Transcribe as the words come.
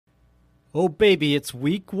Oh, baby, it's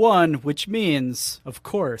week 1, which means, of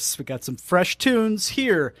course, we got some fresh tunes.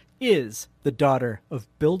 Here is the daughter of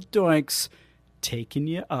Bill Doinks taking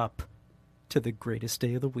you up to the greatest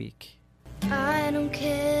day of the week. I don't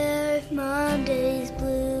care if Monday's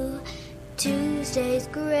blue, Tuesday's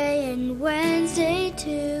gray, and Wednesday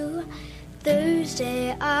too.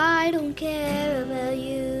 Thursday, I don't care about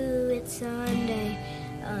you. It's Sunday,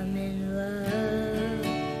 I'm in love.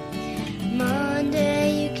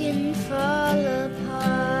 Monday, you can fall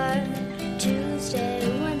apart. Tuesday,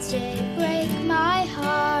 Wednesday, break my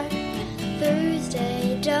heart.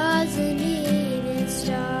 Thursday doesn't even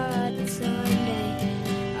start. It's Sunday,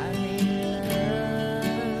 I'm in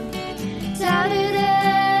love.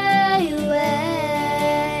 Saturday,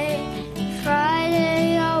 wait.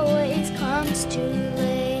 Friday always comes too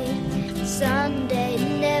late. Sunday,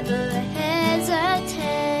 never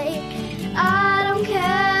hesitate. I don't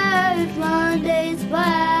care if Monday's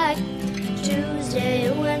black. Tuesday,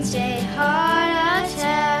 Wednesday, heart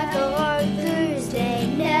attack. Or Thursday,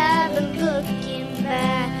 never looking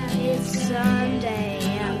back. It's Sunday,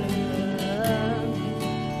 I'm in love.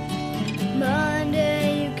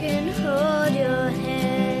 Monday, you can hold your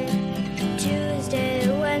head. Tuesday,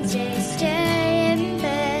 Wednesday, stay in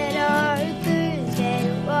bed. Or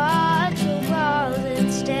Thursday, watch the walls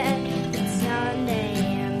instead. It's Sunday,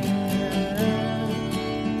 I'm in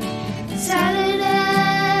love. Saturday,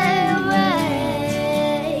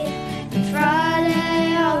 wait.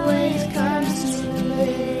 Friday always comes too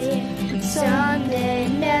late. Sunday,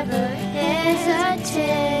 never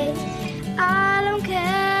hesitate. I don't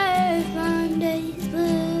care if Monday's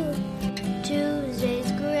blue,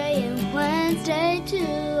 Tuesday's gray, and Wednesday too.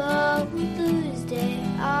 Oh, Thursday,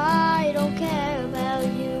 I don't care about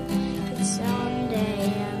you. It's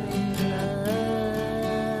Sunday, I'm in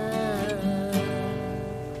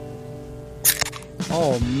love.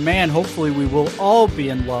 Oh man, hopefully we will all be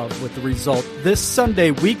in love with the result this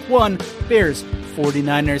Sunday, week 1, Bears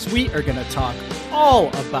 49ers. We are going to talk all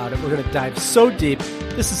about it. We're going to dive so deep.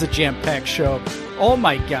 This is a jam-packed show. Oh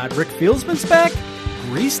my God, Rick Fieldsman's back?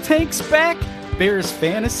 Grease Tank's back? Bears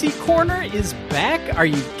Fantasy Corner is back? Are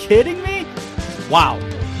you kidding me? Wow.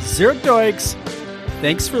 Zero Doinks.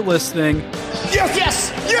 Thanks for listening. Yes!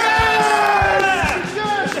 Yes! Yes!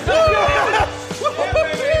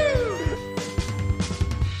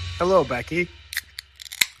 Hello, Becky.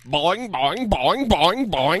 Boing, boing, boing, boing,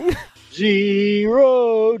 boing.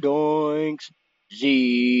 Zero doinks.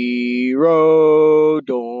 Zero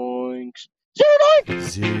doinks.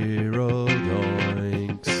 Zero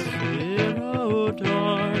doinks. Zero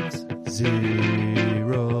doinks. Zero doinks.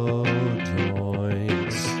 Zero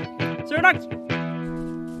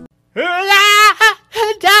doinks.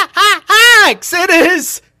 Zero doinks! It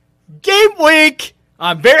is game week.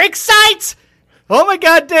 I'm very excited. Oh my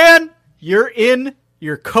God, Dan, you're in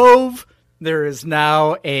your cove. There is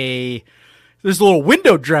now there's a little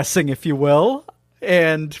window dressing, if you will.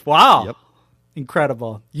 And wow, Yep.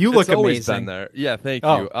 Incredible. You look It's always amazing. been there. Yeah, thank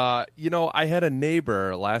Oh. you. I had a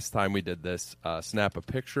neighbor last time we did this snap a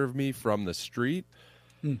picture of me from the street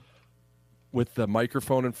with the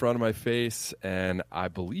microphone in front of my face, and I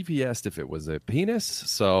believe he asked if it was a penis.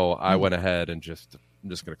 So I went ahead and I'm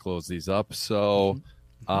just going to close these up. So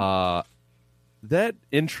that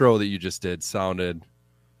intro that you just did sounded.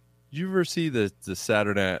 You ever see the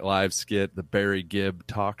Saturday Night Live skit, the Barry Gibb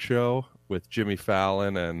talk show with Jimmy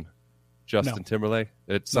Fallon and Justin Timberlake?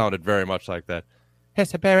 It sounded very much like that.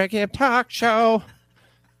 It's the Barry Gibb talk show.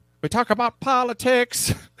 We talk about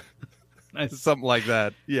politics. Nice. Something like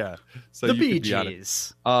that. Yeah. So The you Bee could be on it.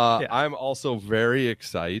 Gees. I'm also very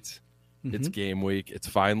excited. It's game week. It's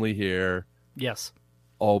finally here. Yes.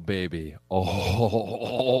 Oh baby.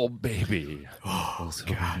 Oh baby. Oh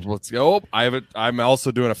God. Let's go. I'm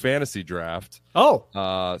also doing a fantasy draft. Oh.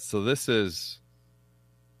 So this is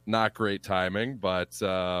not great timing, but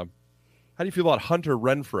how do you feel about Hunter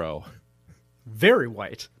Renfrow? Very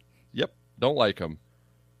white. Yep. Don't like him.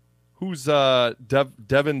 Who's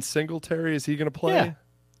Devin Singletary? Is he going to play? Yeah.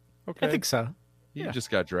 Okay. I think so. He yeah.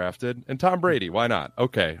 just got drafted. And Tom Brady. Why not?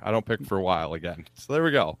 Okay. I don't pick for a while again. So there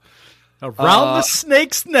we go. Around the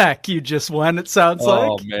snake's neck you just went, it sounds like.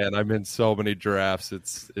 Oh man, I'm in so many drafts.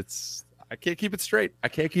 It's I can't keep it straight. I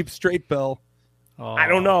can't keep it straight, Bill. Oh. I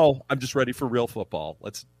don't know. I'm just ready for real football.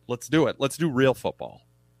 Let's do it. Let's do real football.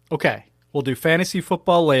 Okay. We'll do fantasy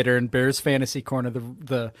football later in Bears Fantasy Corner,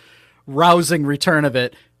 the rousing return of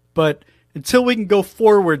it. But until we can go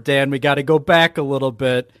forward, Dan, we got to go back a little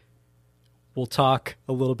bit. We'll talk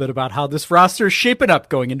a little bit about how this roster is shaping up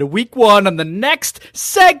going into week 1 on the next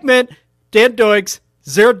segment. Dan Doinks,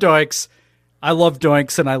 Zero Doinks. I love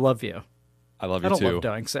Doinks and I love you. I love I you don't too. love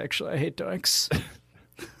Doinks, actually. I hate Doinks.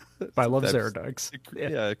 But I love Zero Doinks.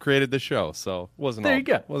 Yeah, it created the show, so wasn't There you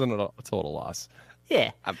go. wasn't a total loss.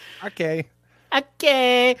 Yeah. Okay.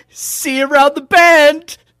 Okay. See you around the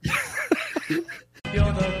bend.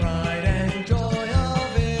 You're the pride and joy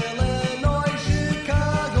of Illinois,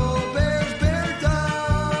 Chicago Bears, Bear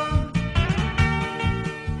down.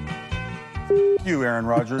 You, Aaron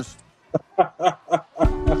Rodgers.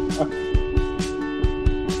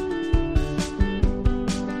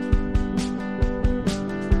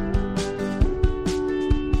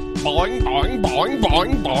 Boing, boing, boing,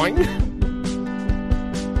 boing, boing.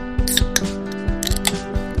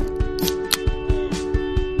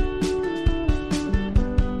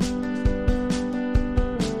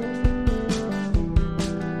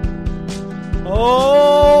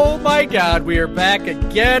 Oh my God, we are back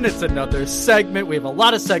again. It's another segment. We have a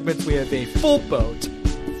lot of segments. We have a full boat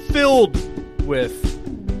filled with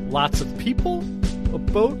lots of people. A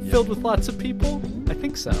boat filled with lots of people? I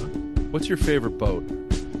think so. What's your favorite boat?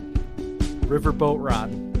 Riverboat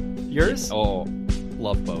Ron. Yours? Oh,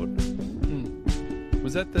 Love Boat.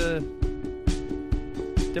 Was that the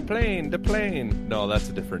plane? No, that's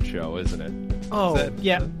a different show, isn't it? Oh, Is that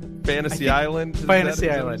yeah. Fantasy Island? Is Fantasy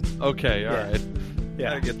that- Island. Okay, all Yeah. right.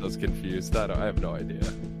 Yeah. I get those confused. I have no idea.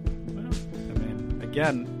 Well, I mean,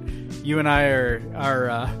 again, you and I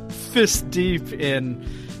are fist deep in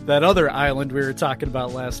that other island we were talking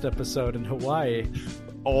about last episode in Hawaii.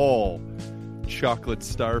 Oh, Chocolate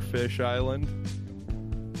Starfish Island.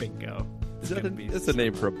 Bingo. That's a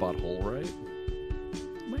name for a butthole, right?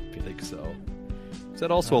 Might be. I think so. Is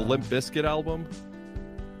that also a Limp Bizkit album?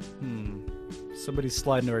 Somebody's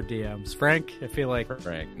sliding to our DMs. Frank, I feel like.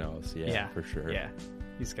 Frank knows. Yeah, for sure. Yeah.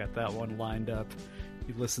 He's got that one lined up.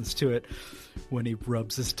 He listens to it when he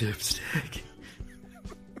rubs his dipstick.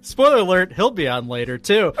 Spoiler alert, he'll be on later,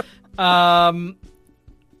 too. All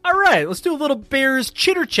right, let's do a little Bears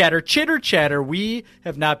chitter chatter. We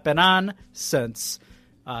have not been on since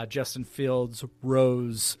Justin Fields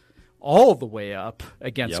rose all the way up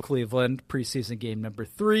against Cleveland, preseason game number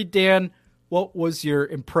 3. Dan, what was your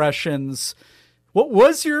impressions?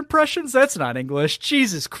 That's not English.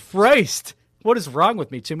 Jesus Christ. What is wrong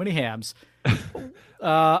with me? Too many hams.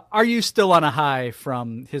 Are you still on a high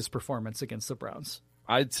from his performance against the Browns?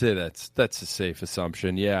 I'd say that's a safe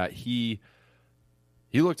assumption. Yeah, he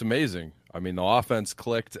looked amazing. I mean, the offense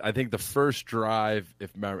clicked. I think the first drive,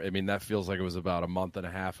 that feels like it was about a month and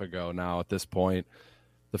a half ago now at this point.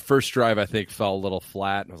 The first drive, I think, fell a little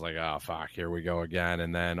flat, and I was like, oh, fuck, here we go again.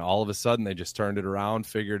 And then all of a sudden, they just turned it around,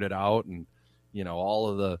 figured it out, and,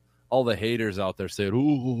 all the haters out there saying,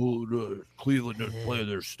 Cleveland doesn't play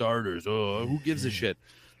their starters. Who gives a shit?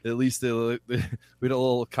 At least we had a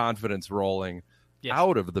little confidence rolling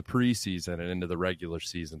out of the preseason and into the regular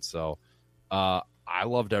season. So I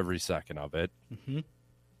loved every second of it. Mm-hmm.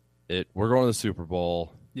 We're going to the Super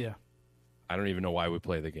Bowl. Yeah. I don't even know why we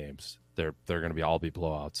play the games. They're going to all be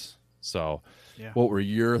blowouts. So Yeah. What were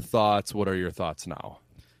your thoughts? What are your thoughts now?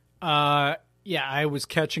 Yeah, I was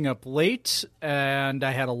catching up late, and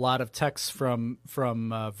I had a lot of texts from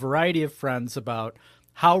a variety of friends about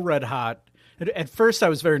how red hot. At first, I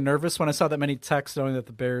was very nervous when I saw that many texts, knowing that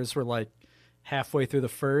the Bears were like halfway through the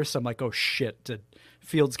first. I'm like, oh shit, did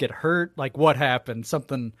Fields get hurt? Like, what happened?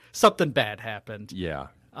 Something bad happened. Yeah.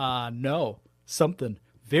 No, something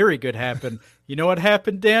very good happened. You know what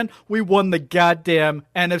happened, Dan? We won the goddamn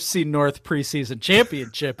NFC North preseason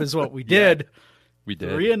championship is what we did. We did.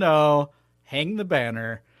 3-0. Hang the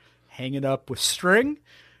banner. Hang it up with string.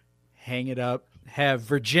 Hang it up. Have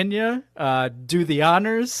Virginia do the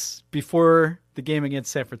honors before the game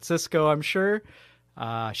against San Francisco, I'm sure.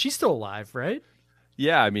 She's still alive, right?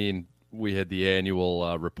 Yeah, I mean, we had the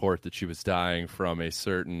annual report that she was dying from a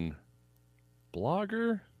certain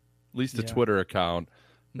blogger, at least a Twitter account,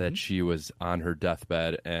 that she was on her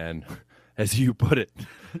deathbed. And as you put it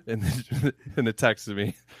in the text to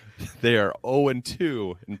me, they are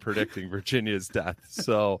 0-2 in predicting Virginia's death.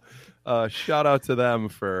 So shout out to them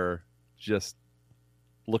for just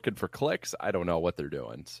looking for clicks. I don't know what they're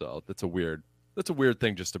doing. So that's a weird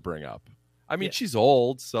thing just to bring up. I mean, she's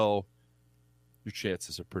old, so your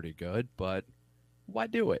chances are pretty good, but why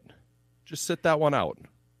do it? Just sit that one out.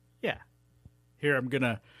 Yeah. Here, I'm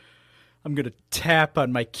gonna tap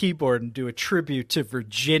on my keyboard and do a tribute to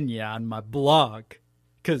Virginia on my blog,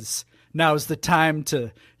 because now's the time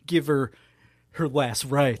to give her last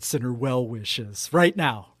rites and her well wishes. Right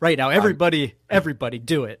now, everybody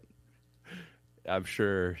do it. I'm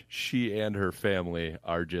sure she and her family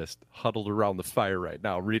are just huddled around the fire right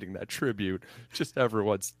now reading that tribute. Just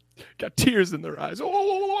everyone's got tears in their eyes.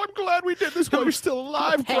 Oh, I'm glad we did this while you're still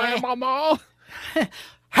alive, Grandmama.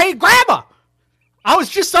 Hey, Grandma! I was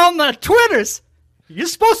just on the Twitters. You're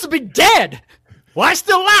supposed to be dead. Why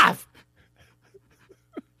still alive?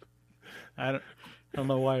 I don't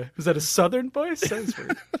know why. Was that a Southern voice? That was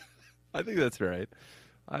weird. I think that's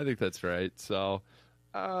right. So,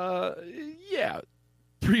 yeah.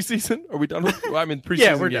 Preseason? Are we done with? Well, I mean, preseason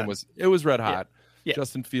Yeah, we're game done. was red hot. Yeah.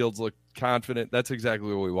 Justin Fields looked confident. That's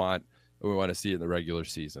exactly what we want. We want to see in the regular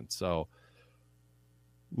season. So,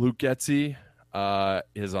 Luke Getsy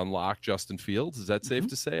has unlocked Justin Fields. Is that safe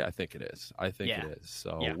to say? I think it is. It is.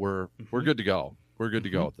 So Yeah. we're good to go. We're good to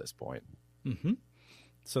go at this point. Mm-hmm.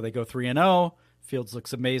 So they go 3-0. Fields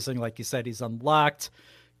looks amazing. Like you said, he's unlocked.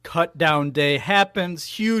 Cut down day happens.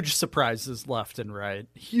 Huge surprises left and right.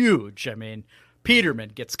 Huge. I mean, Peterman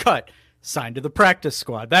gets cut, signed to the practice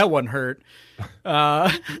squad. That one hurt.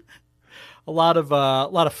 A lot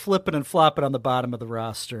of flipping and flopping on the bottom of the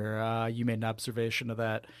roster. You made an observation of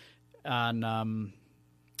that on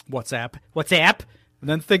WhatsApp. And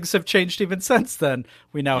then things have changed even since then.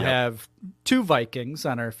 We now have 2 Vikings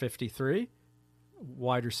on our 53,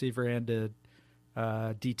 wide receiver and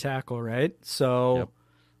a D tackle, right? So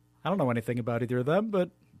I don't know anything about either of them, but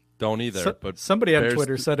Don't either. But somebody on Bears-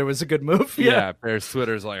 Twitter said it was a good move. Yeah, Bears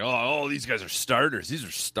Twitter's like, oh, these guys are starters. These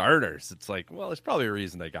are starters. It's like, well, there's probably a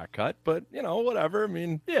reason they got cut, but whatever. I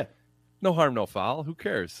mean, Yeah. no harm, no foul. Who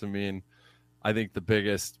cares? I mean, I think the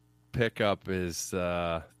biggest pickup is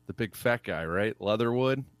the big fat guy, right?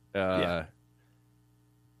 Leatherwood. Another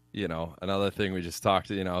thing we just talked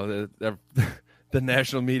to, the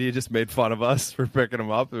national media just made fun of us for picking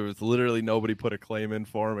him up. It was literally nobody put a claim in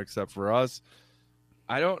for him except for us.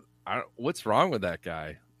 I don't what's wrong with that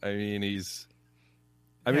guy? I mean, it's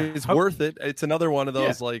worth it. It's another one of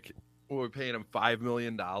those like, we're paying him $5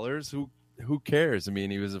 million. Who cares? I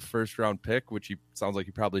mean, he was a first round pick, which he sounds like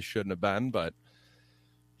he probably shouldn't have been, but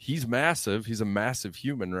he's massive. He's a massive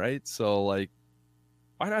human, right? So like,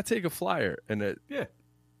 why not take a flyer? And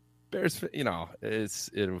Bears,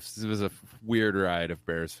 it was a weird ride of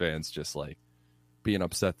Bears fans just like being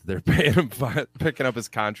upset that they're paying him, picking up his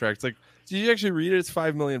contract. It's like, did you actually read it? It's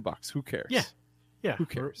 $5 million. Who cares? Yeah. Who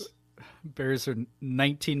cares? Bears are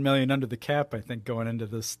 $19 million under the cap, I think, going into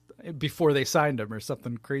this before they signed him or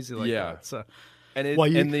something crazy like that. So And while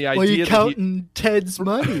the you're idea that counting Ted's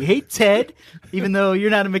money, hey Ted, even though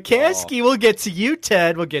you're not a McCaskey, we'll get to you,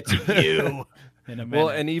 Ted. We'll get to you in a minute. well,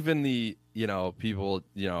 and even the people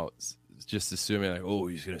just assuming like, oh,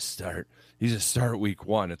 he's gonna start week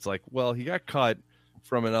 1. It's like, well, he got cut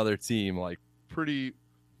from another team, like pretty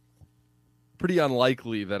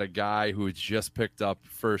unlikely that a guy who had just picked up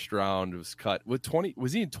first round was cut with 20.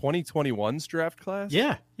 Was he in 2021's draft class?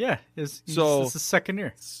 Yeah. This is the second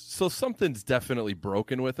year. So something's definitely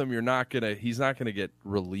broken with him. He's not gonna get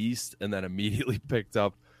released and then immediately picked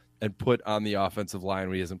up and put on the offensive line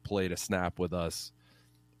when he hasn't played a snap with us.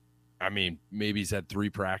 I mean, maybe he's had 3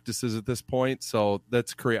 practices at this point, so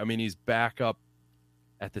that's crazy. I mean, he's back up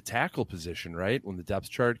at the tackle position, right, when the depth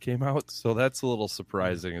chart came out, so that's a little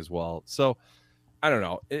surprising as well. So, I don't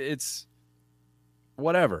know. It's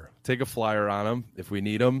whatever. Take a flyer on him. If we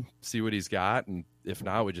need him, see what he's got, and if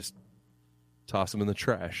not, we just toss him in the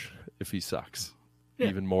trash if he sucks,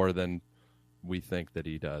 even more than we think that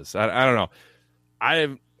he does. I don't know.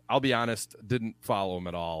 I'll be honest, didn't follow him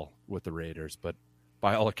at all with the Raiders, but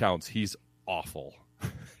by all accounts, he's awful.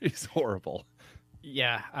 He's horrible.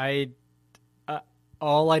 Yeah,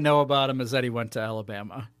 all I know about him is that he went to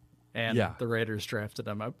Alabama, and the Raiders drafted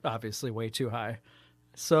him obviously way too high.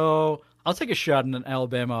 So I'll take a shot at an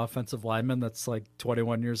Alabama offensive lineman that's like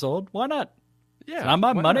 21 years old. Why not? Yeah, it's not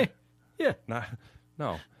my money. Not? Yeah,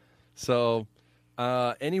 no. So,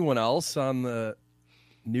 anyone else on the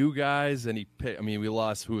new guys? We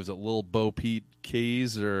lost. Who was it? Lil Bo Pete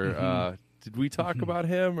Keys or? Did we talk about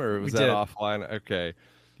him, or was that offline? Okay.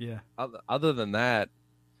 Yeah. Other than that,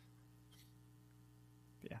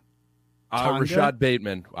 Tonga? Rashad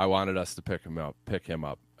Bateman. I wanted us to pick him up.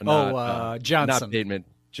 Johnson. Not Bateman.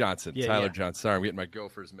 Johnson. Tyler Johnson. Sorry, I'm getting my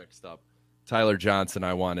Gophers mixed up. Tyler Johnson.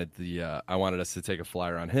 I wanted us to take a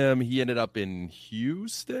flyer on him. He ended up in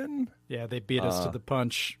Houston. Yeah, they beat us to the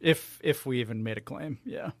punch. If we even made a claim.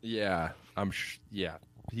 Yeah. Yeah.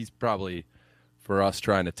 He's probably, for us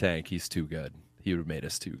trying to tank, he's too good. He would have made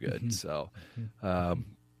us too good. So, other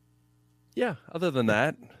than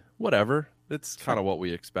that, whatever. It's kind of what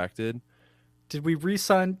we expected. Did we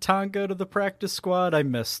re-sign Tonga to the practice squad? I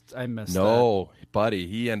missed No, buddy.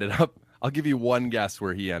 He ended up, I'll give you one guess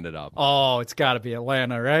where he ended up. Oh, it's got to be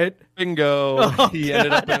Atlanta, right? Bingo. Oh, he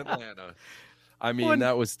ended up in Atlanta. I mean,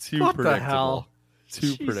 that was too what the predictable. hell?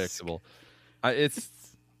 Too Jeez. predictable.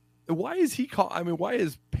 why is he call? I mean, why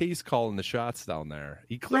is Pace calling the shots down there?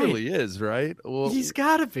 He clearly is, right? Well, He's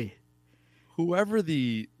got to be. whoever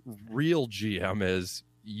the real GM is,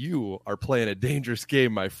 you are playing a dangerous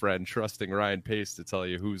game, my friend, trusting Ryan Pace to tell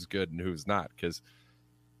you who's good and who's not. Because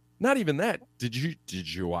not even that. Did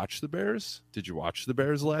you watch the Bears? Did you watch the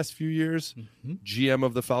Bears the last few years? Mm-hmm. GM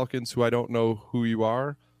of the Falcons, who I don't know who you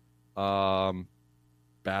are.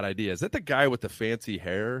 Bad idea. Is that the guy with the fancy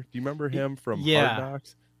hair? Do you remember him from Yeah. Hard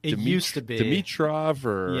Knocks? It used to be. Dimitrov,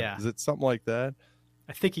 or Yeah. is it something like that?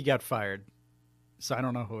 I think he got fired. So I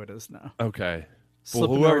don't know who it is now. Okay.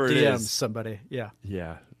 Slip into whoever our it DMs, is- somebody. Yeah.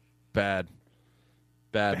 Yeah. Bad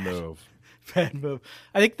move. Bad move.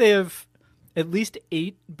 I think they have at least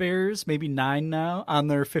 8 Bears, maybe 9 now, on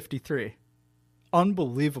their 53.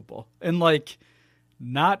 Unbelievable. And like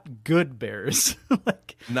not good Bears.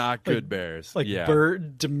 like Not good Bears. like yeah.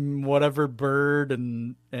 Bird, whatever Bird,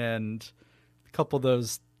 and a couple of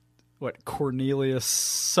those, what, Cornelius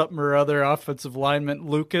something or other offensive lineman,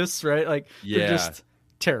 Lucas, right? Like they're Yeah. just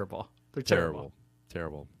terrible. They're terrible.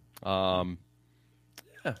 Terrible.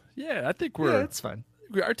 Yeah. I think Yeah, it's fine.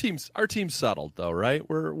 our team's settled though, right?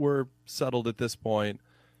 We're settled at this point.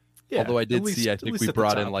 Yeah, Although I at did least- see, I at think least we at the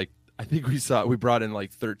brought in top. we brought in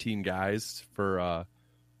like 13 guys for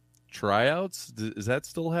tryouts. Does that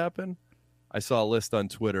still happen? I saw a list on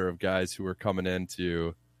Twitter of guys who were coming in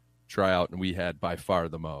to try out, and we had by far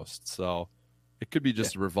the most. So it could be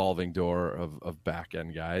just a revolving door of back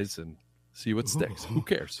end guys and see what sticks. Who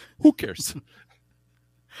cares? Who cares?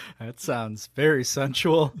 That sounds very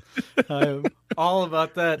sensual. I'm all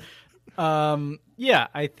about that. Yeah,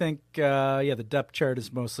 I think the depth chart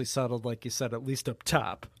is mostly settled, like you said, at least up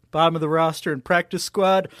top. Bottom of the roster and practice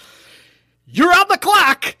squad, you're on the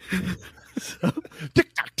clock.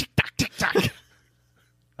 Tick tock, tick tock, tick tock.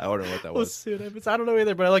 I wonder what that We'll was. see what happens. I don't know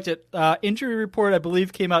either, but I liked it. Injury report, I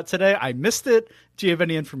believe, came out today. I missed it. Do you have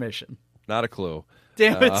any information? Not a clue.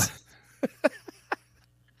 Damn it. I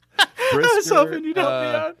was Brisker, hoping you'd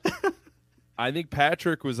help me out. I think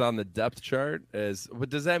Patrick was on the depth chart. But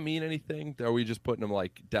does that mean anything? Are we just putting him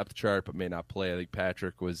like depth chart but may not play? I think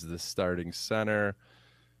Patrick was the starting center.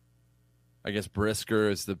 I guess Brisker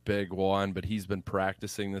is the big one, but he's been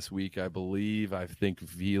practicing this week, I believe. I think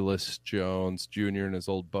Velas Jones Jr. and his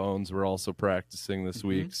old bones were also practicing this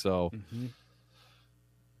week. So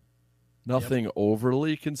nothing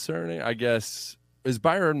overly concerning. I guess, is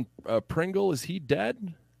Byron Pringle, is he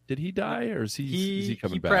dead? Did he die, or is he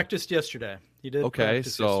coming back? He practiced yesterday. He did Okay,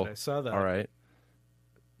 practice so yesterday. I saw that. all right,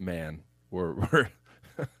 man, we're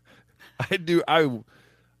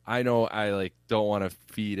I know I like don't want to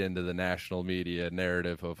feed into the national media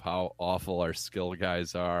narrative of how awful our skill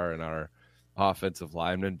guys are and our offensive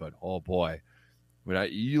linemen, but oh boy, when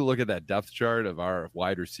you look at that depth chart of our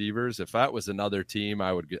wide receivers, if that was another team,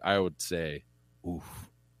 I would say, oof,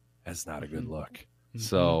 that's not a good look.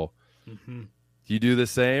 So. Do you do the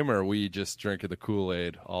same, or are we just drinking the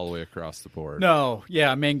Kool-Aid all the way across the board? No,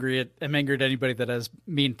 yeah, I'm angry at anybody that has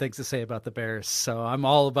mean things to say about the Bears. So I'm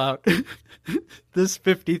all about this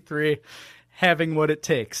 53 having what it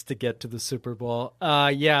takes to get to the Super Bowl.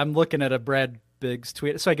 Yeah, I'm looking at a Brad Biggs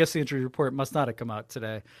tweet. So I guess the injury report must not have come out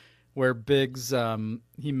today, where Biggs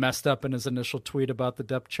he messed up in his initial tweet about the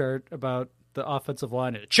depth chart about the offensive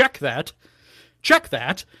line. Check that.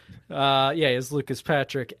 Yeah, is Lucas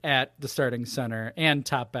Patrick at the starting center and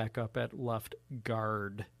top backup at left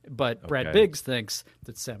guard. But Brad Okay. Biggs thinks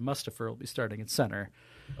that Sam Mustipher will be starting at center.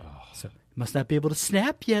 So must not be able to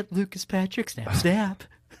snap yet, Lucas Patrick. Snap, snap.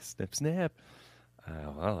 Snip, snap.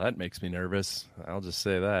 Well, that makes me nervous. I'll just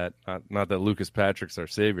say that. Not that Lucas Patrick's our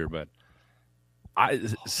savior, but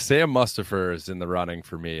Sam Mustipher is in the running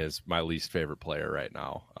for me as my least favorite player right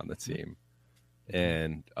now on the team.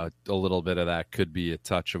 And a little bit of that could be a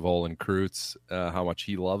touch of Olin Kreutz, how much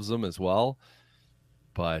he loves him as well.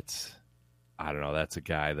 But I don't know. That's a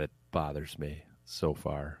guy that bothers me so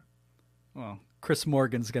far. Well, Chris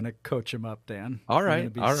Morgan's going to coach him up, Dan. All You're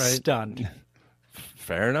right, gonna be stunned.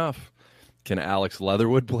 Fair enough. Can Alex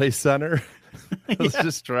Leatherwood play center? Let's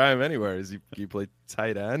just try him anywhere. Does he play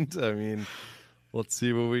tight end? I mean, let's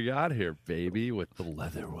see what we got here, baby, with the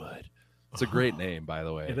Leatherwood. It's a great name, by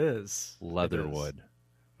the way. It is. Leatherwood.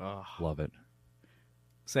 Oh. Love it.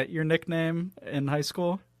 Is that your nickname in high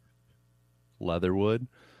school? Leatherwood.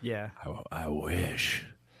 Yeah. I wish.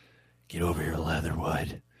 Get over here,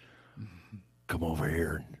 Leatherwood. Come over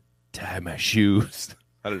here and tie my shoes.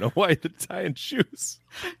 I don't know why they're tying shoes.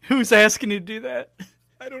 Who's asking you to do that?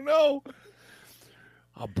 I don't know.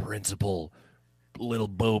 I'm Principal Little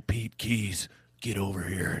Bo Peep Keys. Get over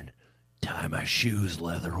here and tie my shoes,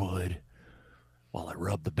 Leatherwood, while I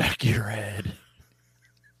rub the back of your head.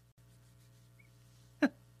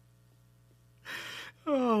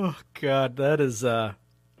 Oh God, that is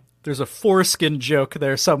there's a foreskin joke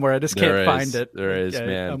there somewhere. I just There can't is. find it. There is,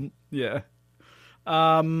 man. Yeah.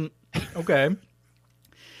 Okay.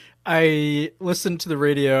 I listened to the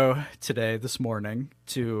radio this morning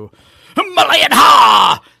to Malayan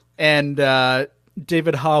Ha, and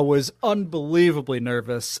David Ha was unbelievably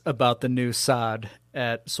nervous about the new sod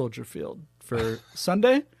at Soldier Field for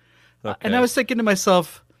Sunday. Okay. And I was thinking to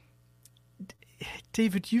myself,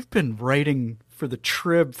 David, you've been writing for the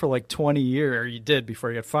Trib for like 20 years, or you did before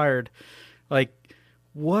you got fired. Like,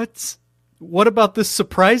 what about this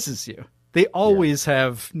surprises you? They always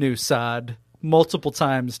have new sod multiple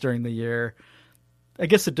times during the year. I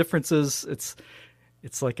guess the difference is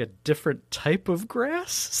it's like a different type of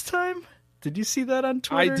grass this time. Did you see that on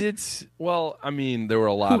Twitter? I did. Well, I mean, there were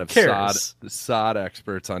a lot Who of cares? sod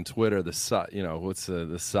experts on Twitter. The sod, what's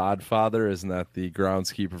the sod father? Isn't that the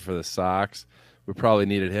groundskeeper for the Sox? We probably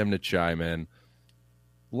needed him to chime in.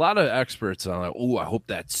 A lot of experts on like, oh, I hope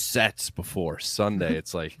that sets before Sunday.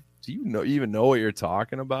 It's like, do you even know what you're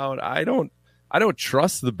talking about? I don't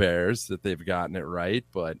trust the Bears that they've gotten it right,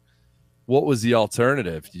 but what was the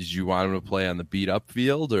alternative? Did you want them to play on the beat up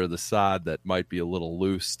field or the sod that might be a little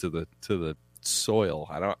loose to the soil?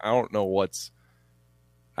 I don't know what's.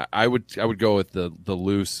 I would go with the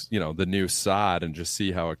loose, the new sod and just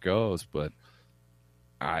see how it goes. But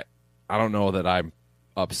I don't know that I'm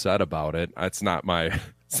upset about it. It's not my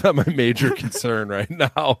major concern right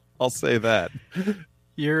now. I'll say that.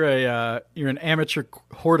 You're an amateur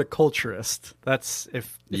horticulturist. That's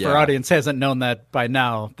if Yeah. our audience hasn't known that by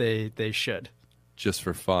now, they should. Just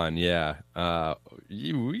for fun, yeah.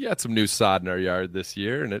 We got some new sod in our yard this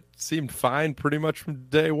year, and it seemed fine pretty much from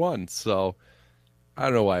day one. So I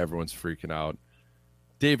don't know why everyone's freaking out.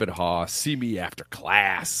 David Haw, see me after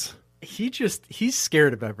class. He's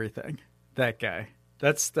scared of everything. That guy.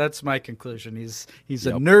 That's my conclusion. He's a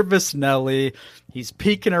Yep. nervous Nelly. He's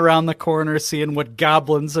peeking around the corner, seeing what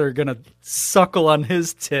goblins are gonna suckle on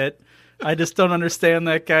his tit. I just don't understand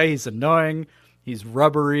that guy. He's annoying. He's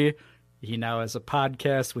rubbery. He now has a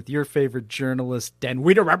podcast with your favorite journalist, Dan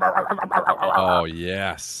Weider. Oh,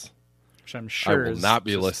 yes. Which I'm I sure will is not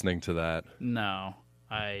be just- listening to that. No,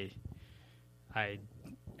 I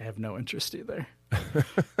have no interest either.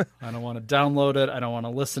 I don't want to download it. I don't want to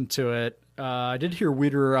listen to it. I did hear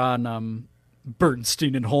Weider on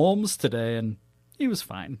Bernstein and Holmes today, and he was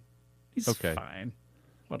fine. He's Okay. fine.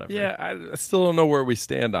 Whatever. Yeah, I still don't know where we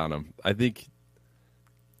stand on him. I think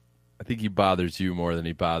he bothers you more than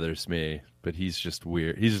he bothers me, but he's just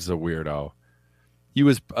weird. He's just a weirdo. He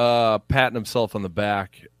was patting himself on the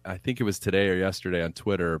back, I think it was today or yesterday on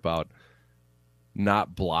Twitter, about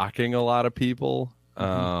not blocking a lot of people.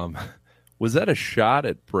 Was that a shot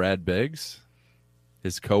at Brad Biggs,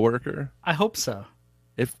 his coworker? I hope so.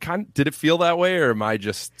 Did it feel that way, or am I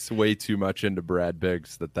just way too much into Brad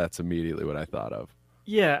Biggs that's immediately what I thought of?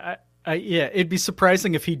 Yeah, yeah. It'd be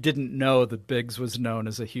surprising if he didn't know that Biggs was known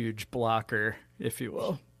as a huge blocker, if you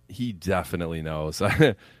will. He definitely knows.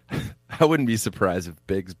 I wouldn't be surprised if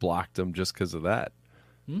Biggs blocked him just because of that.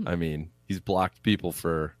 I mean, he's blocked people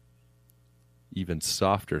for even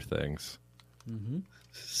softer things.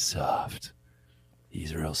 Soft.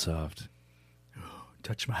 He's real soft.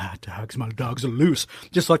 Touch my hot dogs, my dogs are loose,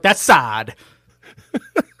 just like that side.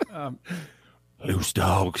 Loose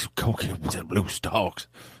dogs. Come get them loose dogs.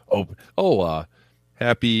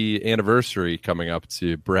 Happy anniversary coming up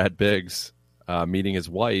to Brad Biggs meeting his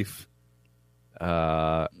wife.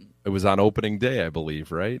 It was on opening day, I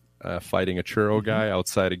believe, right? Fighting a churro guy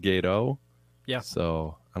outside of Gate O. Yeah.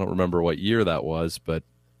 So I don't remember what year that was, but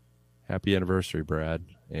happy anniversary, Brad.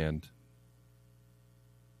 And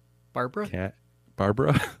Barbara?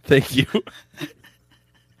 Barbara, thank you.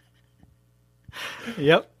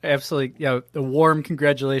 Yep, absolutely. Yeah, the warm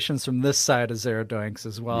congratulations from this side of Zero Doinks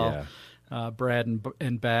as well. Brad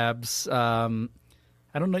and Babs. I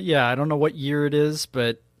don't know. Yeah, I don't know what year it is,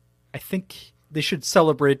 but I think they should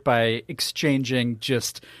celebrate by exchanging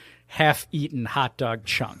just half-eaten hot dog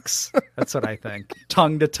chunks. That's what I think.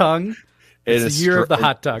 Tongue to tongue. It's the year of the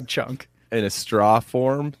hot dog chunk. In a straw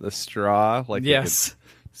form, the straw, like Yes.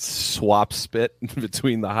 swap spit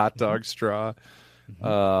between the hot dog straw.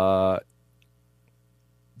 Have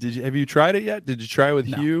you tried it yet? Did you try it with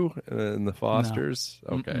No. Hugh and the Fosters?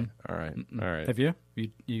 No. Okay. Mm-mm. All right. Mm-mm. All right. Have you?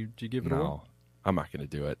 Did you give it a No, whirl? I'm not going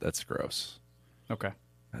to do it. That's gross. Okay.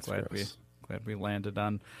 That's Glad gross. we landed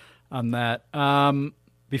on that.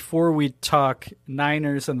 Before we talk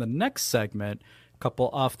Niners in the next segment, a couple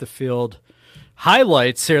off the field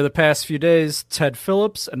highlights here the past few days. Ted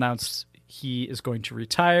Phillips announced he is going to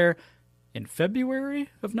retire in February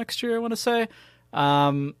of next year, I want to say.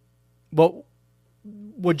 Well,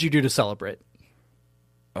 what'd you do to celebrate?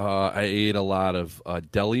 I ate a lot of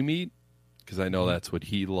deli meat because I know that's what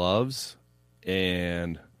he loves,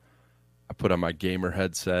 and I put on my gamer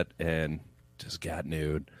headset and just got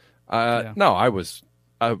nude. No,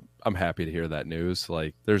 I'm happy to hear that news.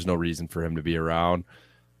 Like, there's no reason for him to be around.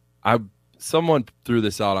 Someone threw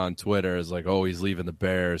this out on Twitter as like, oh, he's leaving the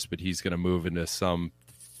Bears, but he's going to move into some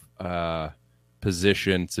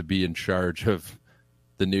position to be in charge of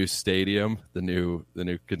the new stadium, the new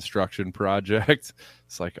construction project.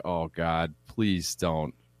 It's like, oh God, please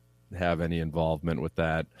don't have any involvement with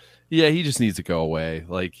that. Yeah, he just needs to go away.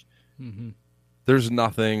 Like, there's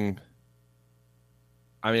nothing.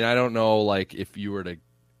 I mean, I don't know, like, if you were to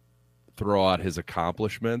throw out his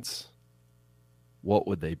accomplishments, what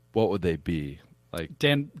would they be? Like,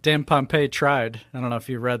 Dan Pompei tried. I don't know if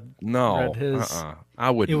you read his.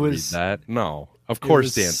 I wouldn't read that. No, of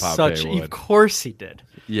course Dan Pompei would. Of course he did.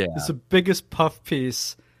 Yeah, it was the biggest puff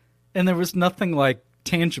piece, and there was nothing like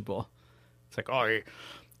tangible. It's like, oh,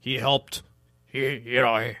 he helped. He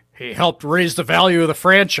helped raise the value of the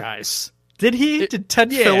franchise. Did he? Did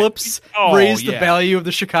Ted Phillips raise the value of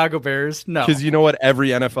the Chicago Bears? No. Because you know what every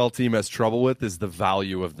NFL team has trouble with is the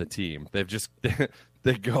value of the team. They've just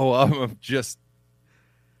they go up just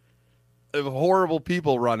horrible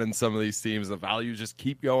people running some of these teams. The values just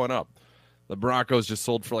keep going up. The Broncos just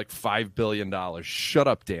sold for like $5 billion. Shut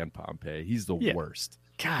up, Dan Pompei. He's the worst.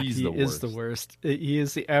 God, he is the worst. He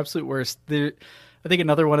is the absolute worst. I think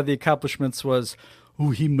another one of the accomplishments was,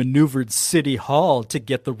 he maneuvered City Hall to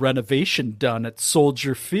get the renovation done at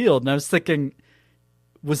Soldier Field. And I was thinking,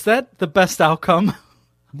 was that the best outcome?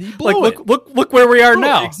 He blew it. Look where we are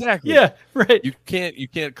now. Exactly. Yeah, right. You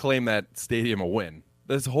can't claim that stadium a win.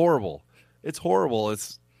 That's horrible. It's horrible.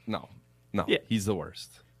 No. Yeah. He's the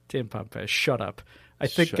worst. Dan Pompei, shut up. I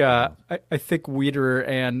think Weeder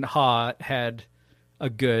and Ha had a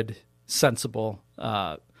good, sensible,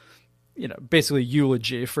 basically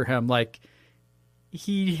eulogy for him. Like,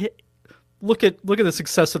 he look at the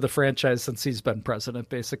success of the franchise since he's been president,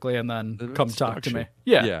 basically, and then come talk to me.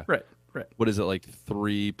 Yeah. Right. What is it, like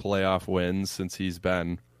 3 playoff wins since he's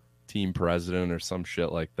been team president or some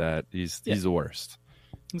shit like that? He's the worst.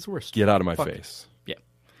 He's the worst. Get out of my face. Yeah.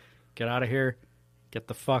 Get out of here. Get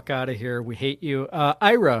the fuck out of here. We hate you.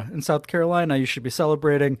 Ira in South Carolina, you should be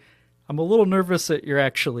celebrating. I'm a little nervous that you're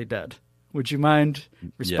actually dead. Would you mind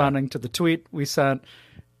responding to the tweet we sent?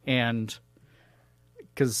 And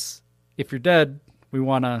because if you're dead, we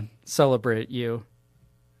want to celebrate you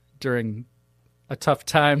during a tough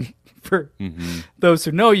time for those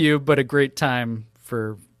who know you, but a great time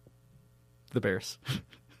for the Bears.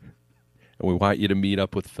 And we want you to meet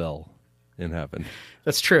up with Phil in heaven.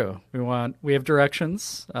 That's true. We have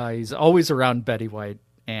directions. He's always around Betty White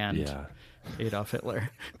and Adolf Hitler,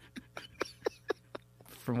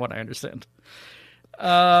 from what I understand.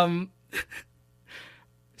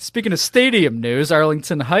 Speaking of stadium news,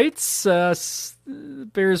 Arlington Heights,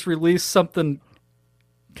 Bears released something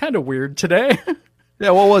kind of weird today. Yeah,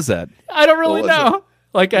 what was that? I don't really know.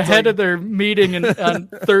 Like, ahead of their meeting on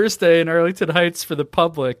Thursday in Arlington Heights for the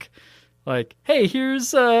public, like, hey,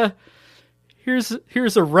 here's a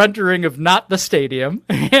rendering of not the stadium,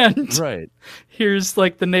 and here's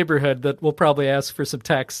like the neighborhood that will probably ask for some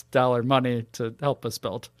tax dollar money to help us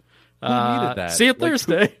build. Who needed that? See you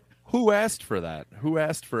Thursday. Who asked for that? Who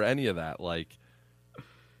asked for any of that? Like,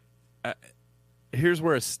 here's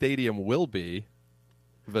where a stadium will be,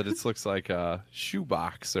 but it looks like a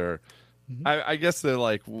shoebox. Or I guess they're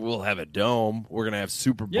like, we'll have a dome. We're gonna have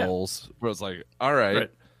Super Bowls. Where it's like, all right.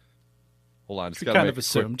 Hold on, I just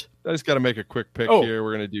got to make a quick pick here.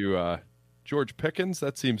 We're gonna do George Pickens.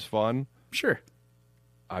 That seems fun. Sure.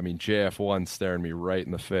 I mean, JF1 staring me right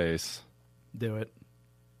in the face. Do it.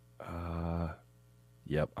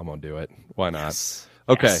 Yep, I'm gonna do it. Why not? Yes.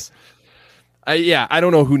 Okay. Yes. I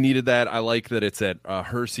don't know who needed that. I like that it's at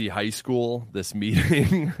Hersey High School. This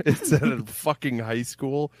meeting, it's at a fucking high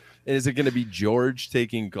school. And is it going to be George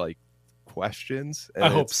taking like questions? And I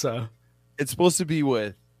hope so. It's supposed to be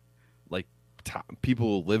with like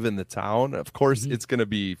people who live in the town. Of course, it's going to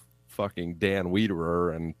be fucking Dan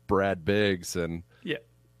Wiederer and Brad Biggs. And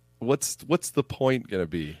what's the point going to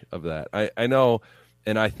be of that? I know,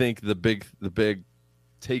 and I think the big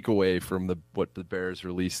takeaway from what the Bears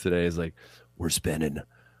released today is like, we're spending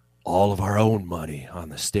all of our own money on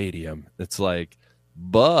the stadium. It's like,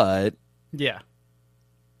 but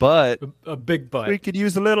a big but. We could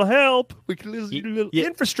use a little help. We could use a little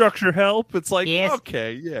infrastructure help. It's like,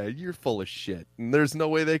 okay, you're full of shit. And there's no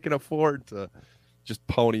way they can afford to just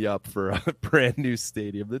pony up for a brand new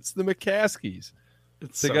stadium. It's the McCaskies.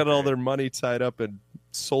 They got all their money tied up in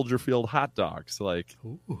Soldier Field hot dogs. Like,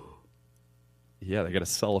 yeah, they got to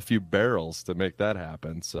sell a few barrels to make that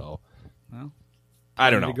happen. So, Well, I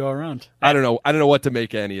don't plenty know. to go around. I don't know. I don't know what to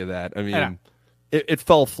make of any of that. I mean, it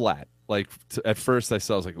fell flat. Like at first, I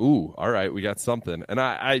was like, "Ooh, all right, we got something." And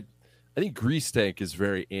I think Grease Tank is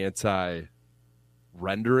very anti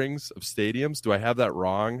renderings of stadiums. Do I have that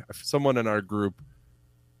wrong? If someone in our group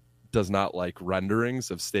does not like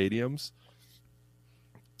renderings of stadiums,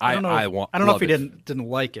 I don't know. I don't know if he it. didn't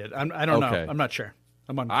like it. I don't Okay. know. I'm not sure.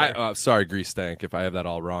 I'm unclear. Sorry, Grease Tank, if I have that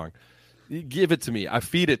all wrong. Give it to me. I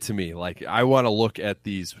feed it to me. Like, I want to look at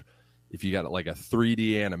these. If you got like a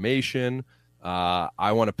 3D animation,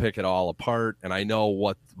 I want to pick it all apart, and I know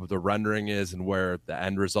what the rendering is and where the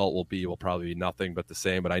end result will be. Will probably be nothing but the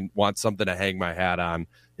same, but I want something to hang my hat on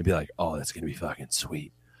and be like, oh, that's gonna be fucking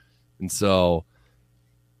sweet. And so,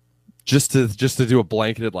 just to do a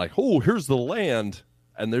blanketed like, oh, here's the land,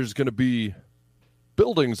 and there's gonna be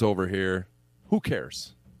buildings over here. Who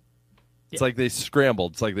cares? It's like they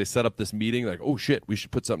scrambled. It's like they set up this meeting, like, oh shit, we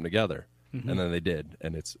should put something together, and then they did,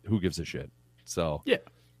 and it's who gives a shit. So Yeah.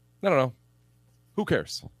 I don't know. Who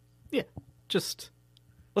cares? Yeah. Just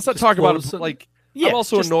Let's not talk about it. close it. Like, Yeah, I'm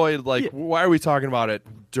also just- annoyed. Like, yeah. why are we talking about it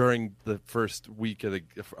during the first week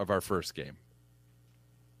of our first game?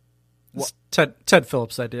 it's Ted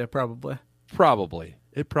Phillips' idea, probably. Probably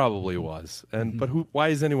it probably was. And but who? Why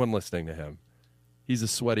is anyone listening to him? He's a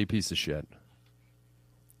sweaty piece of shit.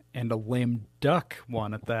 And a lame duck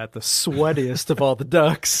one at that, the sweatiest of all the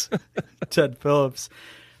ducks, Ted Phillips.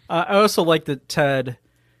 I also like that Ted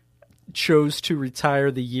chose to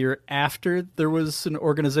retire the year after there was an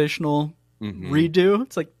organizational redo.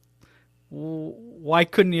 It's like, why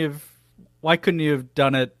couldn't you have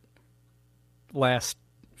done it last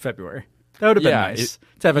February? That would have been Yeah, nice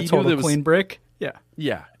to have a he knew total there was- clean break. Yeah.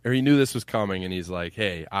 Yeah, or he knew this was coming, and he's like,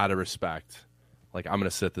 "Hey, out of respect, like I'm gonna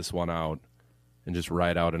sit this one out and just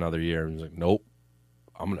ride out another year." And he's like, "Nope,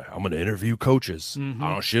 I'm gonna interview coaches. I don't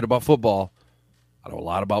know shit about football. I know a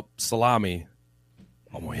lot about salami.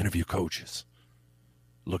 I'm gonna interview coaches.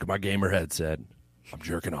 Look at my gamer headset. I'm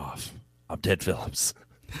jerking off. I'm Ted Phillips."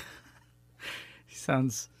 He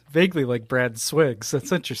sounds vaguely like Brad Swiggs.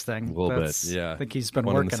 That's interesting. A little bit, That's- yeah. I think he's been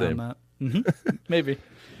One and the working on same. that. Maybe.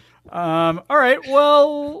 All right.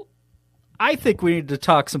 Well, I think we need to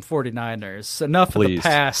talk some 49ers. Enough of the Please.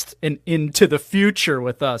 past and into the future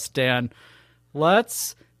with us, Dan.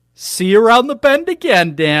 Let's see you around the bend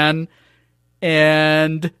again, Dan.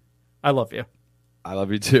 And I love you. I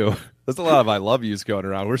love you too. There's a lot of I love yous going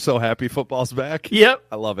around. We're so happy football's back. Yep.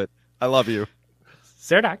 I love it. I love you.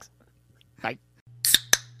 Sarah Docs. Bye.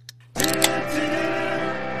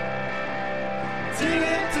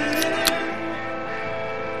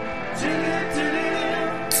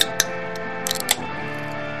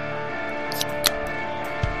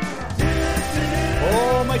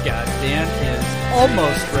 Oh my God, Dan is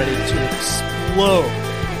almost ready to explode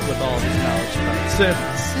with all of his knowledge about San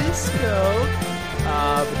Francisco.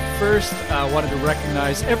 But first, I wanted to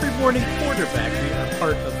recognize every morning quarterback. We are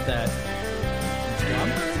part of that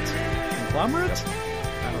conglomerate?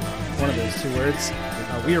 I don't know. One of those two words.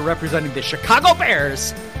 We are representing the Chicago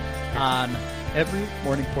Bears on every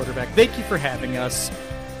morning quarterback. Thank you for having us.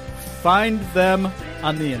 Find them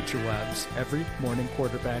on the interwebs. Every morning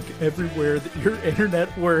quarterback, everywhere that your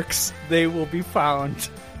internet works, they will be found.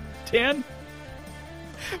 Dan,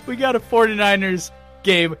 we got a 49ers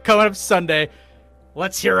game coming up Sunday.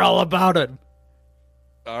 Let's hear all about it.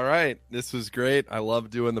 All right. This was great. I love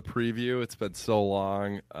doing the preview. It's been so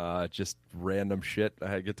long. Just random shit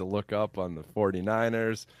I get to look up on the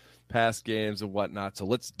 49ers, past games and whatnot. So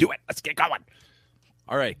let's do it. Let's get going.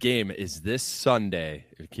 All right. Game is this Sunday,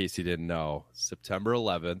 in case you didn't know, September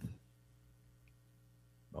 11th.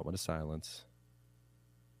 Moment of silence.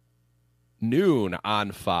 Noon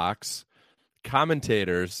on Fox.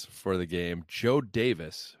 Commentators for the game, Joe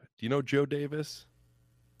Davis. Do you know Joe Davis?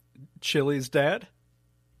 Chili's dad?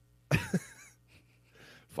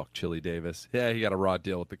 Fuck Chili Davis. Yeah, he got a raw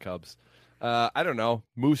deal with the Cubs. I don't know.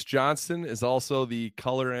 Moose Johnston is also the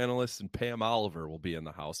color analyst, and Pam Oliver will be in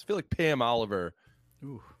the house. I feel like Pam Oliver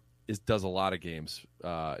does a lot of games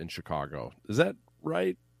in Chicago. Is that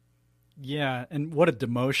right? Yeah, and what a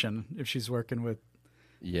demotion if she's working with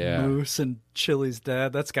Yeah. Moose and Chili's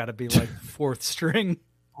dad. That's got to be like fourth string.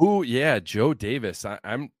 Who? Yeah, Joe Davis.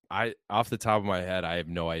 I off the top of my head, I have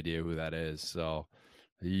no idea who that is. So,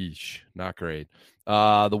 yeesh, not great.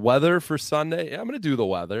 The weather for Sunday. I'm going to do the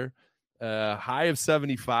weather. High of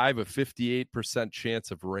 75, a 58%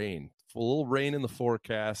 chance of rain. A little rain in the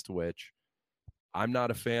forecast, which I'm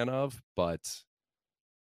not a fan of. But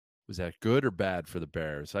was that good or bad for the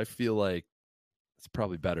Bears? I feel like It's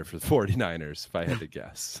probably better for the 49ers if I had to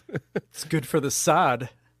guess. It's good for the sod.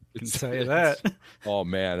 I can tell you that. Oh,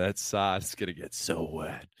 man, that's it's going to get so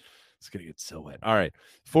wet. It's going to get so wet. All right,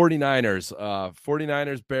 49ers.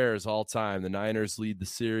 49ers, Bears all time. The Niners lead the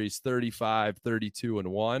series 35, 32, and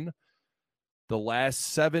 1. The last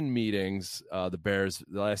 7 meetings, the Bears,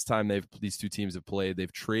 the last time these two teams have played,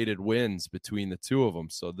 they've traded wins between the two of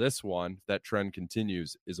them. So this one, if that trend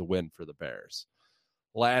continues, is a win for the Bears.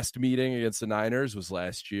 Last meeting against the Niners was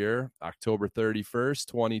last year, October 31st,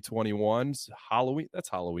 2021. Halloween. That's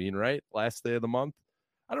Halloween, right? Last day of the month.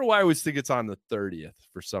 I don't know why I always think it's on the 30th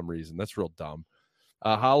for some reason. That's real dumb.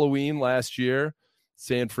 Halloween last year,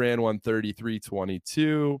 San Fran won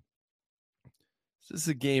 33-22. This is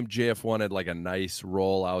a game JF1 had like a nice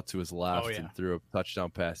roll out to his left and threw a touchdown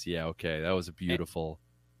pass. Yeah, okay. That was a beautiful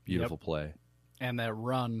play. And that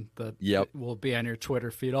run that Yep. will be on your Twitter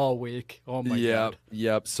feed all week. Oh, my God.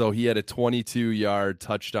 Yep. So he had a 22-yard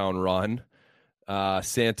touchdown run.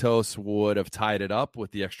 Santos would have tied it up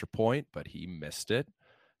with the extra point, but he missed it.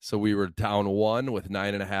 So we were down 1 with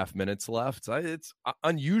 9.5 minutes left. It's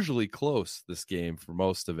unusually close, this game, for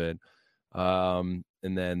most of it. And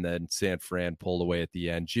then San Fran pulled away at the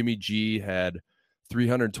end. Jimmy G had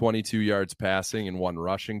 322 yards passing and 1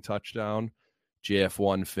 rushing touchdown.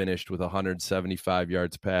 JF1 finished with 175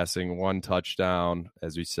 yards passing, 1 touchdown,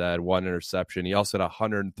 as we said, 1 interception. He also had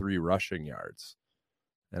 103 rushing yards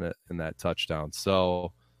in that touchdown.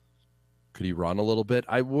 So could he run a little bit?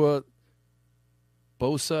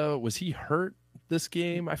 Bosa, was he hurt this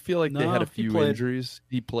game? I feel like they had a few injuries.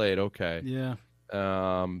 He played, okay. Yeah.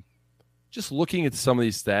 Just looking at some of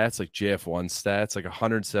these stats, like JF1 stats, like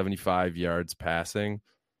 175 yards passing.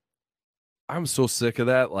 I'm so sick of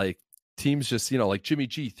that. Like, teams just, like Jimmy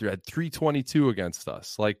G had 322 against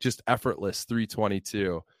us, like just effortless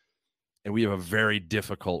 322. And we have a very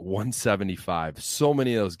difficult 175. So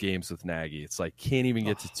many of those games with Nagy, it's like can't even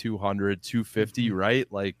get to 200, 250, right?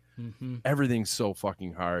 Like everything's so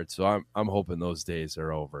fucking hard. So I'm hoping those days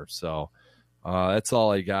are over. So that's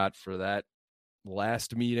all I got for that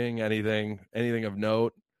last meeting. Anything of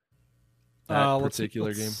note?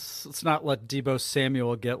 Particular game. Let's not let Deebo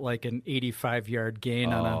Samuel get like an 85-yard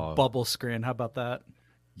gain on a bubble screen. How about that?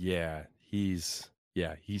 Yeah, he's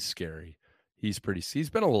scary. He's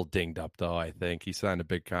been a little dinged up though. I think he signed a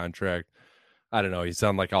big contract. I don't know. He's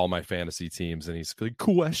on like all my fantasy teams, and he's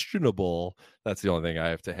questionable. That's the only thing I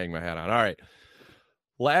have to hang my hat on. All right.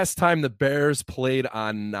 Last time the Bears played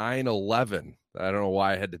on 9/11. I don't know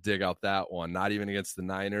why I had to dig out that one. Not even against the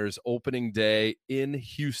Niners. Opening day in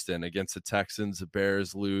Houston against the Texans. The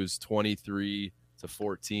Bears lose 23-14.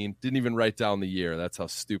 Didn't even write down the year. That's how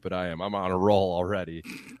stupid I am. I'm on a roll already.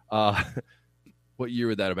 What year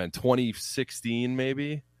would that have been? 2016,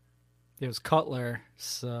 maybe? It was Cutler.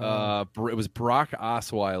 So it was Brock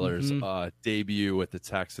Osweiler's debut with the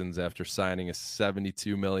Texans after signing a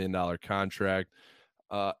 $72 million contract.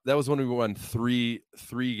 That was when we won three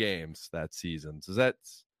games that season. So is that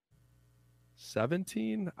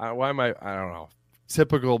 17? Why am I don't know.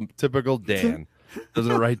 Typical Dan.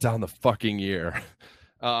 Doesn't write down the fucking year.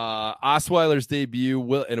 Osweiler's debut,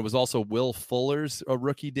 and it was also Will Fuller's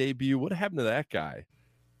rookie debut. What happened to that guy?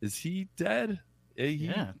 Is he dead?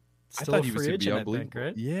 Yeah. I thought he was going to be unbelievable. Think,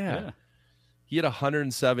 right? Yeah. He had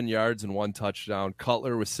 107 yards and 1 touchdown.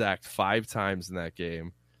 Cutler was sacked 5 times in that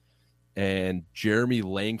game. And Jeremy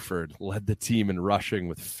Langford led the team in rushing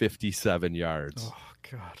with 57 yards. Oh,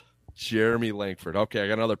 God. Jeremy Langford. Okay, I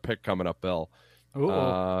got another pick coming up, Bill.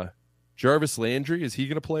 Jarvis Landry, is he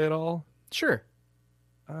going to play at all? Sure.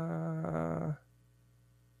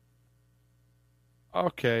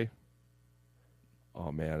 Okay.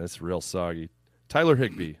 Oh, man, it's real soggy. Tyler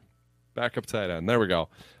Higbee, backup tight end. There we go.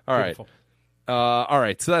 All Beautiful. right. All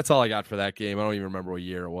right, so that's all I got for that game. I don't even remember what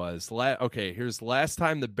year it was. Okay, here's last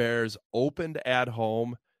time the Bears opened at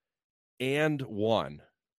home and won.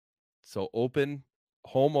 So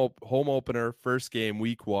home opener, first game,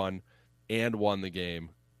 week 1, and won the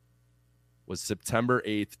game was September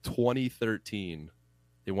 8th, 2013.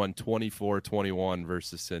 They won 24-21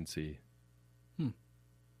 versus Cincy.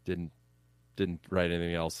 Didn't write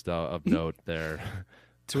anything else of note there.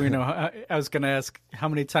 Do we know? I was going to ask how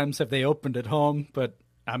many times have they opened at home, but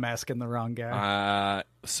I'm asking the wrong guy.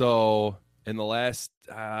 So in the last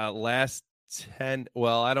 10,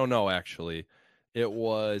 well, I don't know actually. It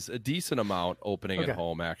was a decent amount opening at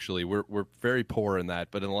home. Actually, we're very poor in that.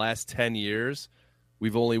 But in the last 10 years,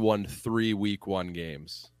 we've only won 3 week 1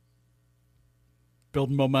 games.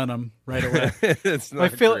 build momentum right away. It's not I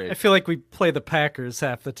feel great. like we play the Packers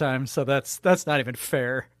half the time, so that's not even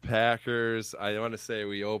fair. Packers. I want to say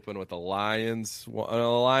we open with the Lions. Well, the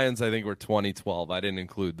Lions, I think, were 2012. I didn't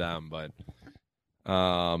include them, but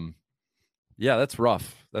yeah, that's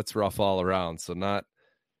rough. That's rough all around. So not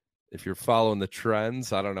if you're following the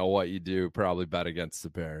trends, I don't know what you do. Probably bet against the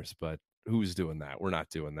Bears, but who's doing that? We're not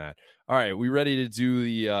doing that. All right, we ready to do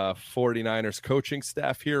the 49ers coaching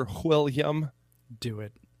staff here, William? Do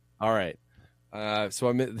it. All right.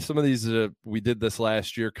 So some of these we did this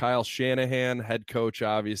last year. Kyle Shanahan, head coach,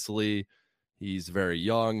 obviously. He's very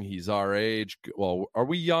young. He's our age. Well, are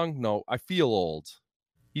we young? No, I feel old.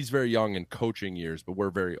 He's very young in coaching years, but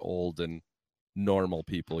we're very old in normal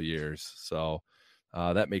people years. So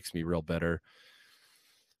that makes me real bitter.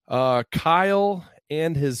 Kyle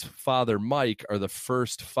and his father, Mike, are the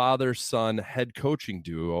first father-son head coaching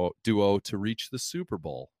duo to reach the Super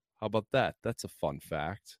Bowl. How about that? That's a fun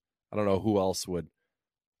fact. I don't know who else would.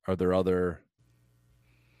 Are there other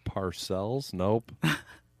Parcells? Nope.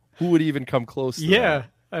 Who would even come close to Yeah,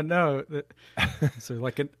 I know. So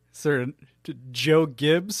like Joe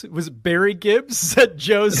Gibbs? Was it Barry Gibbs? Is that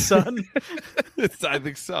Joe's son? I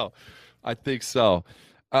think so.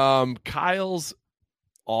 Kyle's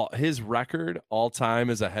his record all time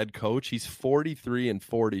as a head coach, he's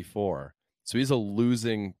 43-44. So he's a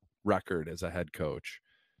losing record as a head coach.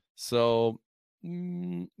 So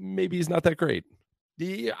maybe he's not that great.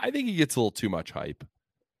 I think he gets a little too much hype.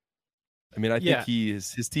 I mean, I think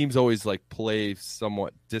his teams always like play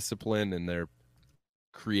somewhat disciplined and they're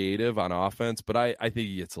creative on offense, but I think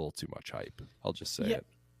he gets a little too much hype. I'll just say it.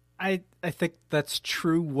 I think that's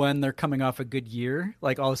true when they're coming off a good year.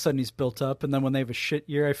 Like all of a sudden he's built up, and then when they have a shit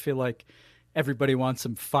year, I feel like everybody wants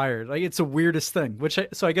him fired. Like it's the weirdest thing.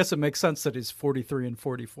 So I guess it makes sense that he's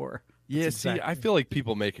 43-44. Yeah, see, I feel like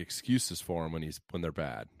people make excuses for him when they're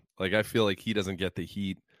bad. Like I feel like he doesn't get the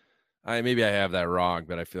heat. Maybe I have that wrong,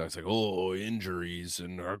 but I feel like it's like, oh, injuries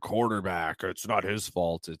and our quarterback. It's not his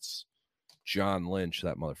fault. It's John Lynch,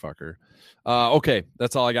 that motherfucker. Okay,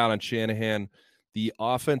 that's all I got on Shanahan. The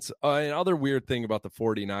offense, another weird thing about the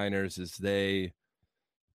 49ers is they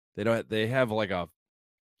have like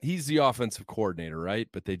he's the offensive coordinator, right?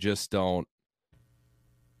 But they just don't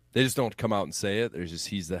come out and say it.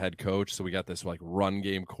 He's the head coach. So we got this like run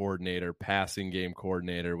game coordinator, passing game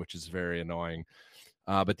coordinator, which is very annoying.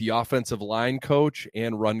 But the offensive line coach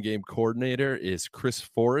and run game coordinator is Chris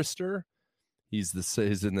Forrester. He's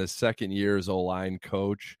in the second year as O-line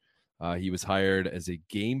coach. He was hired as a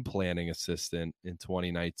game planning assistant in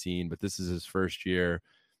 2019, but this is his first year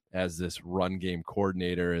as this run game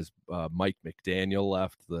coordinator as Mike McDaniel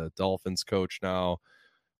left, the Dolphins coach now.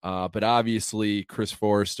 But obviously, Chris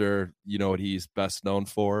Forrester, you know what he's best known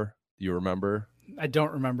for? Do you remember? I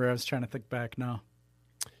don't remember. I was trying to think back now.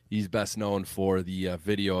 He's best known for the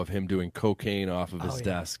video of him doing cocaine off of his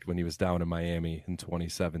desk when he was down in Miami in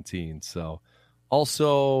 2017. So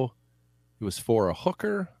also it was for a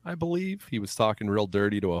hooker, I believe. He was talking real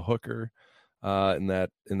dirty to a hooker in that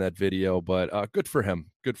video, but good for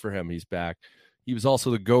him. Good for him. He's back. He was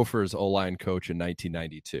also the Gophers O-line coach in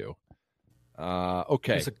 1992.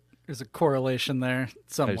 Okay. There's a correlation there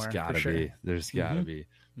somewhere. There's gotta for sure. be. There's gotta be.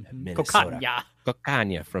 Mm-hmm. Minnesota.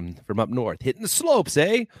 Cocaña from up north, hitting the slopes,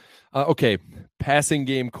 eh? Okay, passing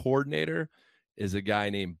game coordinator is a guy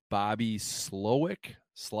named Bobby Slowick.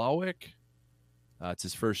 It's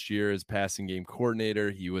his first year as passing game coordinator.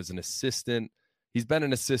 He was an assistant. He's been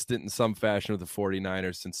an assistant in some fashion with the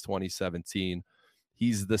 49ers since 2017.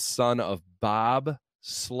 He's the son of Bob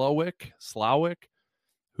Slowick,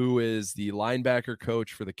 who is the linebacker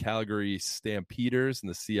coach for the Calgary Stampeders in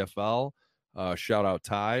the CFL. Shout out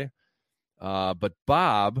Ty. But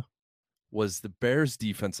Bob was the Bears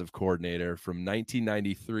defensive coordinator from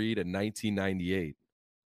 1993 to 1998.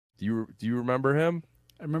 Do you remember him?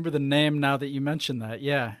 I remember the name now that you mentioned that.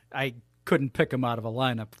 Yeah, I couldn't pick him out of a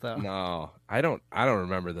lineup though. No, I don't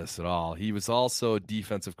remember this at all. He was also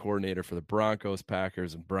defensive coordinator for the Broncos,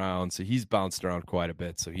 Packers, and Browns. So he's bounced around quite a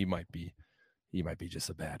bit. So he might be just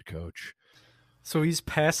a bad coach. So he's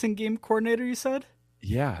passing game coordinator, you said?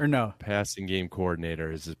 Yeah. Or no? Passing game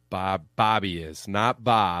coordinator is Bob. Bobby is not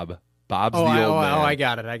Bob. Bob's the old man. Oh, I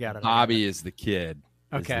got it. Bobby is the kid.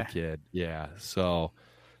 Okay. Yeah. So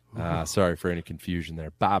sorry for any confusion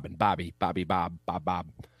there. Bob and Bobby. Bob.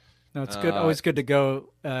 No, it's good. Always good to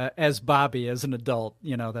go as Bobby as an adult.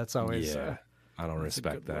 You know, that's always. Yeah. I don't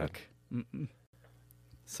respect that.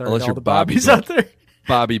 Sorry Unless to all you're the Bobby Bobbies out there.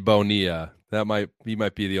 Bobby Bonilla. He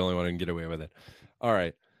might be the only one who can get away with it. All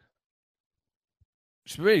right.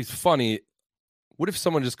 It's funny. What if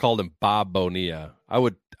someone just called him Bob Bonilla?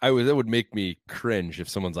 I That would make me cringe if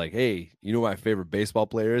someone's like, "Hey, you know who my favorite baseball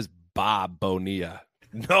player is? Bob Bonilla."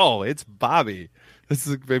 No, it's Bobby. This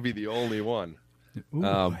is maybe the only one. Ooh,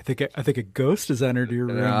 I think a ghost has entered your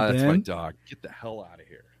room. That's Dan. my dog. Get the hell out of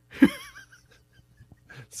here.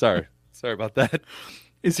 Sorry about that.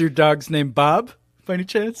 Is your dog's name Bob, by any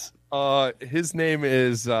chance? His name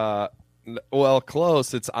is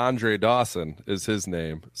close. It's Andre Dawson is his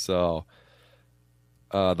name. So,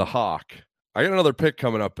 the Hawk. I got another pick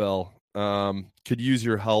coming up, Bill. Could use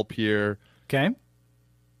your help here. Okay.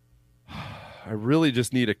 I really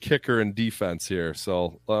just need a kicker and defense here.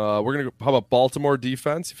 So, we're gonna. How about Baltimore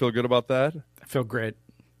defense? You feel good about that? I feel great.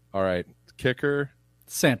 All right, kicker.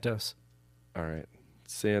 Santos. All right,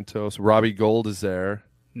 Santos. Robbie Gold is there.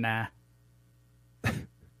 Nah.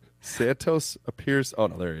 Santos appears. Oh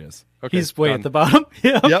no, there he is. Okay, He's way done. at the bottom.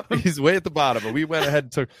 Yeah. Yep, he's way at the bottom. But we went ahead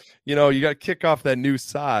and took. You got to kick off that new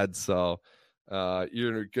sod, so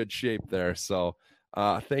you're in good shape there. So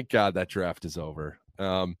thank God that draft is over.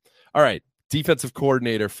 All right, defensive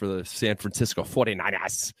coordinator for the San Francisco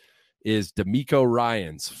 49ers is D'Amico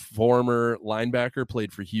Ryans, former linebacker,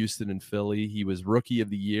 played for Houston and Philly. He was Rookie of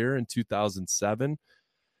the Year in 2007.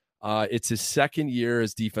 It's his second year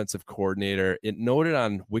as defensive coordinator. It noted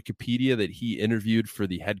on Wikipedia that he interviewed for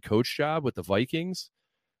the head coach job with the Vikings,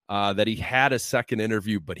 that he had a second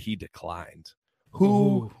interview, but he declined.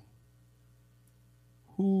 Who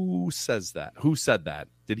says that? Who said that?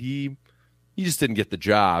 Did he just didn't get the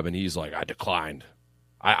job and he's like, I declined.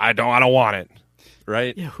 I don't want it.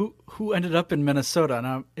 Right? Yeah, who ended up in Minnesota?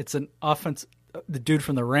 Now it's an offense. The dude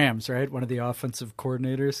from the Rams, right? One of the offensive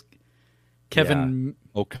coordinators, Kevin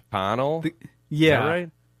O'Connell. Yeah, is that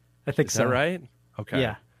right? I think Is so. that right? Okay.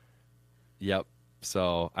 Yeah. Yep.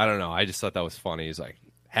 So I don't know. I just thought that was funny. He's like,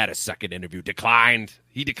 had a second interview, declined.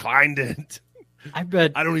 He declined it. I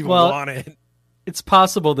bet. I don't even want it. It's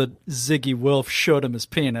possible that Ziggy Wolf showed him his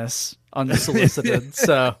penis unsolicited,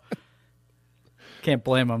 so can't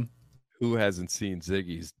blame him. Who hasn't seen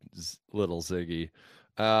Ziggy's little Ziggy?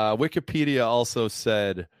 Wikipedia also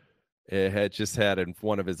said it had just had in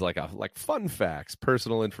one of his like fun facts,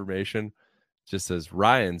 personal information. Just says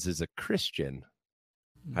Ryans is a Christian.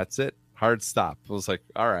 That's it. Hard stop. I was like,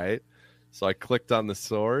 all right. So I clicked on the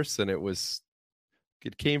source, and it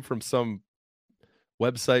came from some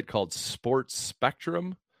website called Sports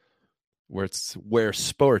Spectrum, where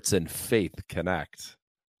sports and faith connect.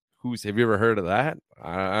 Have you ever heard of that?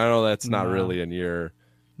 I know that's not really in your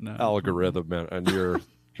algorithm on your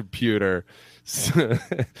computer.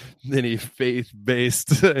 Any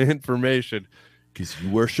faith-based information because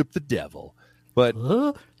you worship the devil. But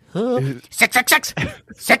Sex.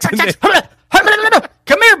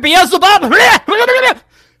 Come here, Beelzebub.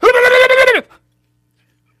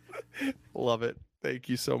 love it. Thank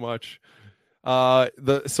you so much.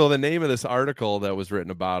 The name of this article that was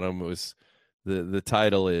written about him was the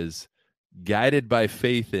title is Guided by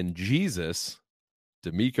Faith in Jesus.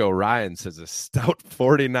 D'Amico Ryans has a stout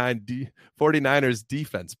 49ers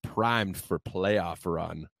defense primed for playoff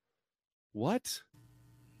run. What?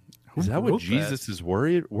 Is that what Jesus is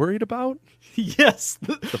worried about? Yes.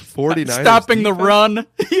 The 49ers stopping the defense? run.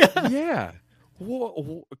 Yeah. Yeah.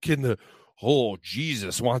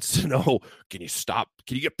 Jesus wants to know, can you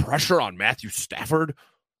get pressure on Matthew Stafford?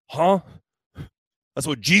 Huh? That's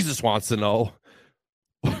what Jesus wants to know.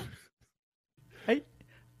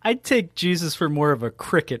 I'd take Jesus for more of a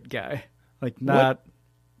cricket guy. Like not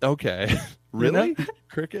Okay. Really? You know?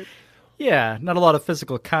 Cricket? Yeah, not a lot of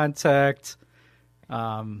physical contact.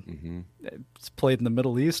 It's played in the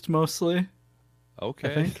Middle East mostly.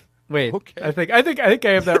 Okay. I think. Wait. Okay. I think I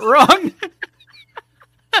have that wrong.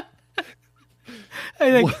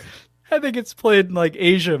 I think it's played in like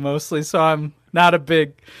Asia mostly, so I'm not a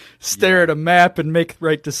big stare at a map and make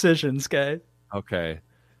right decisions guy. Okay.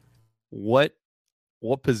 What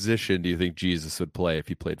position do you think Jesus would play if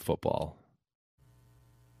he played football?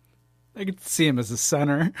 I could see him as a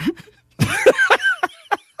center.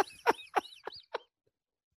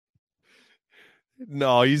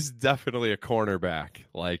 No, he's definitely a cornerback.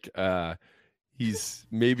 Like he's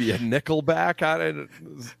maybe a nickelback on it.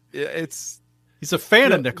 He's a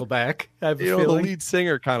fan of Nickelback. I have a the feeling. lead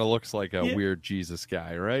singer kind of looks like a weird Jesus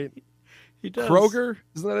guy, right? He does. Kroger,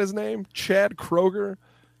 isn't that his name? Chad Kroger.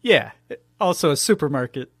 Yeah. Also a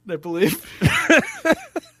supermarket, I believe.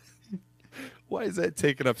 Why is that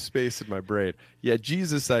taking up space in my brain? Yeah,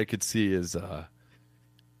 Jesus, I could see is,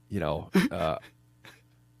 he's a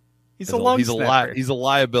long snapper. He's a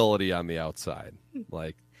liability on the outside.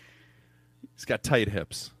 Like he's got tight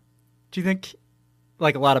hips. Do you think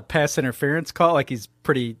like a lot of pass interference call? Like he's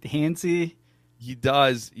pretty handsy. He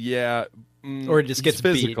does, yeah. Or he just he's gets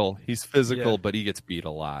beat? physical. He's physical, Yeah. but he gets beat a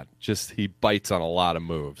lot. Just he bites on a lot of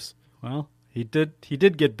moves. Well, he did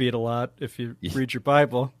get beat a lot if you read your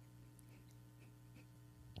Bible.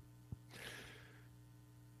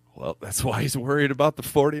 Well, that's why he's worried about the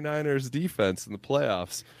 49ers defense in the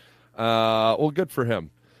playoffs. Well, good for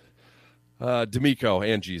him. D'Amico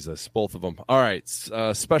and Jesus, both of them. All right.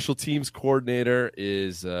 Special teams coordinator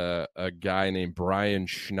is a guy named Brian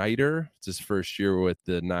Schneider. It's his first year with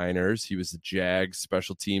the Niners. He was the Jags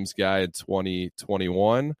special teams guy in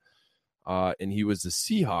 2021. And he was the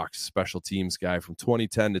Seahawks special teams guy from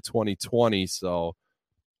 2010 to 2020. So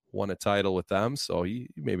won a title with them. So he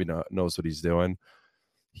maybe knows what he's doing.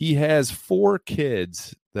 He has 4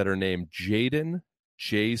 kids that are named Jaden,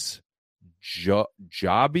 Jace,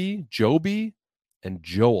 Joby, and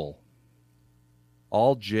Joel.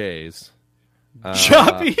 All J's.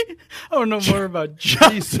 Joby? I don't know more about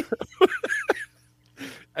Joby.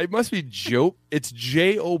 It must be Joe. It's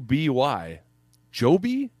Joby.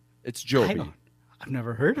 Joby? It's Joby. I've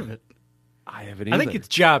never heard of it. I haven't either. I think it's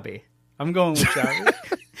Jobby. I'm going with Jobby.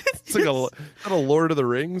 It's like a Lord of the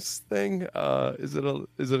Rings thing. Is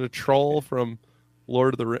it a troll from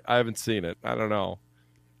Lord of the Rings? I haven't seen it. I don't know.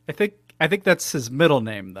 I think that's his middle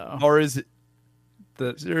name though. Or is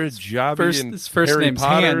there a Jobby in his first Harry name's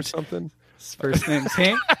Potter Hand. or something? His first name's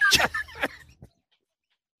Hank.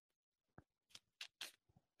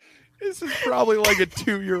 This is probably like a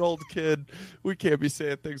 2-year-old kid. We can't be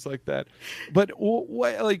saying things like that. But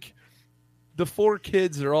what, like, the 4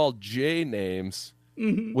 kids are all J names,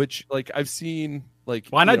 which, like, I've seen, like,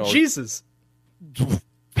 Why not Jesus?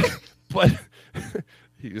 But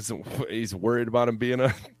he's worried about him being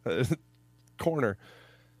a corner.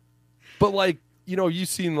 But, like, you've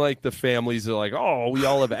seen, like, the families are like, oh, we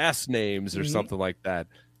all have S names or something like that.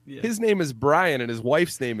 Yeah. His name is Brian and his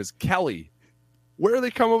wife's name is Kelly. Where do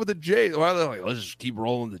they come up with the J's? Why are they like, let's just keep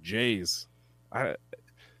rolling the J's? I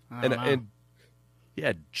don't know. And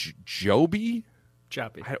yeah, Joby?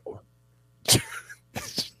 Jobby.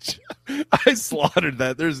 I slaughtered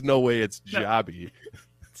that. There's no way it's Jobby.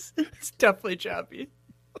 It's definitely Jobby.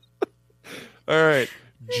 All right,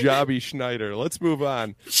 Jobby Schneider. Let's move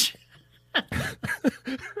on.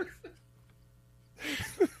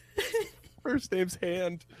 First name's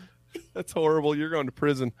Hand. That's horrible. You're going to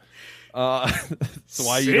prison. That's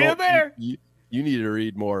why See you there. You need to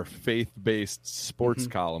read more faith-based sports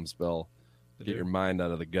columns, Bill. Get your mind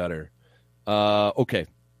out of the gutter. Okay.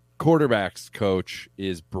 Quarterbacks coach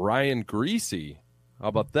is Brian Greasy. How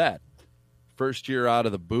about that? First year out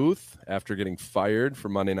of the booth after getting fired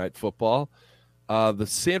from Monday Night Football. The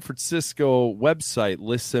San Francisco website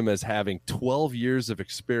lists him as having 12 years of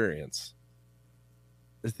experience.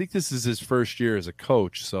 I think this is his first year as a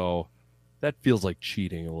coach, so that feels like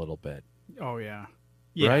cheating a little bit. Oh yeah.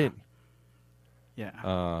 Right?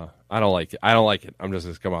 Yeah. I don't like it. I don't like it. I'm just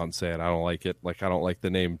going to come out and say it. I don't like it. Like, I don't like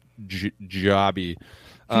the name Jobby.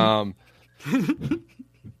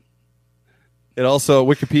 It also,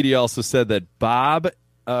 Wikipedia also said that Bob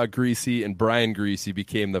Greasy and Brian Greasy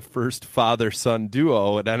became the first father-son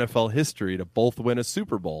duo in NFL history to both win a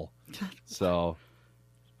Super Bowl. So,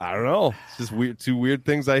 I don't know. It's just weird. 2 weird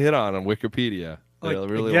things I hit on Wikipedia. Like, I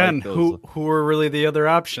really again, like those. who are really the other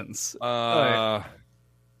options? I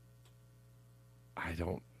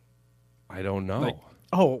don't know.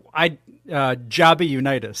 Jobby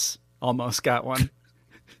Unitas almost got one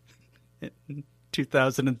in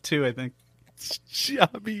 2002, I think.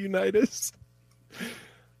 Jobby Unitas.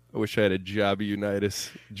 I wish I had a Jobby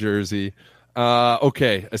Unitas jersey.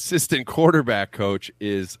 Okay, assistant quarterback coach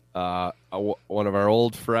is one of our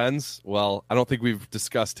old friends. Well, I don't think we've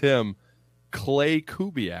discussed him. Clay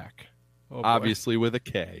Kubiak, obviously with a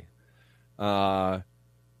K.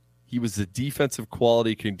 He was the defensive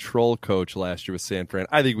quality control coach last year with San Fran.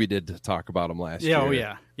 I think we did talk about him last year. Oh,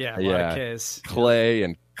 yeah. Yeah, a lot of Ks. Clay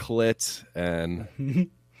and Clit and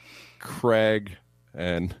Craig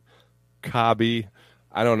and Cobby.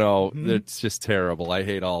 I don't know. It's just terrible. I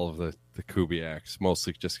hate all of the Kubiaks,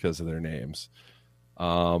 mostly just because of their names.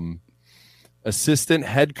 Assistant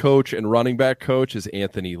head coach and running back coach is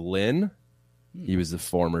Anthony Lynn. He was the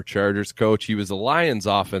former Chargers coach. He was the Lions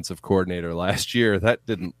offensive coordinator last year. That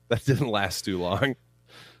didn't last too long.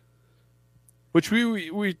 Which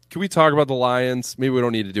we can we talk about the Lions? Maybe we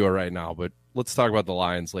don't need to do it right now, but let's talk about the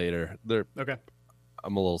Lions later. Okay.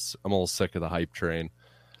 I'm a little sick of the hype train.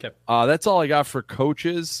 Okay. That's all I got for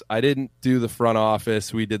coaches. I didn't do the front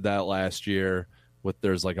office. We did that last year.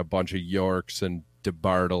 There's like a bunch of Yorks and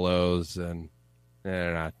DeBartolos and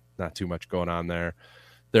not too much going on there.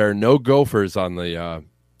 There are no Gophers on the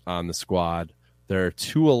squad. There are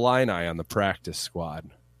 2 Illini on the practice squad.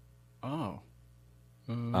 Oh.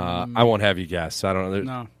 I won't have you guess. I don't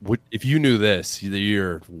know. No. If you knew this,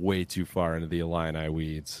 you're way too far into the Illini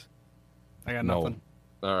weeds. I got No. nothing.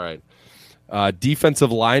 All right.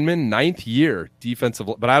 Defensive lineman, 9th year defensive,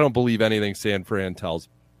 but I don't believe anything San Fran tells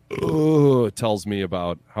me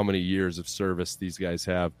about how many years of service these guys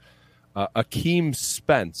have. Akeem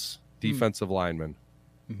Spence, defensive lineman.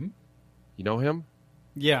 Mm-hmm. You know him?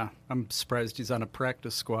 Yeah, I'm surprised he's on a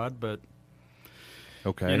practice squad, but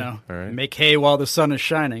Okay. you know, All right. make hay while the sun is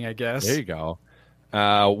shining, I guess. There you go.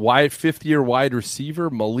 5th-year wide receiver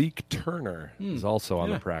Malik Turner is also on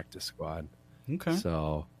Yeah. the practice squad. Okay.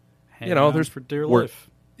 So, Hanging on there's for dear wor- life.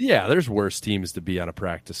 Yeah, there's worse teams to be on a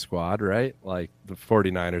practice squad, right? Like the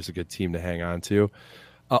 49ers, a good team to hang on to.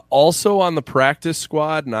 Also on the practice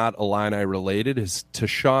squad, not Illini related, is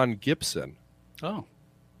Tashawn Gibson. Oh,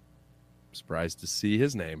 Surprised to see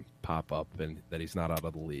his name pop up and that he's not out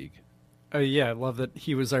of the league. yeah, I love that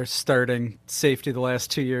he was our starting safety the last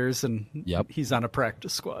 2 years, and Yep. he's on a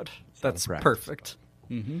practice squad. That's practice perfect.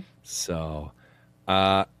 So,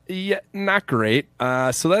 yeah, not great.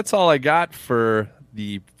 So that's all I got for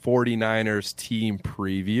the 49ers team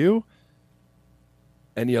preview.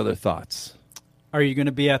 Any other thoughts? Are you going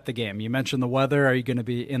to be at the game? You mentioned the weather. Are you going to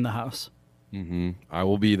be in the house? I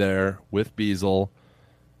will be there with Beazle.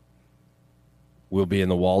 We'll be in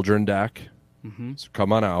the Waldron deck. So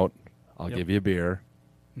come on out. I'll give you a beer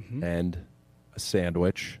and a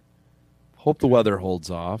sandwich. Hope the weather holds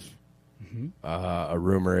off. A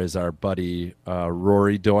rumor is our buddy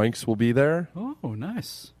Rory Doinks will be there. Oh,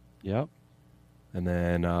 nice. Yep. And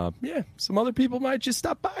then, some other people might just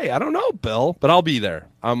stop by. I don't know, Bill, but I'll be there.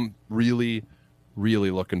 I'm really,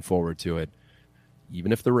 really looking forward to it.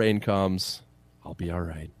 Even if the rain comes, I'll be all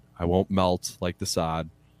right. I won't melt like the sod.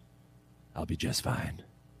 I'll be just fine.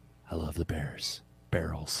 I love the Bears.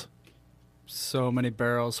 Barrels. So many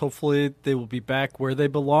barrels. Hopefully they will be back where they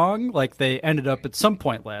belong, like they ended up at some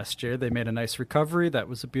point last year. They made a nice recovery. That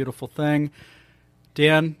was a beautiful thing.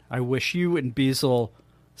 Dan, I wish you and Beazle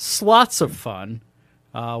lots of fun.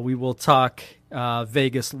 We will talk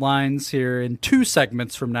Vegas lines here in 2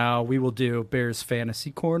 segments from now. We will do Bears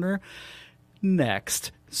Fantasy Corner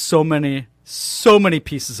next. So many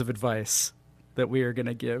pieces of advice that we are going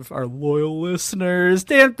to give our loyal listeners.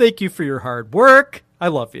 Dan, thank you for your hard work. I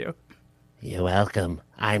love you. You're welcome.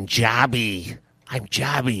 I'm Jobby.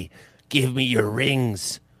 Give me your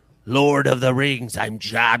rings. Lord of the Rings, I'm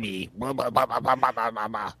Jobby.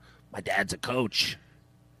 My dad's a coach.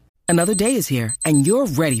 Another day is here, and you're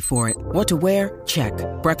ready for it. What to wear? Check.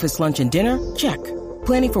 Breakfast, lunch, and dinner? Check.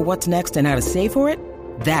 Planning for what's next and how to save for it?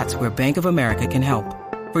 That's where Bank of America can help.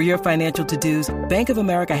 For your financial to-dos, Bank of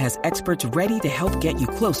America has experts ready to help get you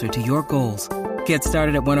closer to your goals. Get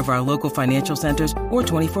started at one of our local financial centers or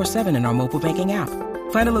 24/7 in our mobile banking app.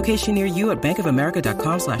 Find a location near you at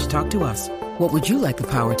bankofamerica.com/talktous. What would you like the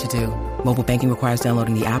power to do? Mobile banking requires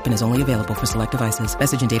downloading the app and is only available for select devices.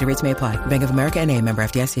 Message and data rates may apply. Bank of America N.A., member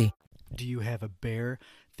FDIC. Do you have a bear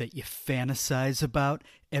that you fantasize about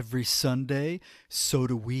every Sunday? So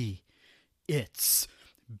do we. It's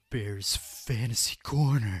Bears Fantasy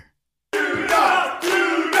Corner.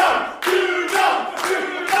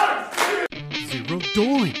 Zero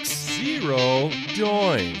doinks. Zero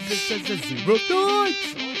doinks. Zero doinks.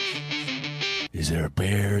 Is there a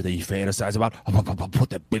bear that you fantasize about? I'll put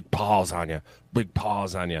the big paws on you.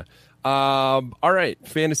 All right,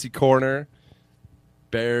 Fantasy Corner.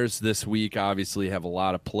 Bears this week obviously have a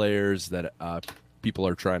lot of players that people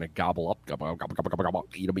are trying to gobble up,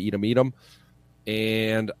 eat them.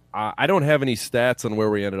 And I don't have any stats on where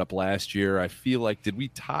we ended up last year. I feel like, did we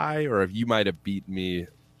tie, or you might have beaten me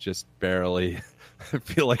just barely? I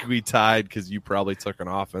feel like we tied because you probably took an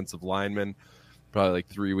offensive lineman probably like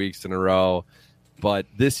 3 weeks in a row. But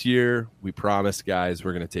this year, we promise, guys,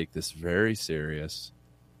 we're going to take this very serious,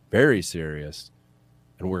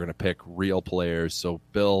 and we're going to pick real players. So,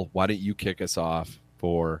 Bill, why don't you kick us off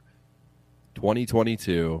for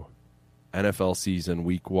 2022 NFL season,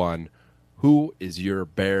 week 1? Who is your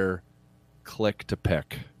Bear click to pick?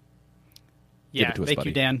 Give Yeah, it to us, thank buddy.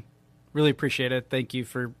 you, Dan. Really appreciate it. Thank you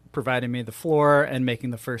for providing me the floor and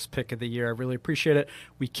making the first pick of the year. I really appreciate it.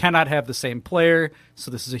 We cannot have the same player,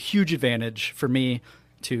 so this is a huge advantage for me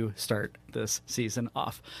to start this season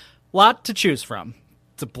off. Lot to choose from.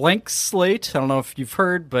 It's a blank slate. I don't know if you've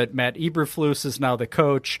heard, but Matt Eberflus is now the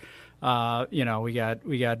coach. We got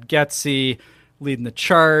Getsy leading the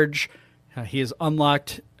charge. He has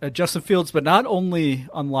unlocked Justin Fields, but not only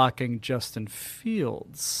unlocking Justin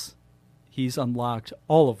Fields, he's unlocked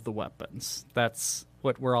all of the weapons. That's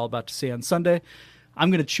what we're all about to see on Sunday. I'm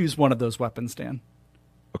going to choose one of those weapons, Dan.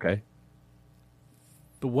 Okay.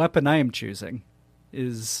 The weapon I am choosing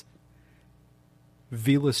is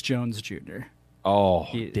Velus Jones Jr. Oh,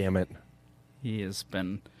 damn it. He's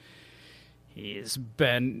been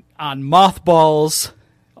on mothballs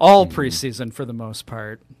all preseason for the most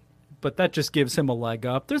part, but that just gives him a leg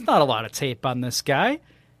up. There's not a lot of tape on this guy.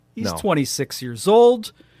 He's 26 years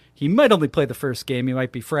old. He might only play the first game. He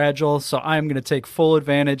might be fragile, so I'm going to take full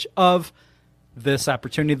advantage of this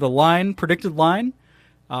opportunity. The predicted line,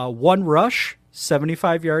 1 rush,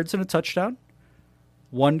 75 yards and a touchdown.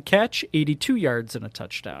 1 catch, 82 yards and a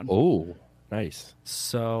touchdown. Oh, nice.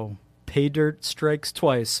 So pay dirt strikes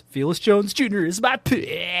twice. Velus Jones Jr. is my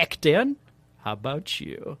pick. Dan, how about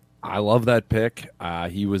you? I love that pick.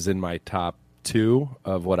 He was in my top 2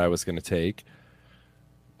 of what I was going to take.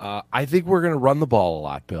 I think we're going to run the ball a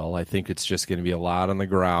lot, Bill. I think it's just going to be a lot on the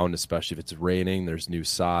ground, especially if it's raining. There's new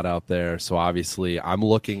sod out there. So obviously I'm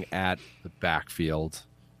looking at the backfield,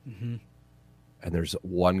 and there's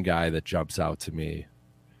one guy that jumps out to me,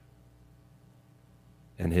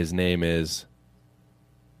 and his name is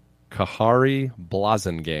Kahari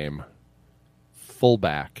Blasingame,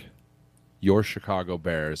 fullback, your Chicago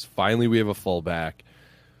Bears. Finally, we have a fullback.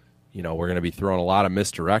 You know, we're going to be throwing a lot of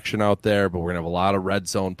misdirection out there, but we're going to have a lot of red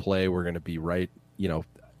zone play. We're going to be right there.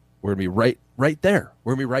 We're going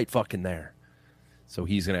to be right fucking there. So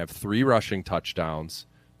he's going to have 3 rushing touchdowns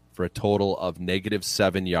for a total of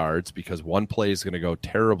 -7 yards because one play is going to go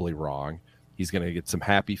terribly wrong. He's going to get some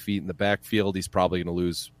happy feet in the backfield. He's probably going to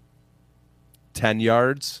lose 10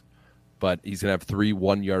 yards, but he's going to have 3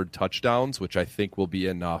 1-yard touchdowns, which I think will be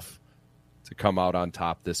enough to come out on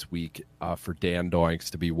top this week for Dan Doinks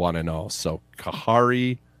to be 1-0. So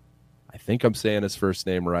Kahari, I think I'm saying his first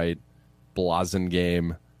name right,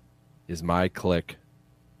 Blasingame is my clit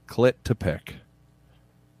to pick.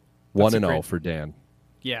 1-0 for Dan.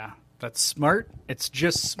 Yeah, that's smart. It's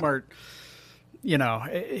just smart. You know,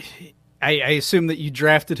 I assume that you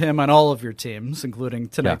drafted him on all of your teams, including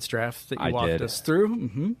tonight's draft that you walked us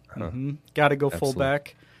through. Got to go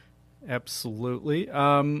fullback. Absolutely.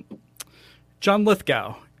 John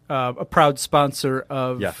Lithgow, a proud sponsor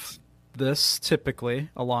of this, typically,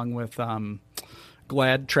 along with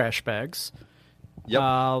Glad trash bags. Yep.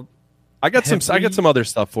 I got some other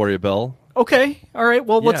stuff for you, Bill. Okay. All right.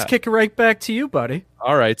 Well, let's kick it right back to you, buddy.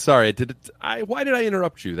 All right. Sorry. Why did I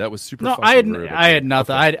interrupt you? That was super. No, I had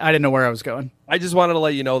nothing. Okay. I didn't know where I was going. I just wanted to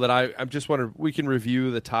let you know that I'm just wondering we can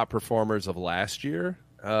review the top performers of last year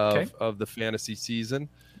of the fantasy season.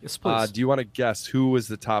 Yes, please. Do you want to guess who was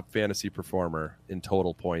the top fantasy performer in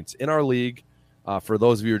total points in our league? For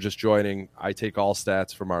those of you who are just joining, I take all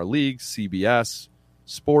stats from our league, CBS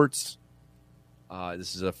Sports.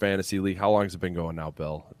 This is a fantasy league. How long has it been going now,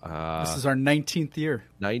 Bill? This is our 19th year.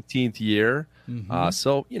 19th year.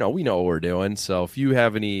 So, we know what we're doing. So if you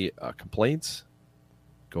have any complaints,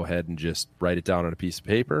 go ahead and just write it down on a piece of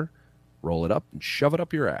paper, roll it up, and shove it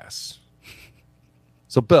up your ass.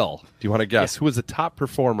 So, Bill, do you want to guess who was the top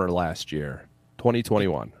performer last year,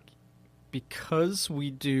 2021? Because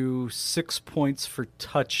we do 6 points for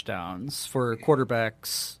touchdowns for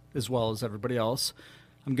quarterbacks as well as everybody else,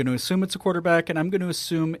 I'm going to assume it's a quarterback, and I'm going to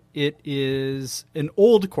assume it is an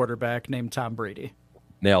old quarterback named Tom Brady.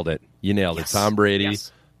 Nailed it. You nailed it. Tom Brady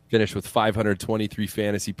finished with 523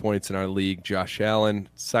 fantasy points in our league. Josh Allen,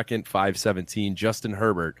 second, 517. Justin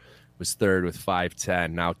Herbert was third with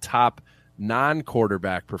 510. Now, top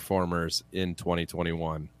non-quarterback performers in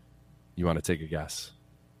 2021. You want to take a guess?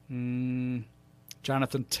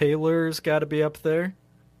 Jonathan Taylor's got to be up there.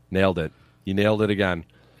 Nailed it. You nailed it again.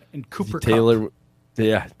 And Cooper Taylor, Kupp.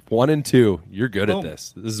 Yeah, 1 and 2. You're good at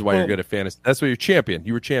this. This is why you're good at fantasy. That's why you're champion.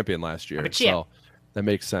 You were champion last year. So that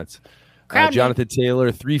makes sense. Jonathan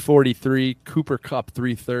Taylor, 343. Cooper Kupp,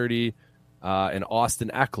 330. And Austin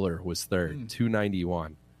Eckler was third,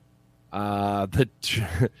 291. The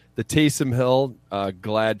Taysom Hill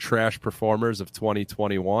Glad trash performers of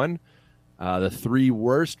 2021. The 3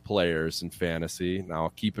 worst players in fantasy.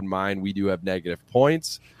 Now, keep in mind, we do have negative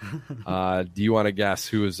points. Do you want to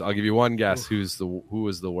guess I'll give you one guess who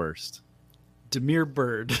was the worst? Damiere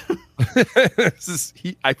Byrd.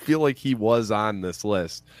 I feel like he was on this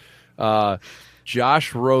list.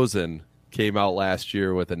 Josh Rosen came out last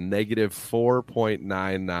year with a negative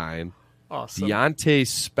 4.99. Awesome. Deontay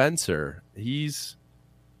Spencer, he's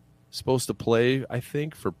supposed to play, I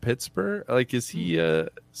think, for Pittsburgh. Like, is he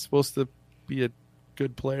supposed to be a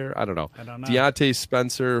good player? I don't know. Deontay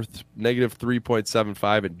Spencer, negative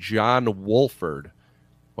 3.75, and John Wolford,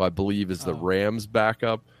 who I believe is the Rams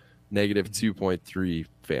backup, negative 2.3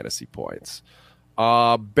 fantasy points.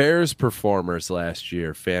 Bears performers last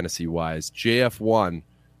year, fantasy-wise. JF1,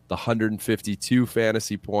 the 152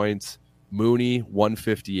 fantasy points. Mooney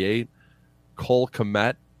 158, Cole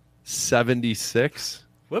Kmet 76,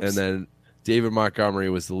 Whoops. and then David Montgomery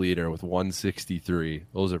was the leader with 163.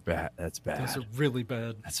 Those are bad. That's bad. Those are really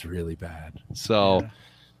bad. That's really bad. So,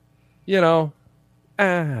 yeah.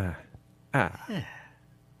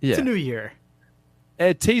 It's a new year.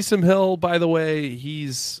 At Taysom Hill, by the way,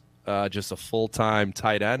 he's just a full-time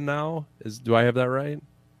tight end now. Do I have that right?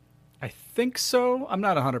 I think so. I'm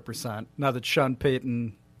not 100%. Now that Sean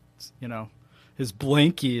Payton, his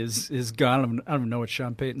blankie is gone. I don't know what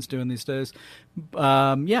Sean Payton's doing these days.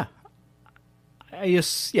 Yeah.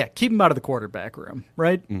 Keep him out of the quarterback room,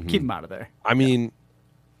 right? Mm-hmm. Keep him out of there. I mean,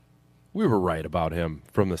 we were right about him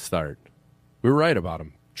from the start. We were right about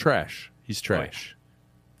him. Trash. He's trash.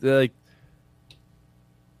 Like,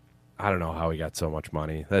 I don't know how he got so much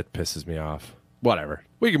money. That pisses me off. Whatever.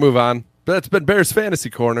 We can move on. But that's been Bears Fantasy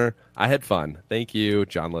Corner. I had fun. Thank you,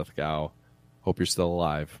 John Lithgow. Hope you're still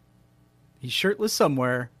alive. He's shirtless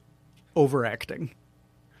somewhere, overacting.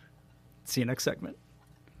 See you next segment.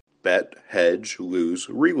 Bet, hedge, lose,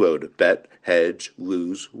 reload. Bet, hedge,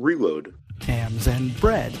 lose, reload. Hams and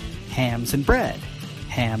bread. Hams and bread.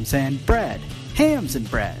 Hams and bread. Hams and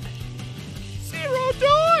bread. Zero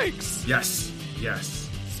doinks! Yes. Yes.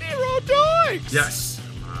 Zero doinks! Yes.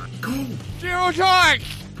 Go. Zero doinks!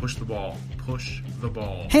 Push the ball. Push the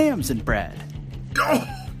ball. Hams and bread. Go.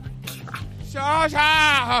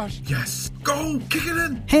 Sausage! Yes. Go. Kick it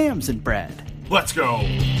in. Hams and bread. Let's go.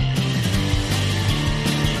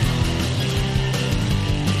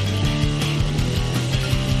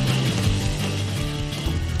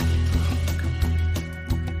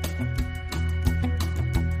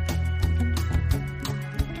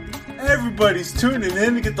 Everybody's tuning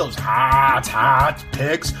in to get those hot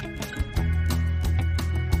picks.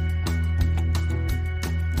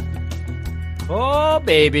 Oh,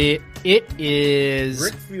 baby. It is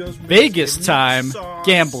Rick feels Vegas Miss time, Sauce.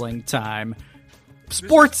 gambling time,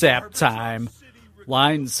 sports app time.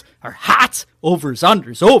 Lines are hot. Overs,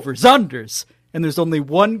 unders. And there's only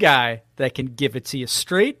one guy that can give it to you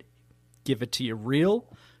straight, give it to you real,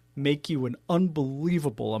 make you an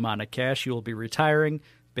unbelievable amount of cash. You will be retiring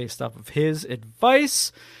based off of his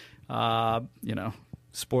advice.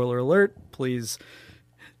 Spoiler alert, please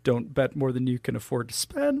don't bet more than you can afford to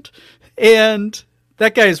spend. And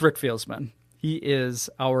that guy is Rick Fieldsman. He is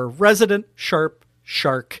our resident sharp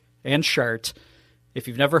shark and shart. If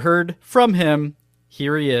you've never heard from him,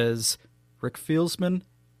 here he is. Rick Fieldsman,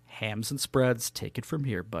 Hams and Spreads. Take it from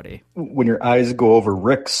here, buddy. When your eyes go over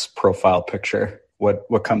Rick's profile picture,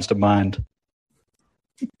 what comes to mind?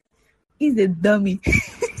 He's a dummy.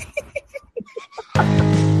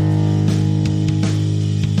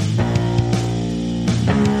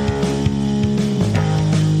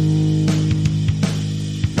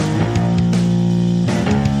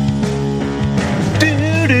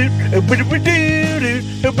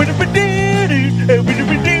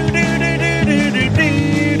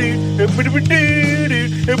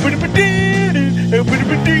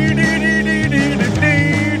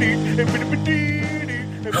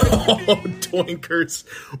 Oh, Doinkers,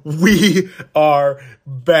 we are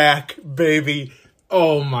back, baby.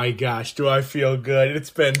 Oh my gosh, do I feel good. It's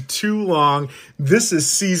been too long. This is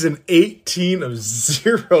season 18 of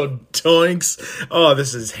Zero Doinks. Oh,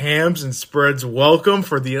 this is Hams and Spreads. Welcome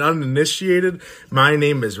for the uninitiated. My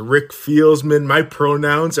name is Rick Fieldsman. My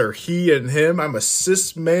pronouns are he and him. I'm a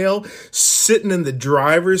cis male sitting in the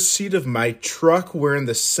driver's seat of my truck wearing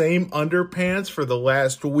the same underpants for the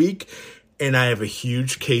last week. And I have a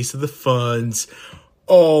huge case of the funds.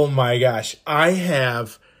 Oh my gosh. I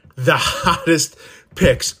have the hottest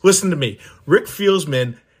picks. Listen to me. Rick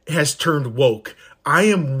Fieldsman has turned woke. I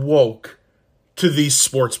am woke to these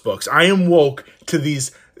sports books. I am woke to these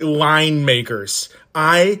line makers.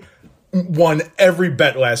 I won every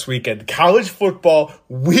bet last weekend. College football,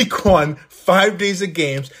 week 1, 5 days of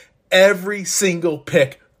games, every single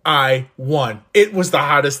pick I won. It was the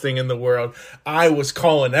hottest thing in the world. I was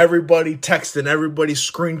calling everybody, texting everybody,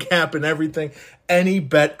 screen capping everything. Any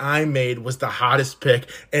bet I made was the hottest pick,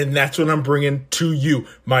 and that's what I'm bringing to you,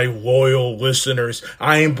 my loyal listeners.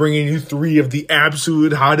 I am bringing you 3 of the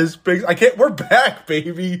absolute hottest picks. We're back,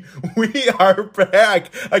 baby. We are back.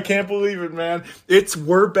 I can't believe it, man.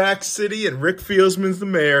 We're back city, and Rick Fieldsman's the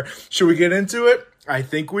mayor. Should we get into it? I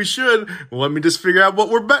think we should. Let me just figure out what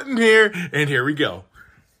we're betting here, and here we go.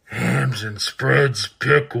 Hams and Spreads,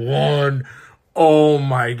 pick 1. Oh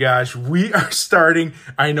my gosh, we are starting.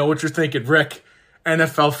 I know what you're thinking, Rick.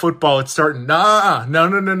 NFL football, it's starting. No.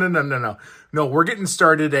 No, we're getting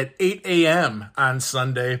started at 8 a.m. on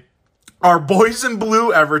Sunday. Our boys in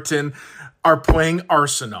blue, Everton, are playing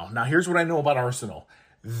Arsenal. Now, here's what I know about Arsenal.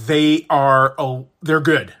 They're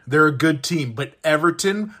good. They're a good team. But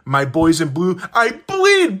Everton, my boys in blue, I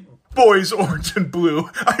bleed boys orange and blue.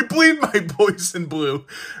 I bleed my boys in blue.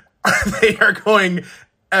 They are going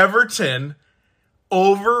Everton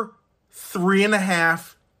over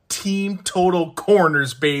 3.5 team total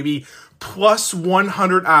corners, baby. Plus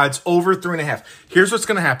 100 odds over 3.5. Here's what's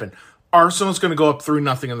going to happen. Arsenal's going to go up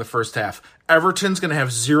 3-0 in the first half. Everton's going to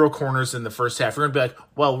have 0 corners in the first half. You're going to be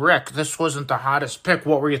like, well, Rick, this wasn't the hottest pick.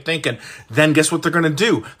 What were you thinking? Then guess what they're going to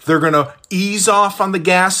do? They're going to ease off on the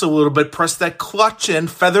gas a little bit, press that clutch in,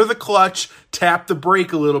 feather the clutch, tap the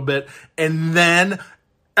brake a little bit, and then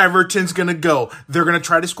Everton's going to go. They're going to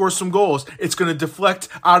try to score some goals. It's going to deflect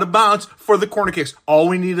out of bounds for the corner kicks. All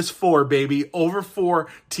we need is 4, baby. Over 4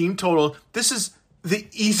 team total. This is the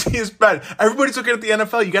easiest bet. Everybody's looking at the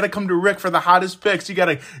NFL. You got to come to Rick for the hottest picks. You got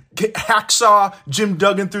to hacksaw Jim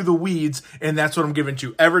Duggan through the weeds, and that's what I'm giving to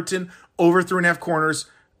you. Everton, over 3.5 corners,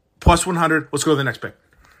 plus 100. Let's go to the next pick.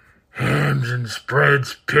 Hams and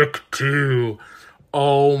spreads, pick 2.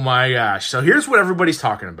 Oh, my gosh. So here's what everybody's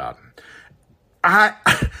talking about.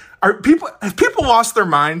 Have people lost their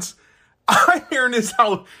minds? I'm hearing is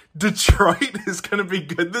how Detroit is going to be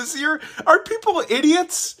good this year. Are people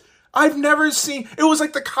idiots? I've never seen. It was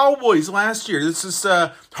like the Cowboys last year. This is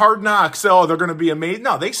Hard Knocks. Oh, they're going to be amazing.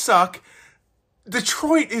 No, they suck.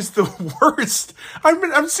 Detroit is the worst.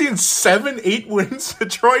 I'm seeing 7-8 wins.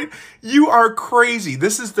 Detroit, you are crazy.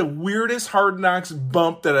 This is the weirdest Hard Knocks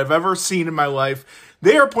bump that I've ever seen in my life.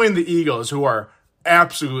 They are playing the Eagles, who are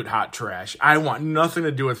absolute hot trash. I want nothing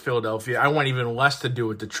to do with Philadelphia. I want even less to do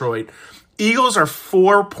with Detroit. Eagles are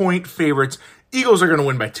 4-point favorites. Eagles are going to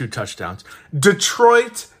win by 2 touchdowns.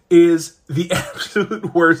 Detroit is the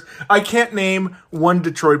absolute worst. I can't name one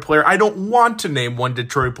Detroit player. I don't want to name one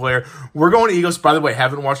Detroit player. We're going Eagles. By the way,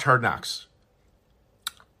 haven't watched Hard Knocks.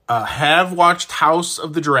 Have watched House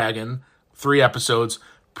of the Dragon, 3 episodes.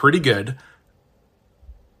 Pretty good.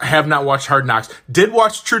 I have not watched Hard Knocks. Did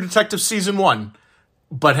watch True Detective Season 1,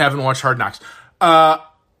 but haven't watched Hard Knocks.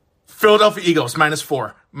 Philadelphia Eagles,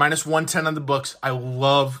 -4. -110 on the books. I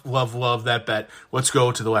love that bet. Let's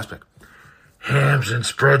go to the last pick. Hams and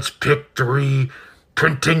spreads, pick 3.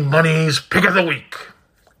 Printing Money's pick of the week.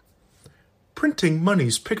 Printing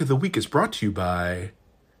Money's pick of the week is brought to you by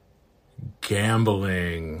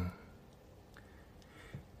gambling.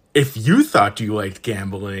 If you thought you liked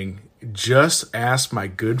gambling, just ask my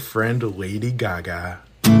good friend Lady Gaga.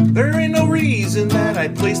 There ain't no reason that I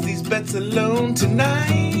place these bets alone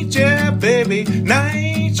tonight, yeah, baby.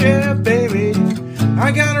 Night, yeah, baby.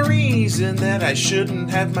 I got a reason that I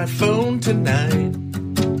shouldn't have my phone tonight.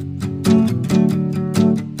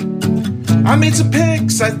 I made some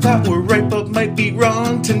picks I thought were right but might be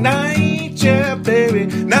wrong tonight, yeah, baby.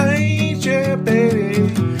 Night, yeah,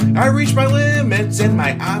 baby. I reached my limits and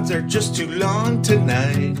my odds are just too long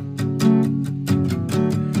tonight.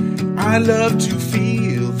 I love to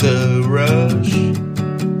feel the rush,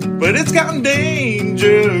 but it's gotten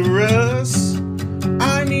dangerous.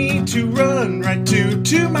 I need to run right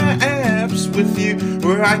to my apps with you,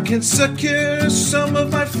 where I can secure some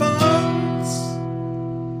of my funds.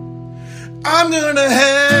 I'm gonna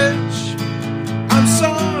hedge. I'm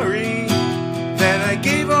sorry that I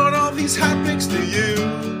gave out all these hot picks to you.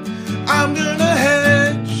 I'm gonna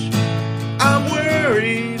hedge. I'm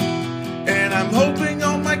worried, and I'm hoping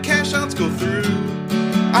all my cash outs go through.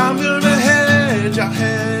 I'm gonna hedge. I'll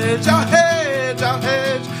hedge. I'll hedge. I'll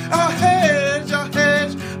hedge. I'll hedge. I'll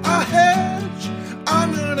hedge. I'll hedge.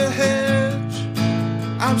 I'm gonna hedge.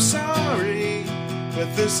 I'm sorry,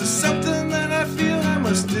 but this is something that I feel I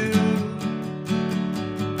must do.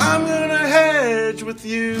 I'm gonna hedge with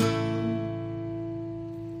you.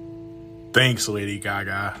 Thanks, Lady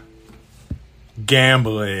Gaga.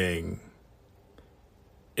 Gambling.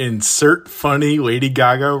 Insert funny Lady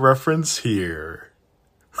Gaga reference here.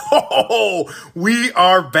 Oh, we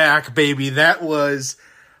are back, baby. That was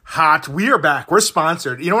hot. We are back. We're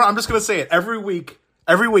sponsored. You know what? I'm just going to say it. Every week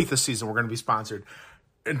this season, we're going to be sponsored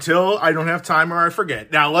until I don't have time or I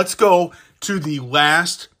forget. Now, let's go to the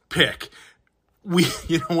last pick.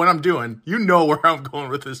 You know what I'm doing. You know where I'm going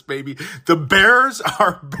with this, baby. The Bears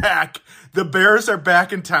are back. The Bears are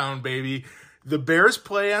back in town, baby. The Bears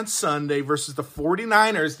play on Sunday versus the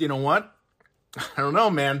 49ers. You know what? I don't know,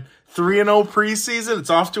 man. 3-0 preseason. It's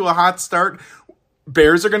off to a hot start.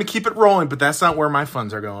 Bears are going to keep it rolling, but that's not where my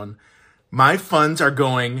funds are going. My funds are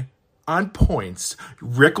going on points.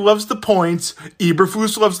 Rick loves the points.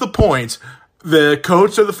 Eberflus loves the points. The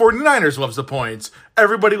coach of the 49ers loves the points.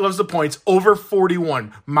 Everybody loves the points. Over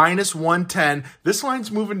 41, -110. This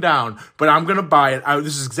line's moving down, but I'm going to buy it.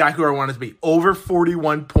 This is exactly where I want it to be. Over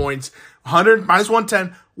 41 points. 100 minus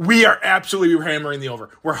 110. We are absolutely hammering the over.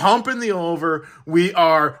 We're humping the over. We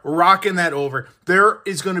are rocking that over. There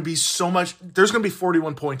is going to be so much. There's going to be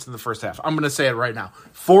 41 points in the first half. I'm going to say it right now.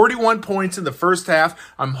 41 points in the first half.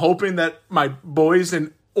 I'm hoping that my boys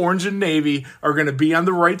in Orange and Navy are going to be on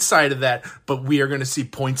the right side of that, but we are going to see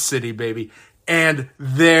Point City, baby. And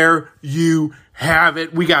there you have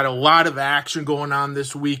it. We got a lot of action going on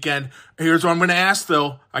this weekend. Here's what I'm going to ask,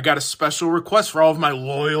 though. I got a special request for all of my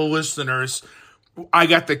loyal listeners. I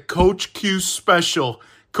got the Coach Cuse special.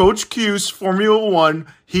 Coach Cuse, Formula One,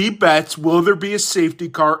 he bets, will there be a safety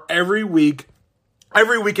car every week?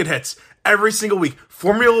 Every week it hits. Every single week.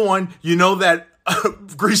 Formula One, you know that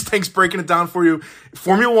Grease Tank's breaking it down for you.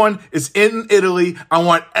 Formula One is in Italy. I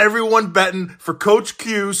want everyone betting for Coach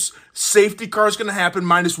Cuse. Safety car is going to happen,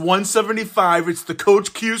 minus 175. It's the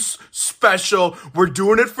Coach Cuse special. We're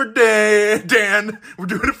doing it for Dan. We're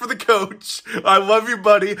doing it for the coach. I love you,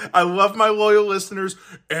 buddy. I love my loyal listeners.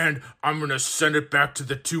 And I'm going to send it back to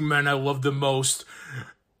the two men I love the most.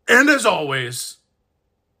 And as always,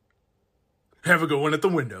 have a good one at the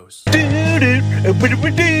windows. He's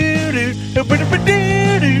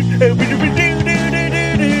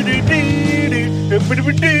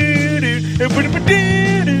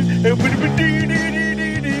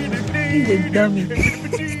a dummy.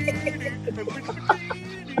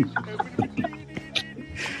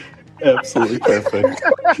 Absolutely perfect.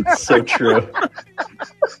 So true.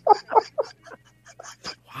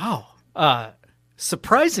 Wow.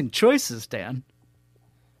 Surprising choices, Dan.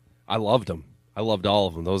 I loved them. I loved all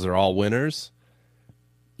of them. Those are all winners.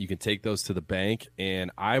 You can take those to the bank,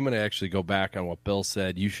 and I'm going to actually go back on what Bill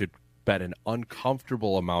said. You should bet an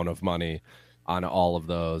uncomfortable amount of money on all of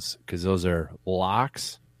those because those are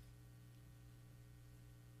locks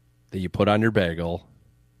that you put on your bagel.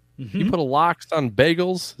 Mm-hmm. You put a locks on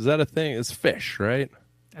bagels? Is that a thing? It's fish, right?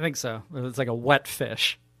 I think so. It's like a wet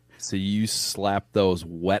fish. So you slap those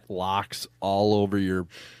wet locks all over your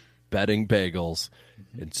betting bagels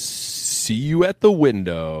and see you at the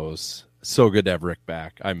windows. So good to have Rick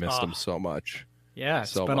back. I missed him so much. Yeah,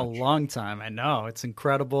 it's been a long time. I know. It's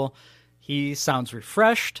incredible. He sounds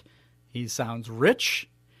refreshed. He sounds rich.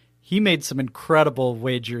 He made some incredible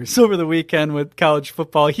wagers over the weekend with college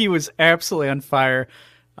football. He was absolutely on fire.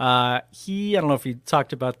 I don't know if he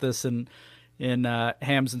talked about this in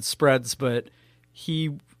Hams and Spreads, but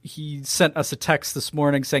he sent us a text this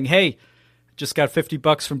morning saying, "Hey, just got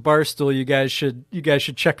 $50 from Barstool. You guys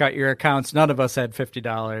should check out your accounts." None of us had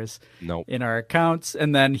 $50 in our accounts.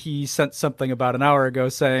 And then he sent something about an hour ago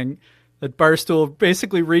saying that Barstool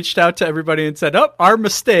basically reached out to everybody and said, "Oh, our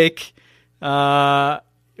mistake.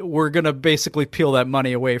 We're going to basically peel that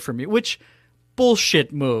money away from you," which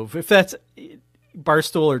bullshit move. If that's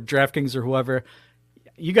Barstool or DraftKings or whoever,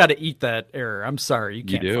 you got to eat that error. I'm sorry. You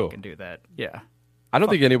can't fucking do that. Yeah. I don't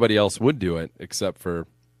think anybody else would do it except for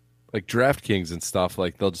like DraftKings and stuff.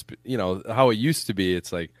 Like they'll just, how it used to be.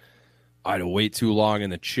 It's like, I'd wait too long in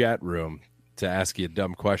the chat room to ask you a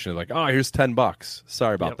dumb question. Like, oh, here's $10.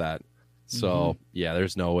 Sorry about that. So yeah,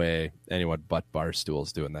 there's no way anyone but Barstool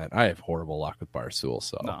is doing that. I have horrible luck with Barstool.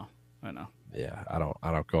 So no, I know. Yeah, I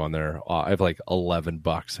don't go on there. I have like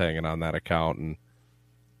 $11 hanging on that account, and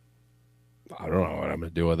I don't know what I'm going to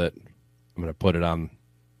do with it. I'm going to put it on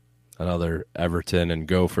another Everton and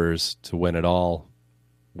Gophers to win it all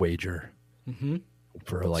wager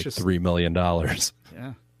for like $3 million.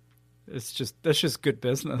 Yeah, that's just good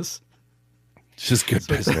business. It's just good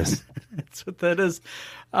business. That's what that is.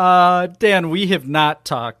 Dan, we have not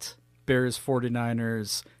talked Bears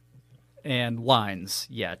 49ers and lines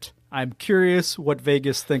yet. I'm curious what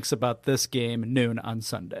Vegas thinks about this game noon on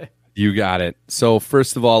Sunday. You got it. So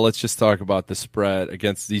first of all, let's just talk about the spread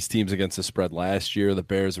against these teams against the spread last year. The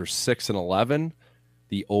Bears were 6-11.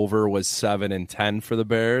 The over was 7-10 for the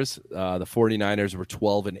Bears. The 49ers were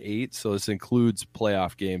 12-8. So this includes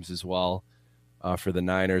playoff games as well for the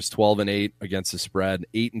Niners. 12-8 against the spread.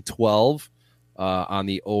 8-12 on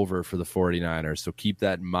the over for the 49ers. So keep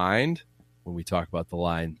that in mind when we talk about the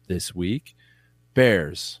line this week.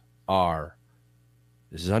 Bears are,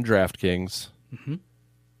 this is on DraftKings.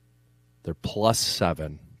 They're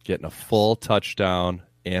 +7, getting a full touchdown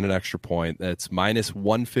and an extra point. That's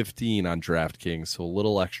 -115 on DraftKings, so a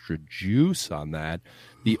little extra juice on that.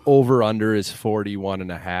 The over-under is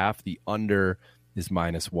 41.5. The under is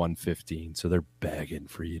 -115, so they're begging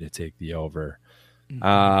for you to take the over.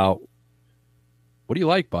 What do you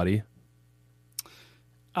like, buddy?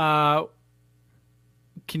 Can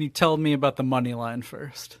you tell me about the money line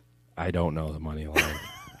first? I don't know the money line.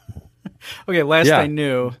 Okay, last I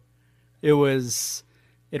knew, it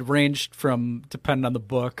ranged from, depending on the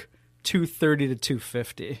book, 230 to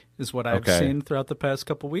 250 is what I've Okay. seen throughout the past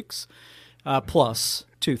couple weeks. Plus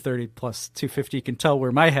 230 plus 250. You can tell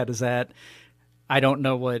where my head is at. I don't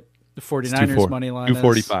know what the 49ers money line is.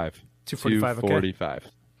 245. 245, okay. 245.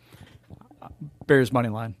 Bears money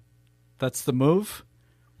line. That's the move.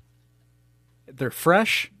 They're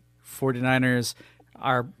fresh. 49ers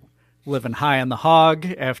are living high on the hog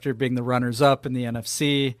after being the runners-up in the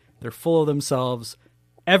NFC. They're full of themselves.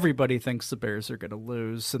 Everybody thinks the Bears are going to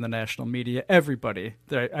lose in the national media. Everybody.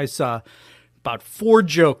 I saw about 4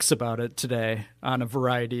 jokes about it today on a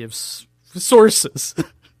variety of sources.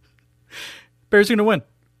 Bears are going to win.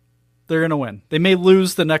 They're going to win. They may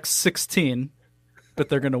lose the next 16, but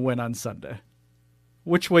they're going to win on Sunday.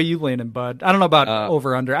 Which way you leaning, bud? I don't know about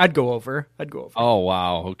over under. I'd go over. Oh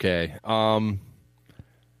wow. Okay. I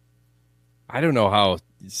don't know how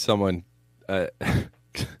someone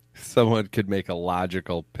could make a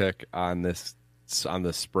logical pick on the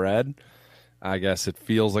spread. I guess it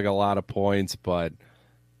feels like a lot of points, but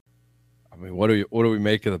I mean, what do we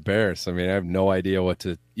make of the Bears? I mean, I have no idea what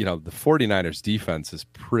to. The 49ers defense is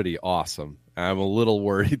pretty awesome. I'm a little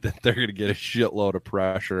worried that they're going to get a shitload of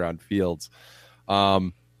pressure on Fields.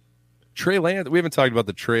 Trey Lance, we haven't talked about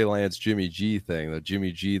the Trey Lance Jimmy G thing. The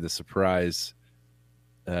Jimmy G, the surprise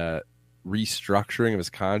restructuring of his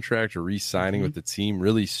contract or re-signing with the team,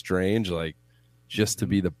 really strange. Like just to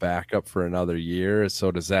be the backup for another year.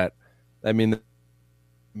 So does that? I mean,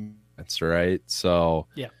 that's right. So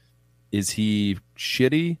yeah, is he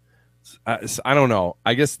shitty? I don't know.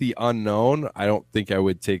 I guess the unknown. I don't think I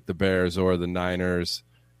would take the Bears or the Niners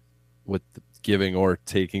with giving or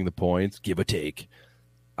taking the points, give or take.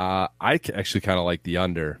 I actually kind of like the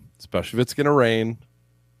under, especially if it's going to rain.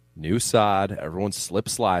 New sod, everyone's slip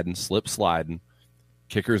sliding.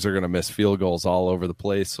 Kickers are going to miss field goals all over the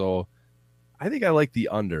place. So I think I like the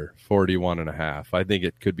under 41.5. I think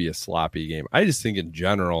it could be a sloppy game. I just think in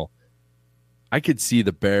general, I could see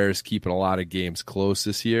the Bears keeping a lot of games close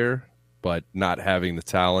this year, but not having the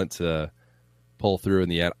talent to pull through in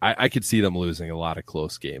the end. I could see them losing a lot of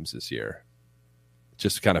close games this year.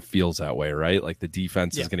 Just kind of feels that way, right? Like the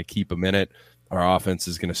defense is going to keep them in it. Our offense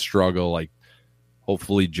is going to struggle. Like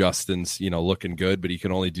hopefully Justin's, looking good, but he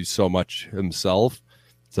can only do so much himself.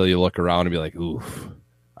 So you look around and be like, oof,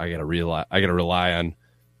 I got to rely on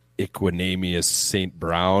Equanimeous St.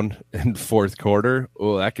 Brown in fourth quarter.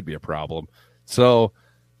 Oh, that could be a problem. So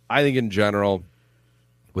I think in general,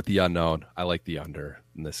 with the unknown, I like the under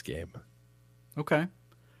in this game. Okay.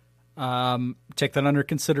 Take that under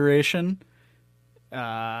consideration.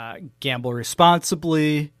 Gamble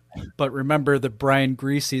responsibly, but remember that Brian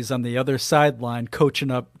Greasy's on the other sideline coaching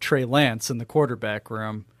up Trey Lance in the quarterback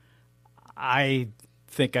room. I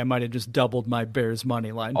think I might have just doubled my Bears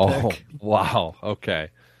money line pick. Oh, wow.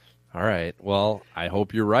 Okay. All right. Well, I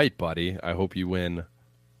hope you're right, buddy. I hope you win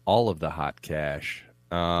all of the hot cash.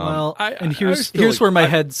 Here's where my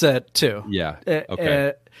head's at too. Yeah.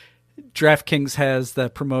 Okay. DraftKings has the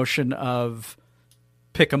promotion of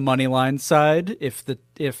pick a money line side. If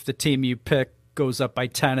the team you pick goes up by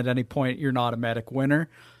 10 at any point, you're an automatic winner.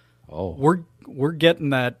 Oh, we're getting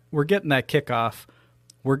that kickoff.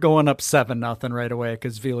 We're going up 7-0 right away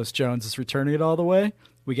because Velus Jones is returning it all the way.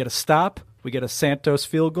 We get a stop. We get a Santos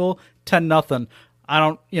field goal. 10-0.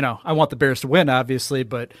 I want the Bears to win, obviously,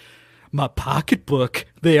 but my pocketbook,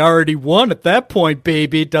 they already won at that point,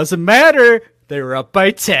 baby. It doesn't matter. They were up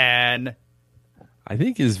by 10. I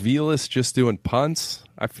think is Velus just doing punts?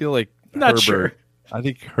 I feel like Not sure. I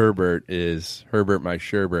think Herbert, my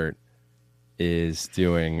Sherbert, is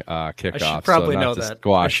doing kickoff. I should probably know that.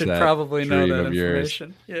 I should that probably know dream that of yours.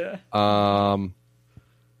 information. Yeah.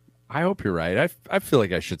 I hope you're right. I feel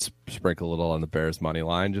like I should sprinkle a little on the Bears money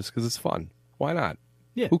line just because it's fun. Why not?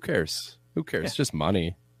 Yeah. Who cares? Yeah. It's just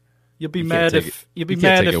money. You'll be mad if you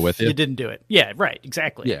didn't do it. Yeah, right.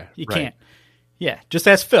 Exactly. Yeah, you right. can't. Yeah, just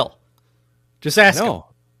ask Phil. Just ask him.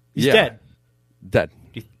 He's dead. Dead.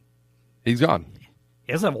 He's gone.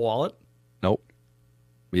 He doesn't have a wallet. Nope.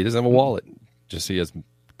 He doesn't have a wallet. Just he has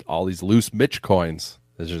all these loose Mitch coins.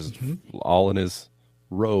 It's just all in his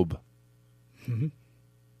robe. Mm-hmm.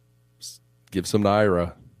 Give some to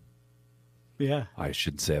Ira. Yeah. I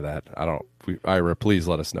should say that. Ira, please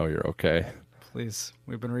let us know you're okay. Please.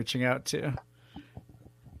 We've been reaching out to you.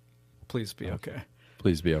 Please be okay.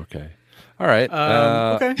 Please be okay. All right.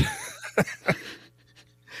 Okay.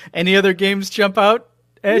 Any other games jump out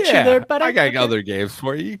at you there, buddy? I got other games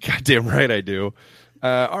for you. Goddamn right I do.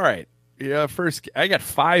 All right. Yeah, first I got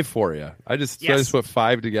 5 for you. I just put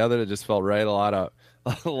 5 together. It just felt right. A lot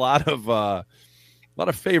of lot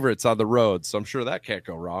of favorites on the road, so I'm sure that can't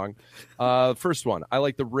go wrong. First one, I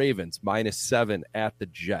like the Ravens -7 at the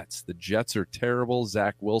Jets. The Jets are terrible.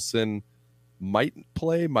 Zach Wilson might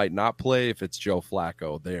play, might not play. If it's Joe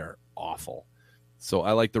Flacco, they're awful. So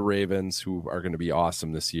I like the Ravens, who are going to be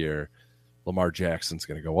awesome this year. Lamar Jackson's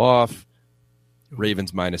going to go off.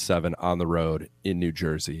 Ravens -7 on the road in New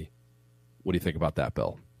Jersey. What do you think about that,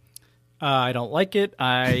 Bill? I don't like it.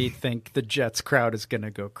 I think the Jets crowd is going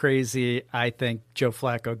to go crazy. I think Joe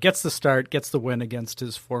Flacco gets the start, gets the win against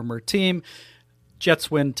his former team.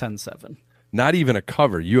 Jets win 10-7. Not even a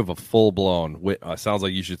cover. You have a full-blown sounds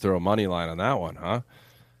like you should throw a money line on that one, huh?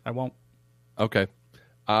 I won't. Okay.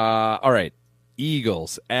 All right.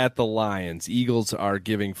 Eagles at the Lions. Eagles are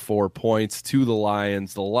giving 4 points to the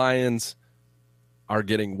Lions. The Lions are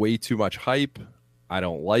getting way too much hype. I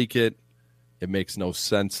don't like it. It makes no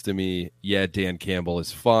sense to me. Yeah, Dan Campbell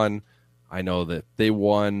is fun. I know that they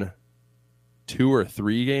won 2 or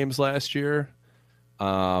 3 games last year,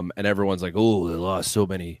 and everyone's like, "Oh, they lost so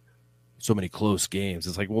many close games."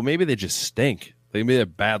 It's like, well, maybe they just stink. They may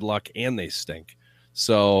have bad luck and they stink.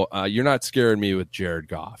 So you're not scaring me with Jared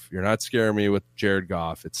Goff. You're not scaring me with Jared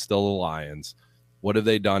Goff. It's still the Lions. What have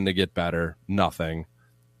they done to get better? Nothing.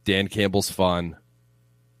 Dan Campbell's fun.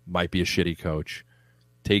 Might be a shitty coach.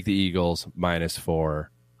 Take the Eagles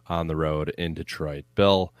 -4 on the road in Detroit.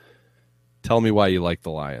 Bill, tell me why you like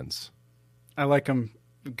the Lions. I like them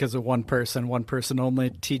because of one person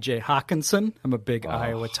only, TJ Hawkinson. I'm a big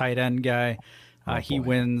Iowa tight end guy. He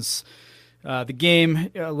wins the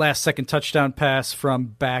game. Last second touchdown pass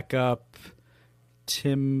from backup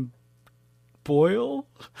Tim Boyle.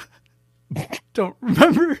 Don't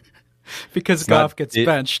remember because Goff gets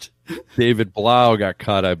benched. David Blau got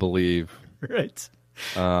cut, I believe. Right.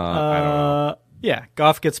 I don't know. Yeah,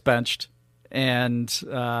 Goff gets benched, and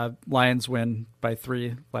Lions win by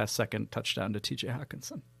 3. Last second touchdown to TJ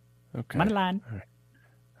Hawkinson. Okay. Money line.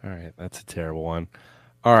 All right. That's a terrible one.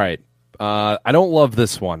 All right. I don't love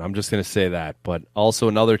this one. I'm just going to say that. But also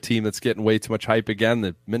another team that's getting way too much hype again,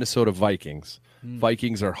 the Minnesota Vikings.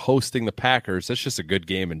 Vikings are hosting the Packers. That's just a good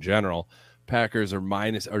game in general. Packers are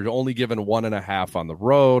only given 1.5 on the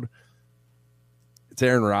road. It's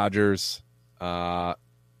Aaron Rodgers.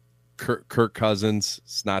 Kirk Cousins.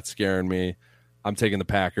 It's not scaring me. I'm taking the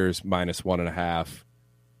Packers -1.5.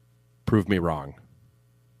 Prove me wrong.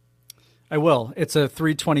 I will. It's a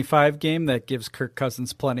 3:25 game that gives Kirk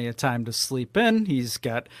Cousins plenty of time to sleep in. He's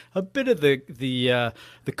got a bit of the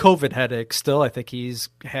COVID headache still. I think he's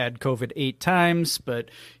had COVID 8 times, but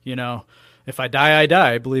if I die, I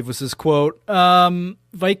die, I believe was his quote.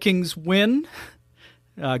 Vikings win.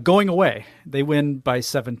 Going away, they win by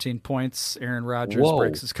 17 points. Aaron Rodgers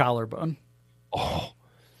breaks his collarbone. Oh,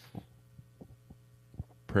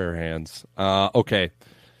 prayer hands. Okay,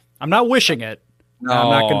 I'm not wishing it. I'm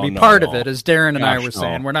not going to be part of it, as Darren and I were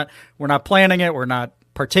saying. We're not planning it. We're not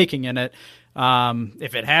partaking in it.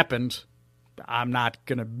 If it happened, I'm not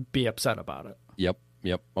going to be upset about it. Yep.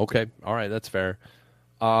 Okay. All right. That's fair.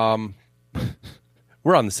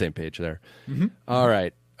 We're on the same page there. Mm-hmm. All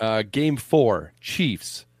right. Game 4,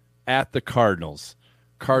 Chiefs at the Cardinals.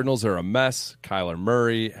 Cardinals are a mess. Kyler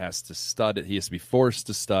Murray has to study. He has to be forced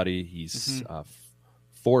to study. He's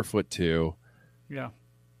 4'2". Yeah.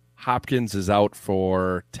 Hopkins is out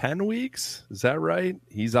for 10 weeks. Is that right?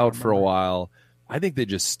 He's out for a while. I think they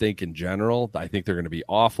just stink in general. I think they're going to be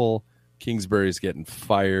awful. Kingsbury's getting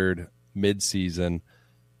fired mid-season.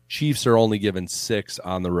 Chiefs are only given 6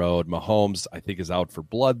 on the road. Mahomes, I think, is out for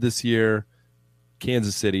blood this year.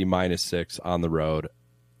 Kansas City -6 on the road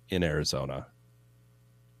in Arizona.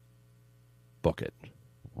 Book it.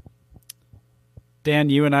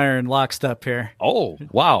 Dan, you and I are in lockstep here. Oh,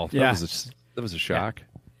 wow. Yeah. That was a shock.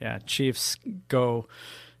 Yeah, Chiefs go.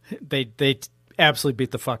 They absolutely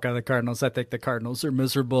beat the fuck out of the Cardinals. I think the Cardinals are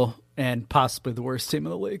miserable and possibly the worst team in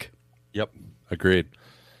the league. Yep, agreed.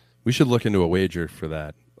 We should look into a wager for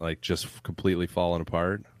that. Like just completely falling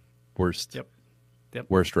apart. Worst. Yep.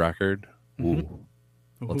 Worst record. Mm-hmm. Ooh.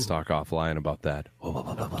 Let's talk offline about that.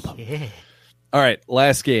 Yeah. All right,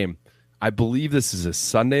 last game. I believe this is a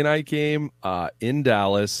Sunday night game in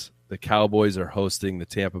Dallas. The Cowboys are hosting the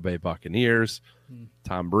Tampa Bay Buccaneers.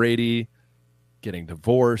 Tom Brady getting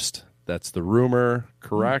divorced. That's the rumor,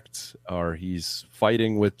 correct? Or he's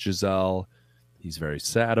fighting with Giselle. He's very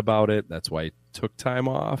sad about it. That's why he took time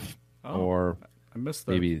off. Or I missed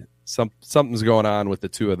that. Maybe something's going on with the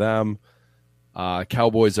two of them.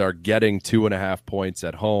 Cowboys are getting 2.5 points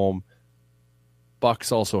at home.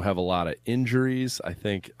 Bucks also have a lot of injuries, I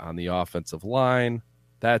think, on the offensive line.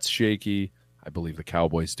 That's shaky. I believe the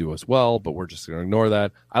Cowboys do as well, but we're just going to ignore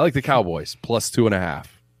that. I like the Cowboys plus 2.5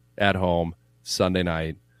 at home Sunday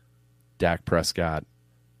night, Dak Prescott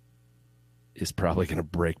is probably going to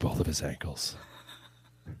break both of his ankles.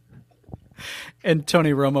 And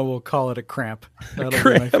Tony Romo will call it a cramp. That'll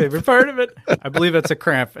be my favorite part of it. I believe it's a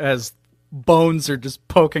cramp as bones are just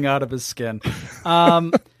poking out of his skin.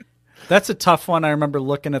 That's a tough one. I remember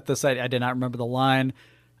looking at this. I did not remember the line.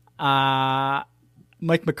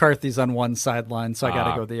 Mike McCarthy's on one sideline, so I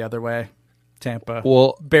got to go the other way. Tampa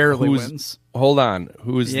barely wins. Hold on.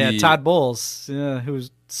 Who's the... Todd Bowles, who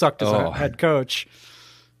sucked as a head coach.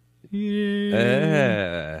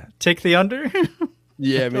 Take the under?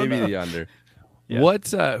 Yeah, maybe the under.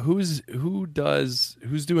 Yeah. Who's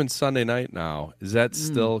doing Sunday night now? Is that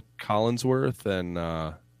still Collinsworth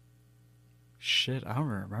and shit, I don't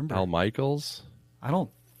remember. Al Michaels? I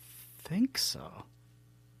don't think so.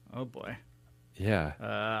 Oh boy. Yeah.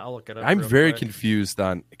 I'll look it up. I'm very confused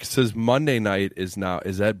on, because Monday night is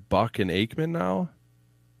that Buck and Aikman now?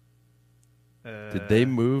 Did they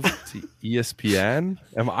move to ESPN?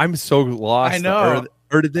 I'm so lost. I know.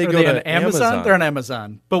 Or did they go to Amazon? They're on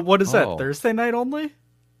Amazon. But what is that? Thursday night only?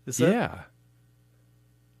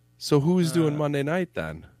 So who's doing Monday night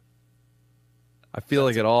then? I feel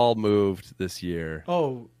like it all moved this year.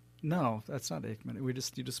 Oh, no, that's not Aikman. You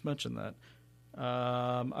just mentioned that.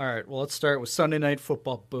 All right, well, let's start with Sunday Night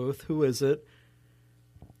Football booth. Who is it?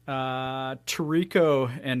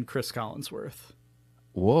 Tirico and Chris Collinsworth.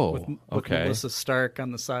 Whoa, with Melissa Stark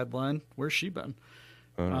on the sideline. Where's she been?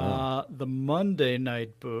 The Monday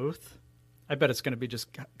night booth, I bet it's going to be just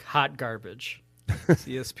hot garbage.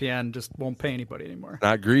 ESPN just won't pay anybody anymore.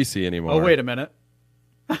 Not greasy anymore. Oh, wait a minute.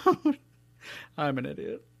 I'm an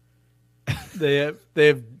idiot. They have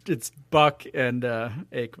it's Buck and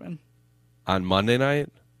Aikman. On Monday night?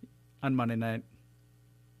 On Monday night.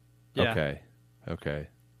 Yeah. Okay.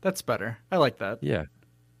 That's better. I like that. Yeah.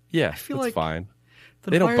 I feel that's fine.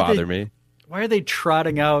 They don't bother me. Why are they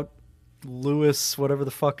trotting out Lewis, whatever the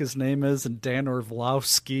fuck his name is, and Dan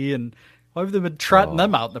Orlovsky, and why have they been trotting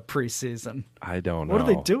them out in the preseason? I don't know. What are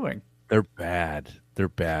they doing? They're bad.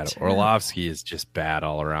 Orlovsky is just bad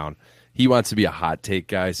all around. He wants to be a hot take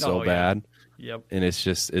guy so bad. Yep. And it's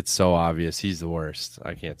so obvious. He's the worst.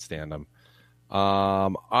 I can't stand him.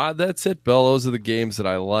 That's it, Bill. Those are the games that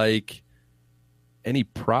I like. Any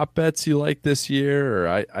prop bets you like this year?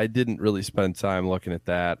 Or I didn't really spend time looking at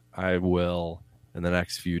that. I will in the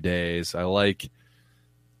next few days. I like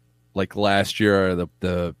last year,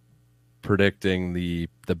 the predicting the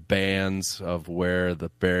bands of where the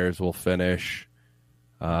Bears will finish,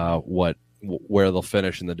 where they'll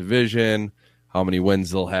finish in the division, how many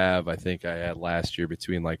wins they'll have. I think I had last year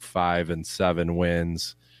between 5 and 7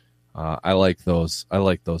 wins. I like those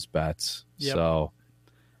bets. Yep. So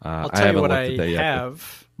I'll I tell haven't you what looked I at that yet.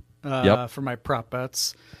 have for my prop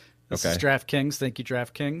bets. This is DraftKings. Thank you,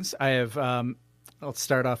 DraftKings. I have. I'll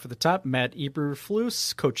start off at the top. Matt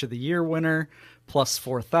Eberflus, Coach of the Year winner, plus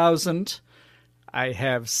 4,000. I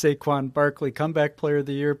have Saquon Barkley, Comeback Player of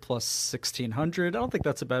the Year, plus 1,600. I don't think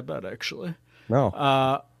that's a bad bet, actually. No.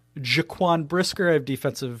 Jaquan Brisker, I have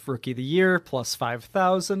Defensive Rookie of the Year, plus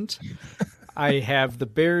 5,000. I have the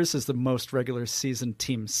Bears as the most regular season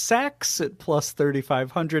team sacks at plus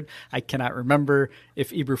 3,500. I cannot remember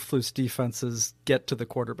if Eberflus defenses get to the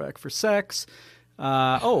quarterback for sacks.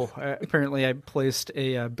 Apparently I placed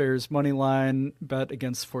a Bears money line bet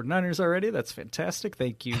against 49ers already. That's fantastic.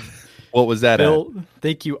 Thank you. What was that, Bill?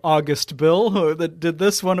 Thank you, August Bill, that did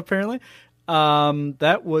this one apparently.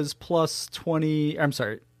 That was plus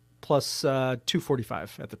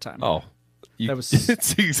 245 at the time. Oh,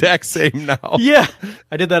 it's the exact same now. Yeah,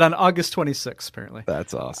 I did that on August 26th, apparently.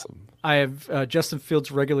 That's awesome. I have Justin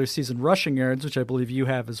Fields' regular season rushing yards, which I believe you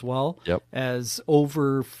have as well. Yep. As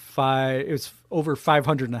over 5. It was over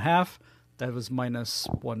 500.5. That was minus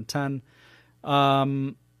 110.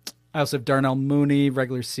 I also have Darnell Mooney,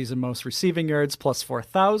 regular season most receiving yards, plus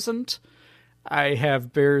 4,000. I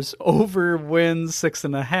have Bears over wins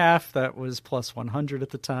 6.5. That was plus 100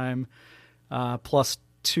 at the time. Plus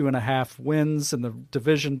 2.5 wins in the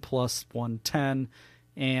division, plus 110,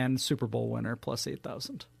 and Super Bowl winner plus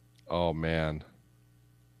 8,000. Oh man,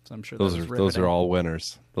 so I'm sure those are all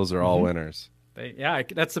winners. Those are all winners.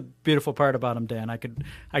 That's the beautiful part about them, Dan. I could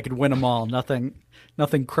win them all. Nothing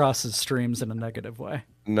crosses streams in a negative way.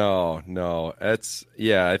 No. I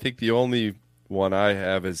think the only one I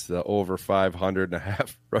have is the over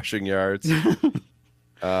 500.5 rushing yards.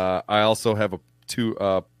 I also have a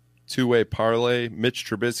two-way parlay, Mitch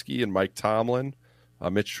Trubisky and Mike Tomlin.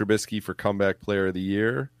 Mitch Trubisky for Comeback Player of the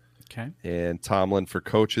Year. Okay. And Tomlin for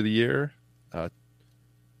Coach of the Year.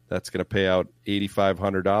 That's going to pay out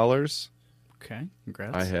 $8,500. Okay,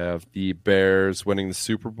 congrats. I have the Bears winning the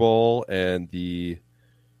Super Bowl and the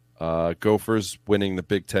Gophers winning the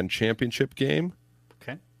Big Ten championship game.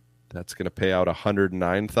 Okay. That's going to pay out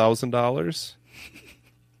 $109,000.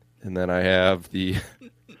 And then I have the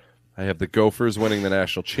Gophers winning the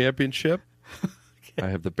national championship. Okay. I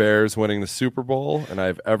have the Bears winning the Super Bowl, and I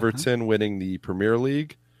have Everton winning the Premier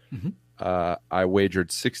League. Mm-hmm. I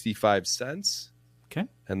wagered 65 cents. Okay.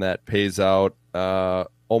 And that pays out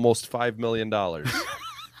almost $5 million.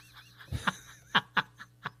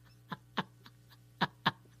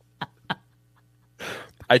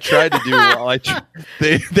 I tried to do well.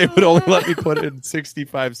 They would only let me put in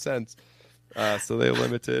 65 cents. So they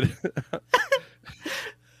limited.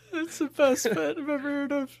 That's the best bet I've ever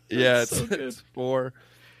heard of. That's it's 4.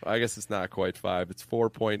 I guess it's not quite 5. It's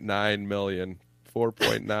 4.9 million.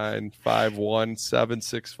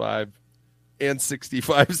 4.951765 and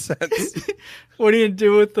 65 cents. What are you gonna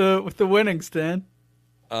do with the winnings, Dan?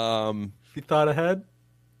 You thought ahead?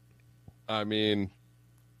 I mean,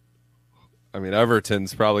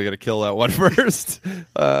 Everton's probably gonna kill that one first.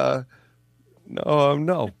 No.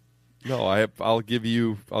 I'll give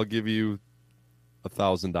you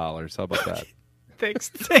 $1,000. How about that? Thanks,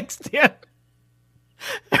 Dan.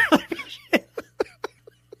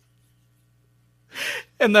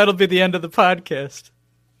 And that'll be the end of the podcast,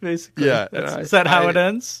 basically. Yeah. Is that how it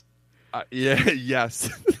ends? Yeah.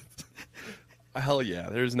 Yes. Hell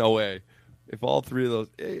yeah. There's no way. If all three of those,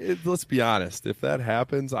 let's be honest. If that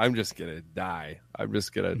happens, I'm just gonna die. I'm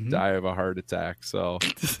just gonna die of a heart attack. So,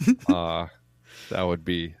 that would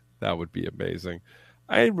be amazing.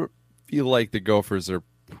 I feel like the Gophers are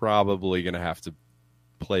probably gonna have to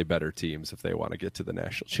play better teams if they want to get to the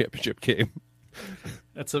national championship game.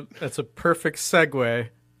 That's a perfect segue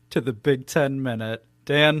to the Big Ten Minute.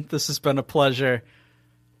 Dan, this has been a pleasure.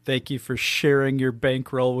 Thank you for sharing your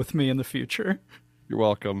bankroll with me in the future. You're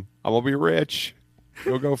welcome. I'm gonna be rich.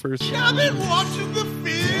 Go Gophers. I've been watching the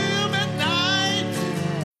film at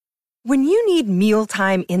night. When you need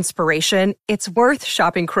mealtime inspiration, it's worth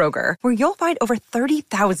shopping Kroger, where you'll find over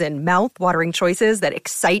 30,000 mouth-watering choices that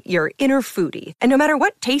excite your inner foodie. And no matter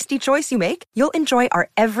what tasty choice you make, you'll enjoy our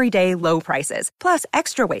everyday low prices, plus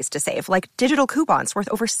extra ways to save, like digital coupons worth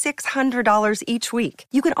over $600 each week.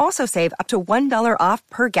 You can also save up to $1 off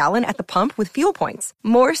per gallon at the pump with fuel points.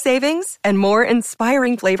 More savings and more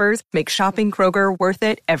inspiring flavors make shopping Kroger worth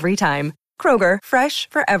it every time. Kroger, fresh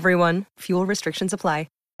for everyone. Fuel restrictions apply.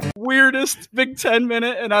 Weirdest Big Ten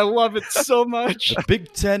Minute, and I love it so much.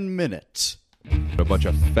 Big Ten Minute. A bunch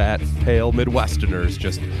of fat, pale Midwesterners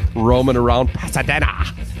just roaming around Pasadena.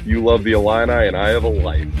 You love the Illini, and I have a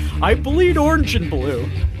life. I bleed orange and blue.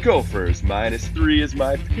 Gophers -3 is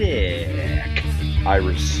my pick. I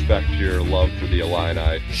respect your love for the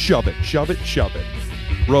Illini. Shove it, shove it, shove it.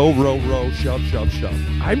 Row, row, row, shove, shove, shove.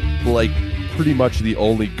 I'm like pretty much the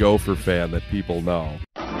only Gopher fan that people know.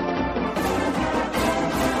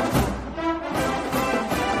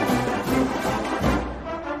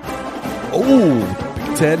 Oh, the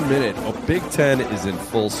Big Ten Minute. Oh, Big Ten is in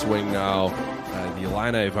full swing now. The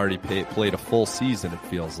Illini have already played a full season, it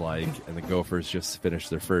feels like, and the Gophers just finished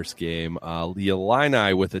their first game. The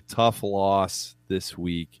Illini with a tough loss this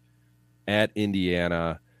week at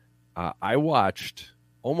Indiana. I watched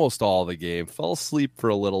almost all the game, fell asleep for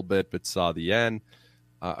a little bit, but saw the end.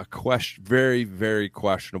 Very, very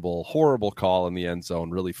questionable, horrible call in the end zone.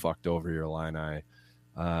 Really fucked over your Illini.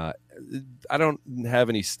 I don't have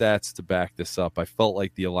any stats to back this up. I felt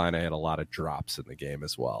like the Illini had a lot of drops in the game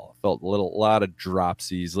as well. Felt a lot of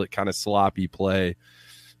dropsies, kind of sloppy play.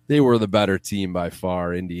 They were the better team by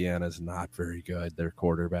far. Indiana's not very good. Their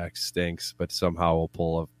quarterback stinks, but somehow will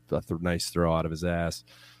pull a nice throw out of his ass.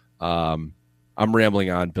 I'm rambling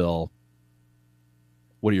on, Bill.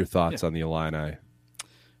 What are your thoughts on the Illini?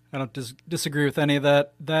 I don't disagree with any of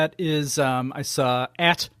that. That is, I saw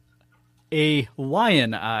at a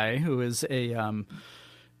Lion Eye, who is a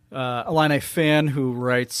Illini fan who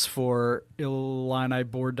writes for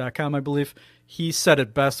IlliniBoard.com, I believe. He said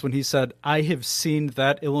it best when he said, I have seen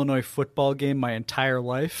that Illinois football game my entire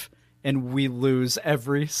life, and we lose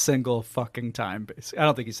every single fucking time. Basically. I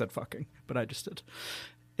don't think he said fucking, but I just did.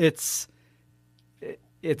 It's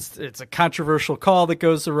a controversial call that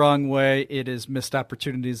goes the wrong way. It is missed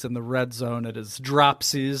opportunities in the red zone. It is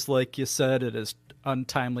dropsies, like you said. It is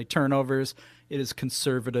untimely turnovers. It is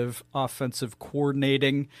conservative offensive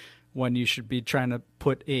coordinating when you should be trying to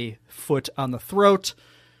put a foot on the throat.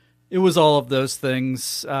 It was all of those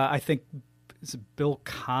things. I think is it Bill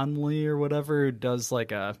Conley or whatever who does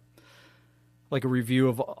like a review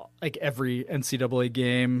of like every NCAA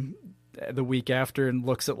game the week after and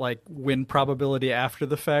looks at like win probability after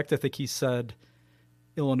the fact, I think he said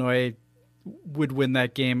Illinois would win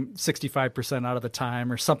that game 65% out of the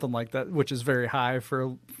time or something like that, which is very high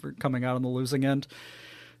for coming out on the losing end.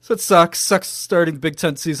 So it sucks. Sucks starting the Big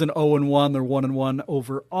Ten season 0-1. They're 1-1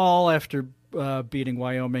 overall after beating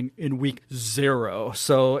Wyoming in week 0.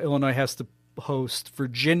 So Illinois has to host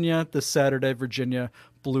Virginia this Saturday. Virginia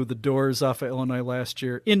blew the doors off of Illinois last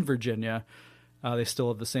year in Virginia. They still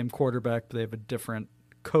have the same quarterback, but they have a different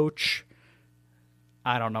coach.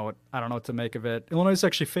 I don't know what to make of it. Illinois is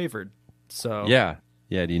actually favored. So yeah.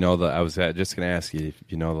 Do you know I was just going to ask you if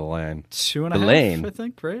you know the line. 2.5, I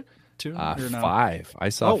think, right? 2 or no? 5. I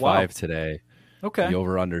saw 5 today. Okay. The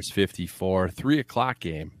over/under is 54. 3:00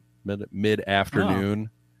 game, mid afternoon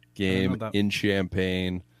game in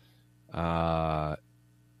Champaign.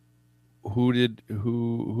 Who's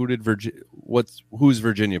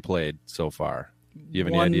Virginia played so far? Do you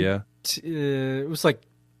have any idea? It was like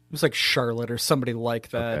Charlotte or somebody like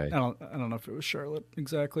that. Okay. I don't know if it was Charlotte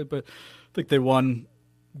exactly, but I think they won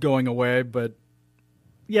going away. But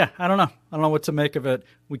yeah, I don't know. I don't know what to make of it.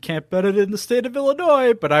 We can't bet it in the state of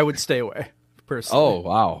Illinois, but I would stay away personally. Oh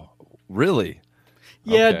wow, really?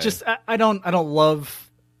 Yeah, Okay. just I don't love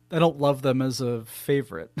them as a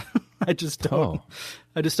favorite. I just don't. Oh.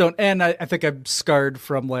 I just don't. And I think I'm scarred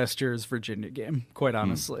from last year's Virginia game, quite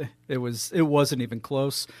honestly. It wasn't even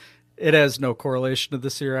close. It has no correlation to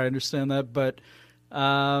this year, I understand that. But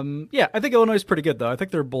yeah, I think Illinois is pretty good though. I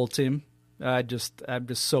think they're a bowl team. I'm just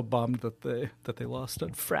so bummed that they lost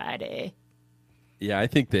on Friday. Yeah, I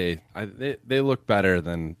think they look better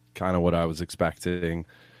than kind of what I was expecting,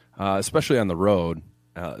 especially on the road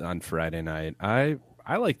on Friday night.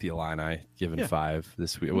 I like the Illini giving 5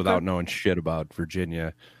 this week without knowing shit about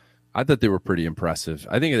Virginia. I thought they were pretty impressive.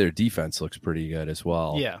 I think their defense looks pretty good as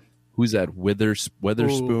well. Yeah. Who's that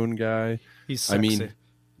Witherspoon guy? He's sexy. I mean,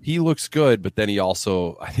 he looks good, but then he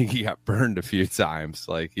also, I think he got burned a few times.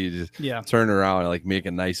 Like he just turned around and like make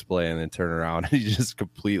a nice play and then turn around and he just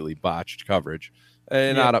completely botched coverage.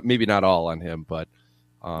 And maybe not all on him, but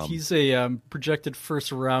he's a projected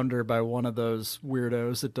first rounder by one of those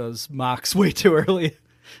weirdos that does mocks way too early.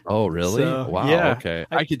 Oh, really? So, wow. yeah. Okay.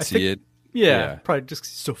 I could see it. Yeah, probably just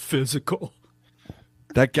 'cause he's so physical.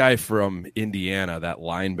 That guy from Indiana, that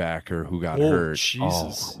linebacker who got hurt.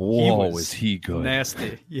 Jesus. Is he good?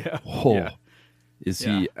 Nasty. Yeah. Oh, yeah. Is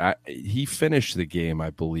he? He finished the game, I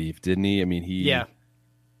believe, didn't he? I mean,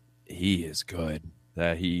 he is good.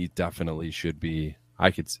 That he definitely should be.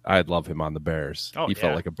 I'd love him on the Bears. Oh, he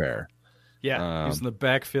felt like a bear. Yeah, he was in the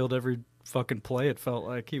backfield every fucking play. It felt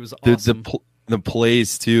like he was awesome. The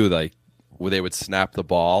plays too, like where they would snap the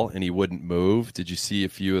ball and he wouldn't move. Did you see a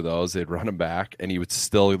few of those? They'd run him back and he would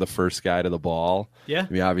still be the first guy to the ball. Yeah.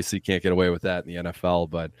 I mean, obviously you can't get away with that in the NFL,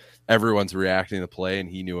 but everyone's reacting to the play and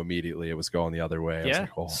he knew immediately it was going the other way. I was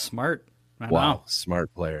like, oh, smart. Wow,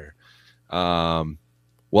 smart player. Well,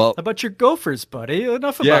 how about your Gophers, buddy?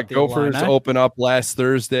 Enough about the Gophers Illini. open up last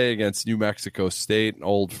Thursday against New Mexico State. An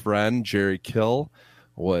old friend, Jerry Kill,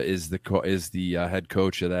 is the head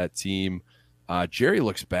coach of that team. Jerry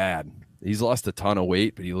looks bad. He's lost a ton of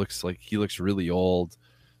weight, but he looks really old.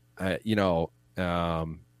 I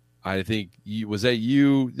think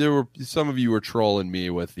there were some of you were trolling me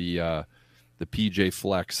with the PJ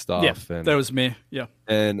Fleck stuff. Yeah, that was me. Yeah.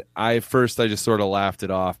 And I just sort of laughed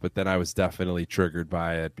it off, but then I was definitely triggered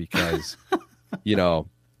by it because,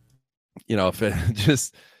 if it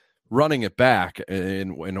just running it back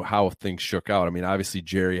and how things shook out. I mean, obviously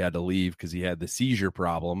Jerry had to leave because he had the seizure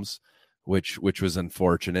problems, which was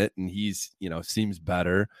unfortunate. And he's, seems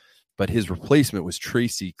better, but his replacement was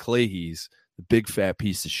Tracy Claeys, the big fat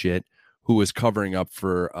piece of shit who was covering up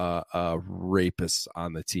for a rapist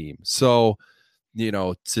on the team. So,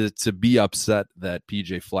 to be upset that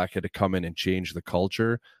PJ Fleck had to come in and change the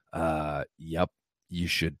culture. Yep. You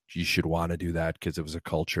should want to do that because it was a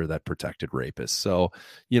culture that protected rapists. So,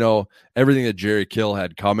 everything that Jerry Kill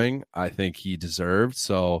had coming, I think he deserved.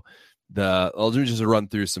 So I'll just run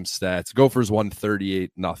through some stats. Gophers won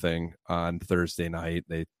 38-0 on Thursday night.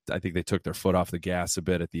 I think they took their foot off the gas a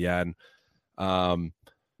bit at the end.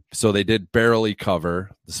 So they did barely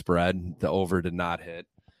cover the spread. The over did not hit.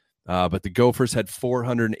 But the Gophers had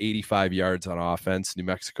 485 yards on offense. New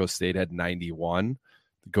Mexico State had 91.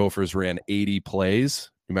 The Gophers ran 80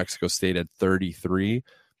 plays. New Mexico State had 33.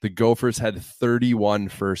 The Gophers had 31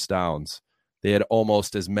 first downs. They had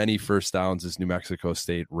almost as many first downs as New Mexico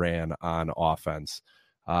State ran on offense.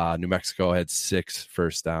 New Mexico had 6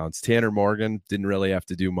 first downs. Tanner Morgan didn't really have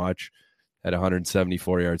to do much. Had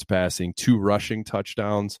 174 yards passing, 2 rushing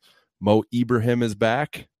touchdowns. Mo Ibrahim is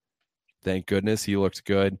back. Thank goodness. He looked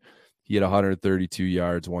good. He had 132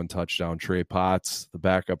 yards, 1 touchdown. Trey Potts, the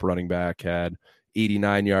backup running back, had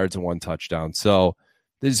 89 yards and 1 touchdown. So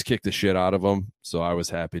they just kicked the shit out of him. So I was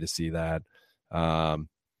happy to see that.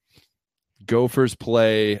 Gophers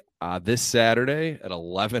play this Saturday at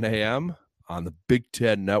 11 a.m. on the Big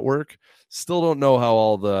Ten Network. Still don't know how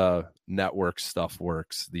all the network stuff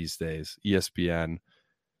works these days. ESPN.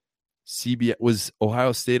 CBS. Was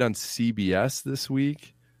Ohio State on CBS this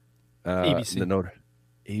week? ABC.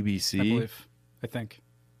 ABC. I believe. I think.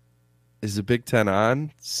 Is the Big Ten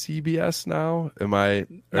on CBS now?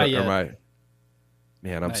 Not yet.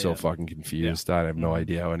 Man, I'm Not so yet. fucking confused. I have no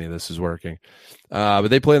idea how any of this is working. But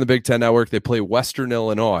they play in the Big Ten Network. They play Western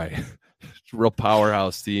Illinois. Real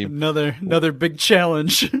powerhouse team. Another big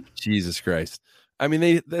challenge. Jesus Christ. I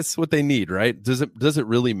mean, that's what they need, right? Does it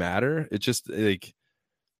really matter? It just like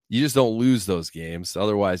you just don't lose those games.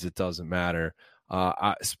 Otherwise, it doesn't matter.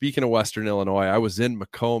 Speaking of Western Illinois, I was in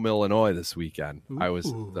Macomb, Illinois this weekend. I was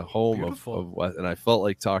the home of West, and I felt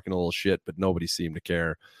like talking a little shit, but nobody seemed to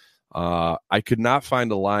care. I could not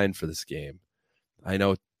find a line for this game. I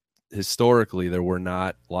know historically there were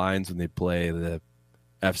not lines when they play the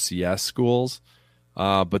FCS schools,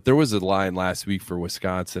 but there was a line last week for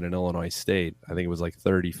Wisconsin and Illinois State. I think it was like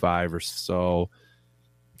 35 or so.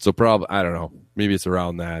 So probably, I don't know, maybe it's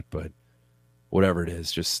around that, but whatever it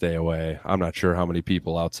is, just stay away. I'm not sure how many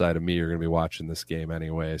people outside of me are going to be watching this game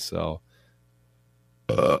anyway. So,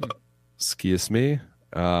 excuse me.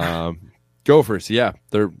 Gophers, yeah,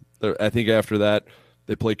 they're. I think after that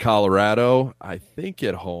they play Colorado. I think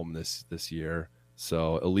at home this year.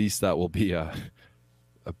 So at least that will be a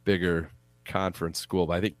bigger conference school.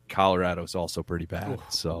 But I think Colorado is also pretty bad.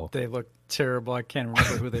 So they look terrible. I can't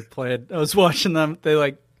remember who they played. I was watching them.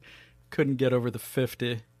 They couldn't get over the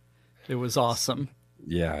 50. It was awesome.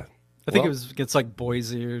 Yeah. I think it was against like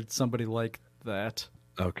Boise or somebody like that.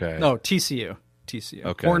 Okay. No, TCU.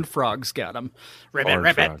 Okay. Horned Frogs got them.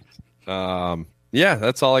 Ribbit. Yeah,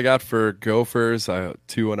 that's all I got for Gophers.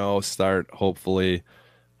 2-0 start, hopefully.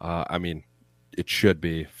 I mean, it should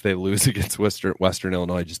be. If they lose against Western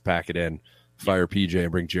Illinois, just pack it in. Fire PJ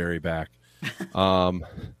and bring Jerry back. What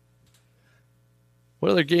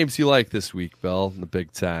other games do you like this week, Bill, in the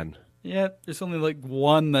Big Ten? Yeah, there's only like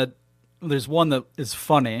one that is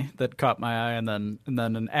funny that caught my eye, and then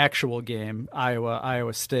an actual game,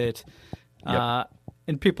 Iowa State. Yep.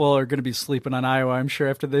 And people are going to be sleeping on Iowa, I'm sure,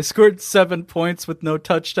 after they scored 7 points with no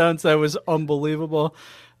touchdowns. That was unbelievable.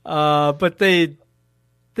 But they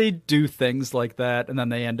do things like that, and then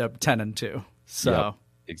they end up 10-2. So yep,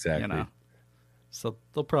 exactly. So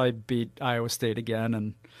they'll probably beat Iowa State again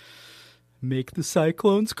and make the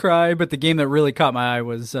Cyclones cry. But the game that really caught my eye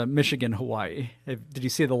was Michigan-Hawaii. Did you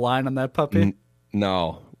see the line on that puppy?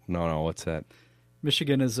 No. What's that?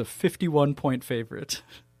 Michigan is a 51-point favorite.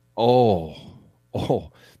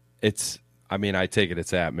 Oh, it's. I mean, I take it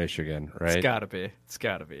it's at Michigan, right? It's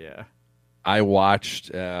gotta be. Yeah. I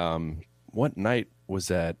watched. What night was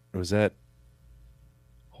that? Was that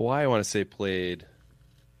Hawaii? I want to say played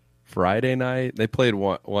Friday night. They played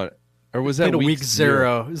what? Or was that week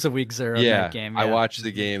 0? It was a week 0 yeah, night game. Yeah. I watched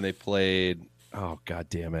the game. They played. Oh, God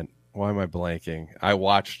damn it! Why am I blanking? I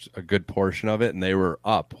watched a good portion of it, and they were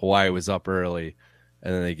up. Hawaii was up early,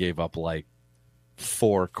 and then they gave up like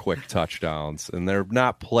 4 quick touchdowns, and they're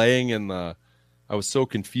not playing in the. I was so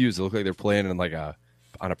confused. It looked like they're playing in like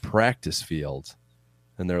on a practice field,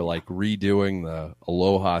 and they're like redoing the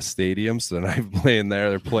Aloha Stadium. So they're not playing there.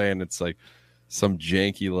 They're playing. It's like some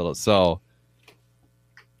janky little. So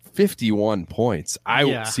 51 points.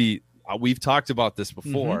 I see. We've talked about this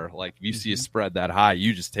before. Mm-hmm. Like if you see a spread that high,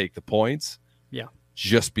 you just take the points. Yeah.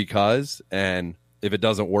 Just because, and if it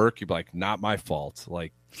doesn't work, you're like, not my fault.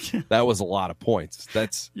 Like that was a lot of points.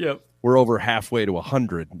 That's We're over halfway to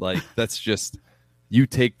 100. Like that's just you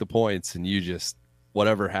take the points and you just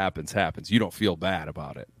whatever happens. You don't feel bad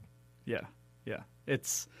about it. Yeah.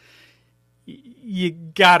 It's you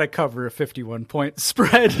gotta cover a 51-point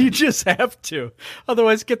spread. You just have to.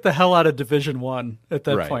 Otherwise, get the hell out of Division I at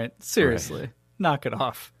that point. Seriously, knock it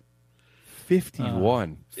off.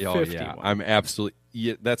 51. 51. Yeah, I'm absolutely.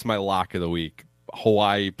 Yeah, that's my lock of the week.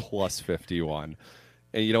 Hawaii plus 51.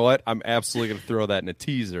 And you know what? I'm absolutely going to throw that in a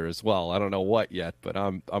teaser as well. I don't know what yet, but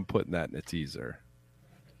I'm putting that in a teaser.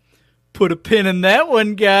 Put a pin in that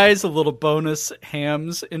one, guys. A little bonus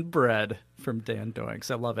hams and bread from Dan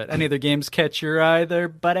Doinks. I love it. Any other games catch your eye there,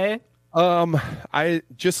 buddy? I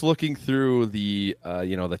just looking through the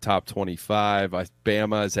the top 25.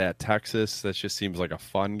 Bama is at Texas. That just seems like a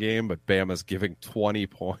fun game, but Bama's giving 20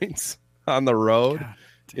 points on the road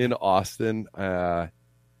in Austin.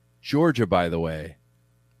 Georgia, by the way,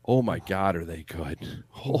 Oh my God, are they good?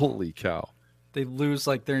 Holy cow. They lose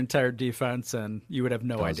like their entire defense, and you would have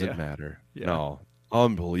no idea. Doesn't matter. Yeah. No,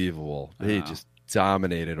 unbelievable. They just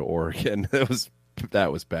dominated Oregon.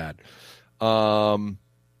 That was bad.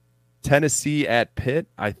 Tennessee at Pitt.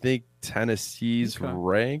 I think Tennessee's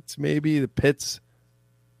ranked. Maybe the Pitt's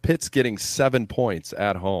getting 7 points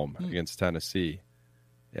at home against Tennessee.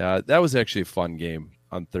 Yeah, that was actually a fun game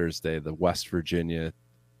on Thursday. The West Virginia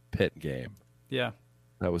Pitt game. Yeah.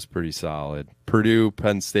 That was pretty solid. Purdue,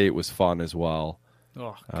 Penn State was fun as well.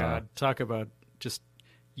 Oh, God. Talk about just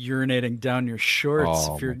urinating down your shorts.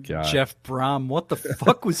 Oh, if you're my God. Jeff Brom, what the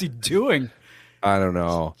fuck was he doing? I don't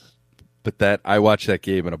know. But I watched that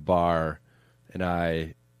game in a bar, and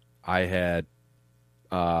I had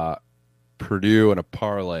Purdue and a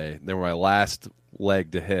parlay. They were my last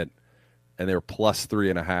leg to hit, and they were plus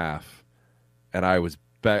 3.5. And I was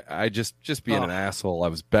just being an asshole. I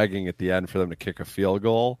was begging at the end for them to kick a field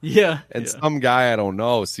goal. Yeah. And some guy I don't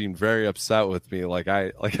know seemed very upset with me. Like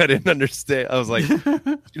I didn't understand. I was like,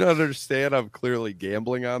 you don't understand. I'm clearly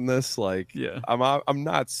gambling on this. Like, I'm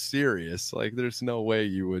not serious. Like, there's no way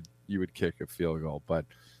you would kick a field goal. But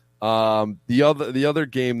the other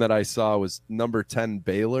game that I saw was number 10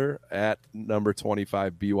 Baylor at number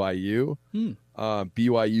 25 BYU.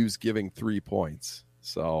 BYU's giving 3 points.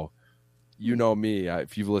 So, you know me,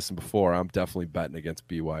 if you've listened before, I'm definitely betting against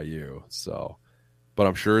BYU. So, but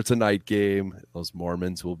I'm sure it's a night game. Those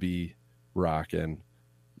Mormons will be rocking,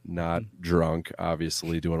 not drunk,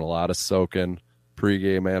 obviously, doing a lot of soaking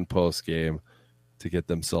pregame and postgame to get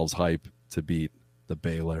themselves hype to beat the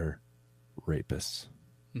Baylor Rapists.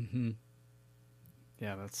 Mm-hmm.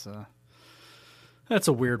 Yeah, that's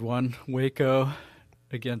a weird one. Waco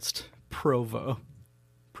against Provo.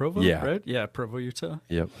 Provo, yeah. Right? Yeah, Provo, Utah.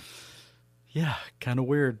 Yep. Yeah, kind of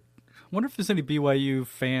weird. I wonder if there's any BYU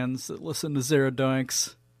fans that listen to Zero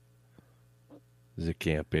Doinks. It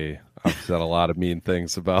can't be. I've said a lot of mean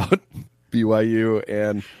things about BYU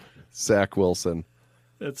and Zach Wilson.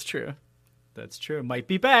 That's true. That's true. Might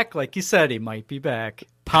be back. Like you said, he might be back.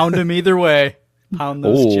 Pound him either way. Pound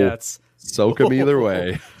those Jets. Soak him either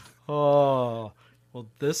way. Oh, well,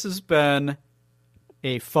 this has been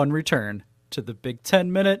a fun return to the Big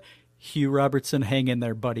 10 Minute. Hugh Robertson, hang in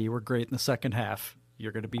there, buddy. We're great in the second half.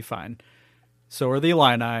 You're going to be fine. So are the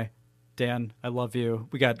Illini. Dan, I love you.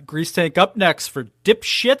 We got Grease Tank up next for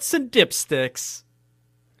Dipshits and Dipsticks.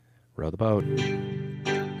 Row the boat.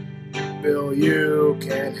 Bill, you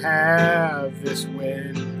can have this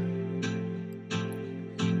win.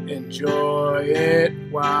 Enjoy it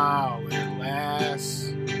while it lasts.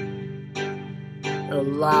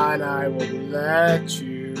 Illini will let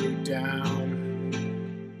you down.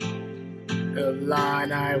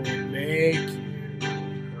 Illini will make you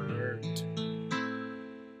hurt.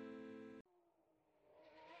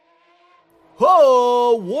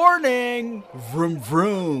 Whoa! Warning! Vroom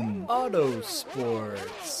vroom. Auto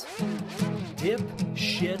sports. Dip,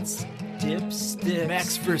 shits, dipsticks.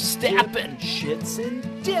 Max Verstappen. Shits and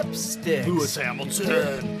dipsticks. Lewis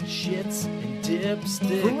Hamilton. Shits and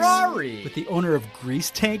dipsticks. Ferrari. With the owner of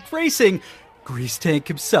Grease Tank Racing, Grease Tank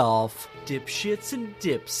himself. Dipshits and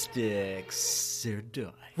dipsticks. They're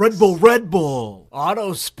done. Red Bull.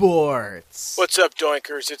 Auto sports. What's up,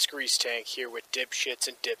 Doinkers? It's Grease Tank here with Dipshits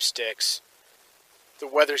and Dipsticks. The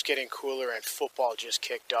weather's getting cooler and football just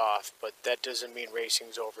kicked off, but that doesn't mean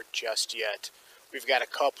racing's over just yet. We've got a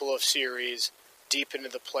couple of series deep into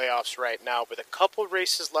the playoffs right now with a couple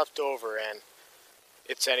races left over, and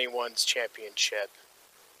it's anyone's championship.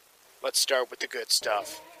 Let's start with the good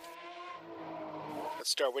stuff. Let's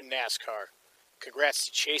start with NASCAR. Congrats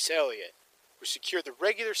to Chase Elliott, who secured the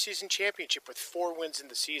regular season championship with 4 wins in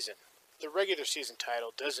the season. The regular season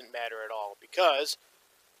title doesn't matter at all because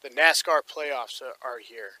the NASCAR playoffs are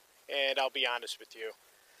here. And I'll be honest with you,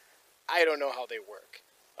 I don't know how they work.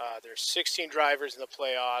 There's 16 drivers in the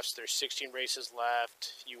playoffs. There's 16 races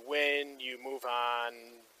left. You win, you move on,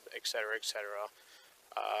 etc., etc.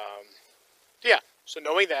 Yeah, so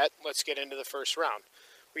knowing that, let's get into the first round.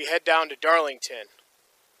 We head down to Darlington.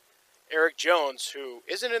 Eric Jones, who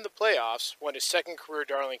isn't in the playoffs, won his second career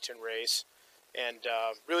Darlington race and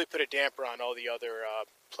really put a damper on all the other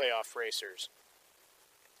playoff racers.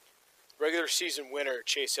 Regular season winner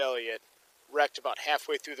Chase Elliott wrecked about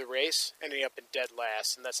halfway through the race, ending up in dead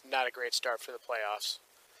last, and that's not a great start for the playoffs.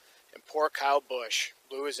 And poor Kyle Busch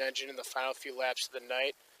blew his engine in the final few laps of the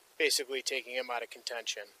night, basically taking him out of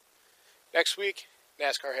contention. Next week,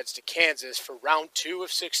 NASCAR heads to Kansas for round 2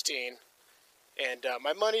 of 16, and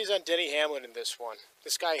my money's on Denny Hamlin in this one.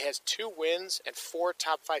 This guy has 2 wins and 4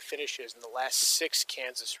 top 5 finishes in the last 6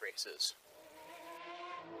 Kansas races.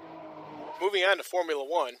 Moving on to Formula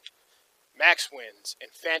One, Max wins in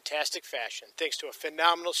fantastic fashion thanks to a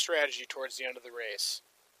phenomenal strategy towards the end of the race.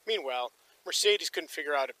 Meanwhile, Mercedes couldn't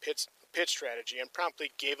figure out a pit strategy and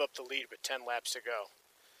promptly gave up the lead with 10 laps to go.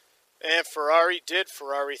 And Ferrari did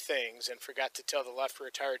Ferrari things and forgot to tell the left rear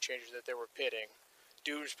tire changer that they were pitting.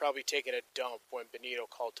 Dude was probably taking a dump when Benito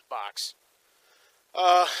called to box.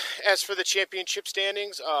 As for the championship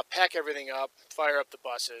standings, pack everything up, fire up the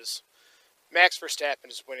buses. Max Verstappen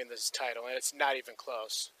is winning this title, and it's not even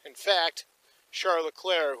close. In fact, Charles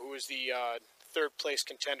Leclerc, who is the third-place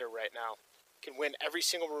contender right now, can win every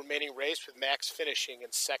single remaining race with Max finishing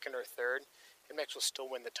in second or third, and Max will still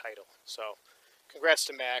win the title. So, congrats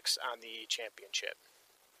to Max on the championship.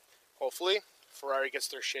 Hopefully, Ferrari gets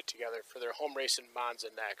their shit together for their home race in Monza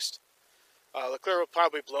next. Leclerc will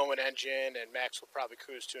probably blow an engine, and Max will probably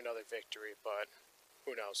cruise to another victory, but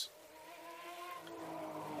who knows.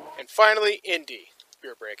 And finally, Indy.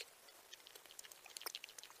 Beer break.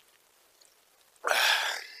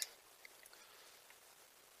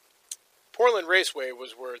 Portland Raceway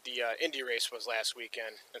was where the Indy race was last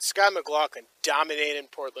weekend, and Scott McLaughlin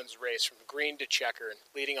dominated Portland's race from green to checker,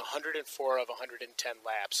 leading 104 of 110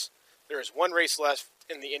 laps. There is one race left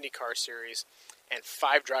in the IndyCar series, and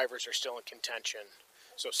 5 drivers are still in contention.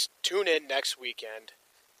 So tune in next weekend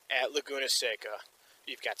at Laguna Seca.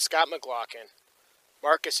 You've got Scott McLaughlin,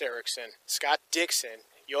 Marcus Ericsson, Scott Dixon,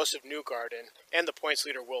 Josef Newgarden, and the points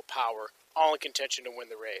leader Will Power, all in contention to win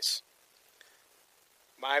the race.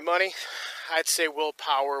 My money, I'd say Will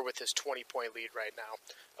Power with his 20-point lead right now.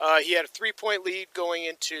 He had a 3-point lead going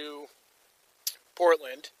into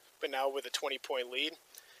Portland, but now with a 20-point lead,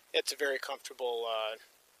 it's a very comfortable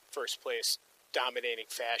first place dominating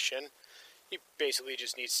fashion. He basically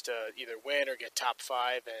just needs to either win or get top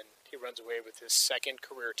 5, and he runs away with his second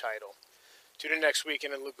career title. Tune in next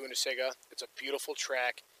weekend in Laguna Seca. It's a beautiful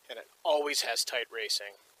track, and it always has tight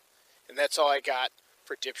racing. And that's all I got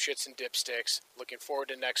for Dipshits and Dipsticks. Looking forward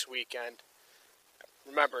to next weekend.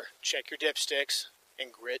 Remember, check your dipsticks,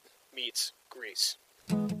 and grit meets grease.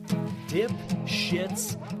 Dip,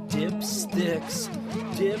 shits, dipsticks.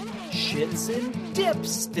 Dip, shits, and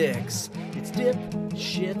dipsticks. It's dip,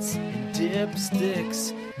 shits, and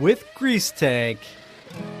dipsticks. With Grease Tank.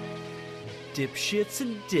 Dipshits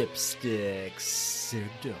and dipsticks. They're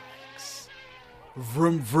dogs.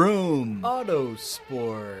 Vroom vroom. Auto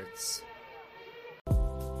sports.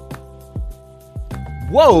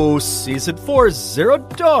 Whoa, Season 4 Zero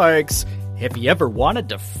Dorks. Have you ever wanted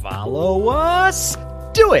to follow us?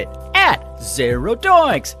 Do it at Zero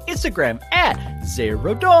Doinks. Instagram at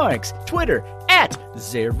Zero Doinks. Twitter at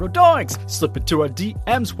Zero Doinks. Slip into our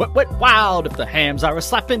DMs, wet wild. If the hams are a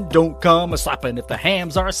slapping, don't come a slapping. If the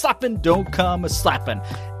hams are a slapping, don't come a slapping.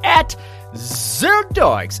 At Zero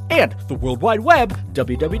Doinks and the World Wide Web,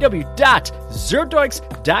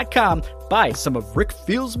 www.zerodoinks.com. Buy some of Rick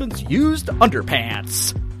Fieldsman's used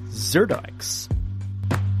underpants. Zero Doinks.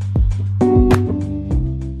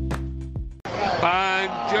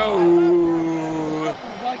 Banjo,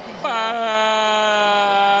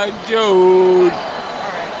 banjo,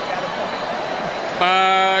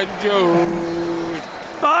 banjo,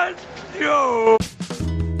 banjo.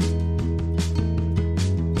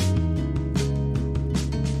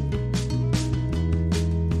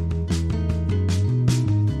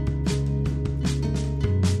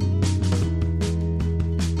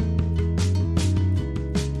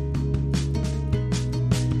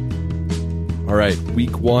 All right,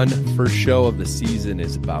 week 1, first show of the season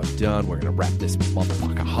is about done. We're going to wrap this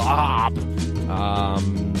motherfucker up.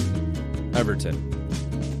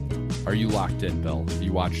 Everton, are you locked in, Bill?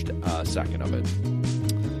 You watched a second of it.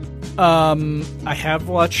 I have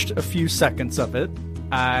watched a few seconds of it.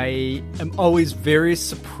 I am always very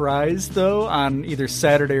surprised, though, on either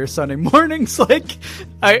Saturday or Sunday mornings. Like,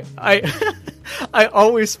 I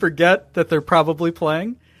always forget that they're probably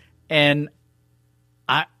playing, and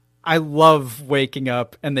I love waking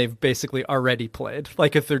up and they've basically already played.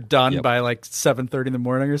 Like if they're done by like 7:30 in the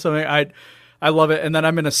morning or something, I love it. And then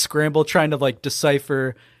I'm in a scramble trying to like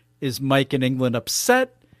decipher, is Mike in England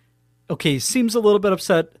upset? Okay, he seems a little bit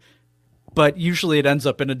upset, but usually it ends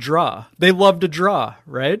up in a draw. They love to draw,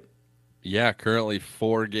 right? Yeah, currently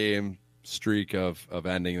 4-game streak of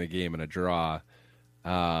ending the game in a draw.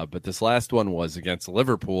 But this last one was against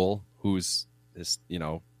Liverpool, who's this,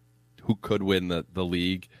 who could win the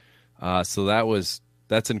league. So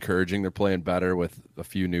that's encouraging. They're playing better with a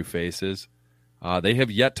few new faces. They have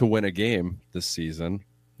yet to win a game this season.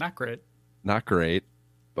 Not great.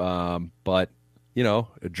 But a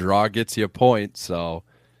draw gets you a point. So,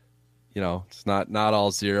 it's not all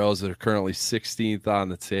zeros. They're currently 16th on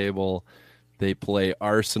the table. They play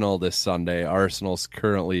Arsenal this Sunday. Arsenal's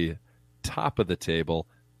currently top of the table.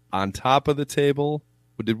 On top of the table,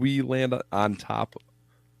 did we land on top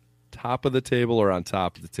of the table or on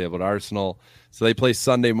top of the table at Arsenal? So they play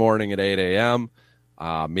Sunday morning at 8 a.m.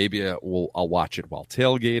 Maybe I'll watch it while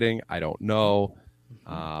tailgating. I don't know.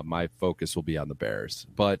 My focus will be on the Bears.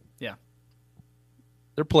 But yeah,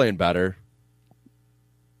 they're playing better.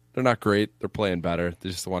 They're not great. They're playing better. They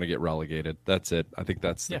just want to get relegated. That's it. I think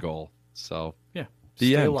that's the goal. So yeah,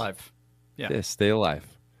 the stay end. alive. Yeah, stay alive.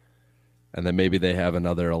 And then maybe they have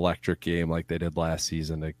another electric game like they did last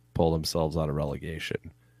season to pull themselves out of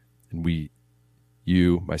relegation. And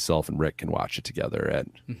you, myself, and Rick can watch it together at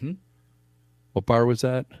what bar was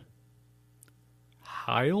that?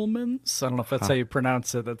 Heilman's? I don't know if that's how you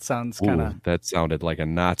pronounce it. That sounds kind of... That sounded like a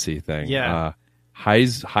Nazi thing. Yeah.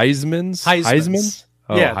 Heisman's?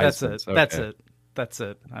 Oh, yeah, Heisman's. Okay. That's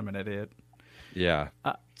it. I'm an idiot. Yeah.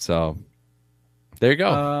 So there you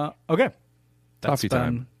go. Okay. Toffee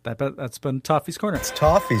time. That's been Toffee's Corner. It's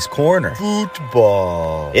Toffee's Corner.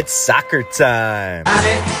 Football. It's soccer time.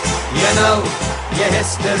 You know your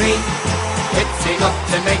history. It's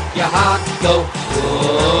enough to make your heart go.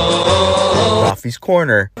 Whoa. Toffee's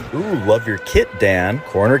Corner. Ooh, love your kit, Dan.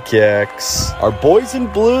 Corner kicks. Our boys in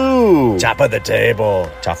blue. Top of the table.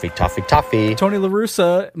 Toffee. Tony La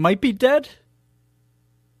Russa might be dead.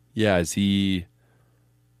 Yeah, is he...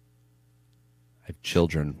 I have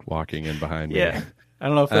children walking in behind me. Yeah. I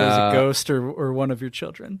don't know if that was a ghost or one of your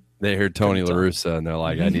children. They heard Tony La Russa and they're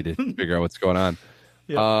like, I need to figure out what's going on.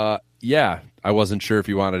 Yeah. I wasn't sure if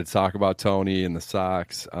you wanted to talk about Tony and the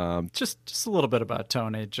Sox. Just a little bit about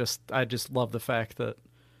Tony. I just love the fact that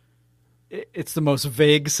it's the most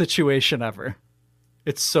vague situation ever.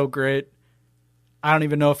 It's so great. I don't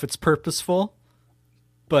even know if it's purposeful,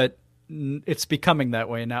 but it's becoming that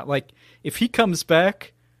way now. Like, if he comes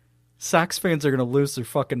back, Sox fans are going to lose their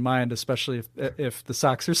fucking mind, especially if the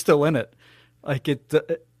Sox are still in it. Like,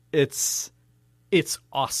 it's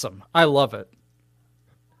awesome. I love it.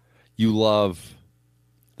 You love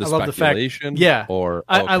the speculation? Yeah. Or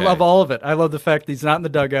I love all of it. I love the fact that he's not in the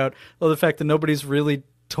dugout. I love the fact that nobody's really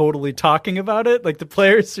totally talking about it. Like, the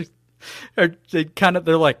players they're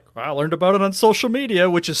like, well, I learned about it on social media,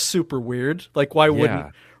 which is super weird. Like, why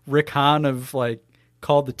wouldn't Rick Hahn have like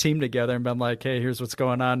called the team together and been like, hey, here's what's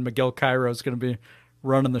going on. Miguel Cairo is going to be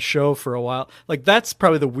running the show for a while. Like, that's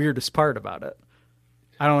probably the weirdest part about it.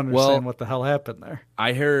 I don't understand what the hell happened there.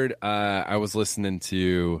 I heard, I was listening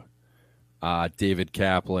to David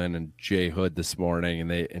Kaplan and Jay Hood this morning,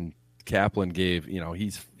 and Kaplan gave,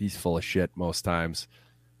 he's full of shit most times.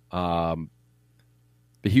 But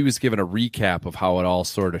he was giving a recap of how it all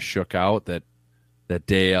sort of shook out that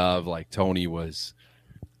day of, like, Tony was,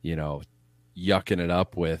 yucking it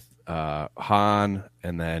up with Hahn,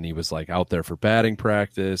 and then he was like out there for batting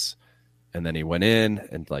practice, and then he went in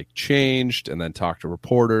and like changed and then talked to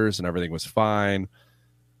reporters and everything was fine.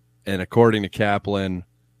 And according to Kaplan,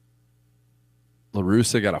 La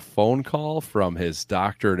Russa got a phone call from his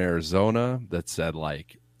doctor in Arizona that said,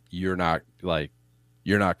 like, you're not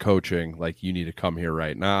coaching, like, you need to come here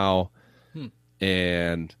right now.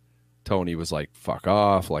 And Tony was like, fuck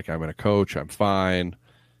off, like, I'm gonna coach, I'm fine.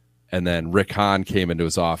 And then Rick Hahn came into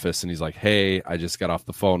his office and he's like, hey, I just got off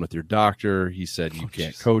the phone with your doctor. He said you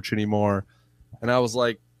can't coach anymore. And I was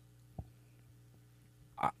like,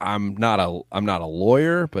 I'm not a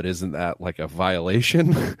lawyer, but isn't that like a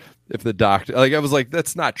violation? If the doctor, like, I was like,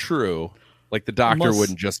 that's not true. Like, the doctor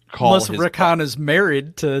wouldn't just call unless Rick Hahn is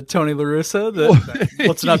married to Tony La Russa.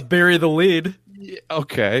 Let's not bury the lead.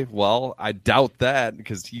 Okay, well, I doubt that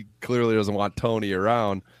because he clearly doesn't want Tony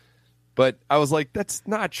around. But I was like, that's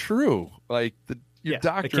not true. Like, your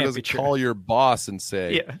doctor doesn't call your boss and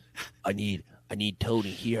say, I need Tony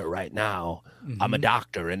here right now. I'm a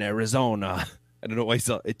doctor in Arizona. I don't know why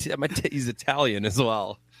he's Italian as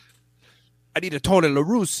well. I need a Tony La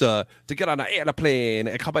Russa to get on an airplane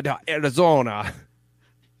and come to Arizona.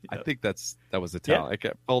 I think that was Italian.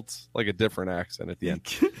 It felt like a different accent at the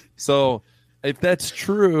end. So if that's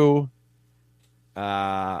true,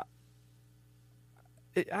 I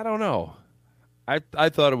don't know. I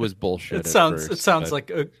thought it was bullshit. It sounds like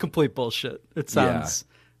a complete bullshit. It sounds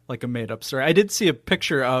like a made up story. I did see a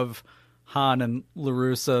picture of Hahn and La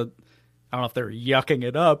Russa. I don't know if they were yucking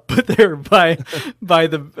it up, but they were by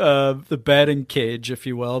the batting cage, if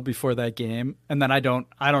you will, before that game. And then I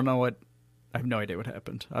have no idea what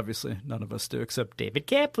happened. Obviously, none of us do, except David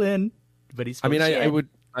Kaplan. But he's. I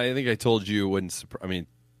think I told you it wouldn't surprise. I mean,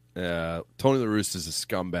 Tony La Russa is a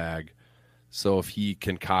scumbag. So if he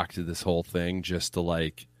concocted this whole thing just to,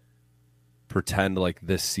 like, pretend like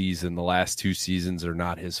this season, the last two seasons are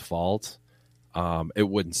not his fault, it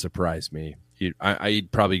wouldn't surprise me.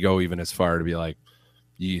 I'd probably go even as far to be like,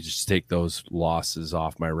 you just take those losses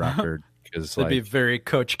off my record. Because that'd be a very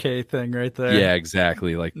Coach K thing right there. Yeah,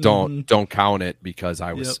 exactly. Like don't count it because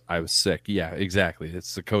I was sick. Yeah, exactly.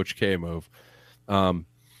 It's the Coach K move.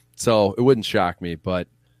 So it wouldn't shock me, but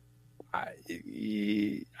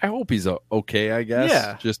I hope he's okay, I guess.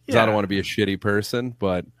 Yeah. Just 'cause I don't want to be a shitty person,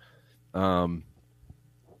 but I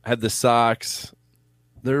had the Sox.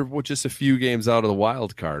 They're just a few games out of the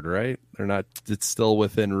wild card, right? They're not. It's still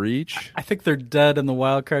within reach. I think they're dead in the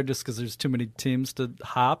wild card just because there's too many teams to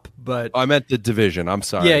hop. But I meant the division. I'm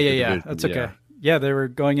sorry. Yeah. Division, That's okay. Yeah, they were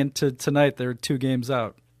going into tonight. They were 2 games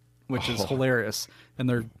out, which is hilarious, and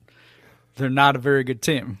they're not a very good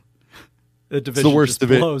team. The division it's the worst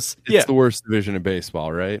division. It's the worst division in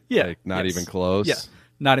baseball, right? Yeah, like not even close. Yeah,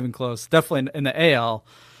 not even close. Definitely in the AL,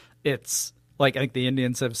 it's. Like, I think the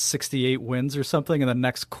Indians have 68 wins or something, and the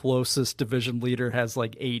next closest division leader has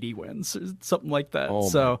like 80 wins or something like that. Oh,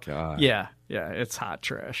 so, my God. Yeah, it's hot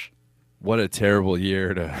trash. What a terrible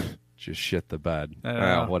year to just shit the bed.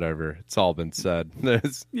 Whatever. It's all been said.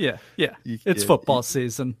 Yeah. It's football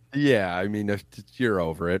season. Yeah, I mean, if you're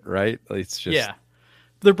over it, right? It's just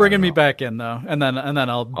They're bringing me back in though, and then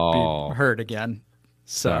I'll be hurt again.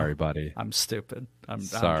 So, sorry, buddy. I'm stupid. I'm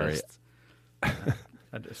sorry.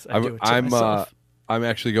 I'm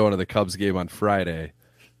actually going to the Cubs game on Friday.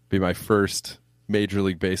 Be my first Major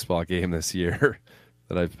League Baseball game this year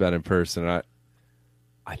that I've been in person.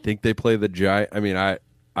 I think they play the Giants. I mean,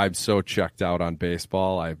 I'm so checked out on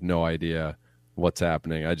baseball. I have no idea what's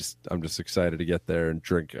happening. I'm just excited to get there and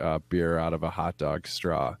drink beer out of a hot dog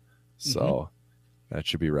straw. So that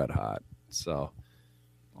should be red hot. So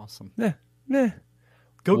awesome.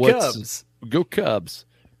 Go Cubs. Go Cubs.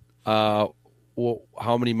 Well,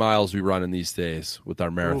 how many miles we running these days with our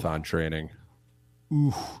marathon training?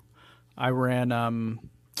 I ran on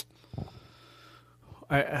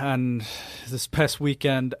this past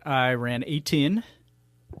weekend I ran 18.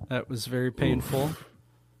 That was very painful.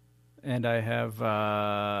 And I have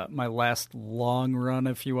my last long run,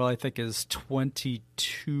 if you will, I think is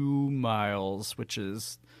 22 miles, which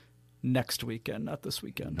is next weekend, not this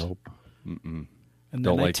weekend. Nope. Mm-mm. And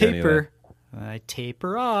then I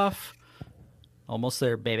taper off. Almost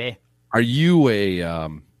there, baby. Are you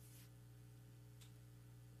a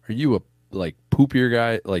like poop your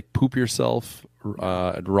guy, like poop yourself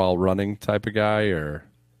while running type of guy, or?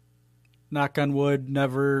 Knock on wood,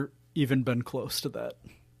 never even been close to that.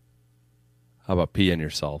 How about peeing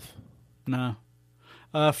yourself? No.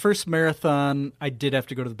 First marathon, I did have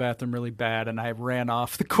to go to the bathroom really bad, and I ran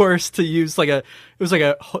off the course to use it was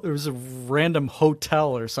a random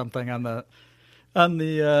hotel or something on the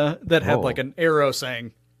that had like an arrow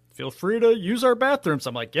saying, "Feel free to use our bathrooms."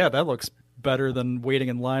 I'm like, yeah, that looks better than waiting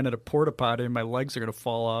in line at a porta potty. My legs are gonna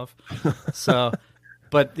fall off. So,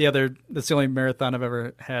 but that's the only marathon I've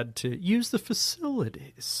ever had to use the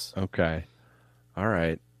facilities. Okay, all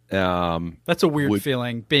right. That's a weird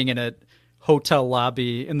feeling, being in a hotel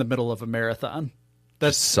lobby in the middle of a marathon.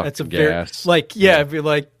 That's a gas. Very I'd be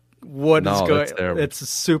like, what is going? It's a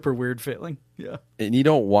super weird feeling. Yeah, and you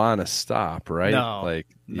don't want to stop, right? No,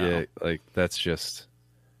 yeah, like that's just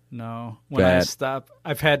no. When bad. I stop,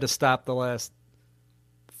 I've had to stop the last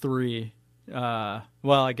 3. Well,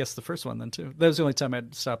 I guess the first one then too. That was the only time I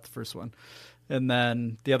had to stop the first one, and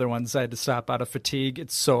then the other ones I had to stop out of fatigue.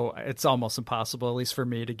 It's almost impossible, at least for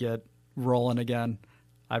me, to get rolling again.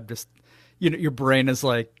 I'm just, your brain is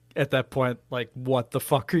like at that point, like, what the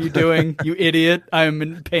fuck are you doing, you idiot? I'm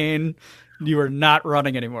in pain. You are not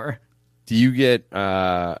running anymore. Do you get?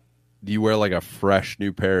 Do you wear like a fresh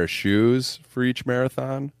new pair of shoes for each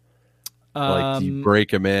marathon? Like, do you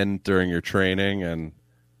break them in during your training? And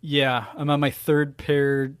yeah, I'm on my 3rd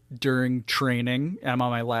pair during training. I'm on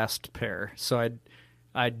my last pair, so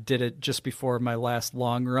I did it just before my last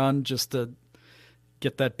long run, just to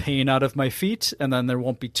get that pain out of my feet, and then there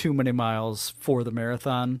won't be too many miles for the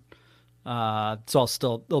marathon.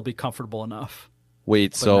 So they'll be comfortable enough.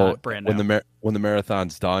 Wait, so when the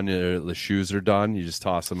marathon's done, the shoes are done, you just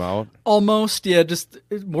toss them out? Almost, yeah. Just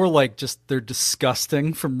more like they're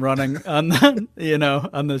disgusting from running on the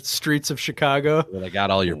on the streets of Chicago. Well, they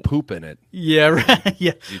got all your poop in it. Yeah, right.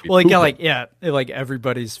 Yeah. Well, they got like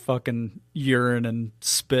everybody's fucking urine and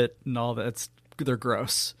spit and all that. They're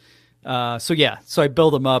gross. So I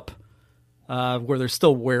build them up where they're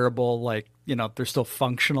still wearable, they're still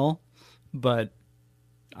functional, but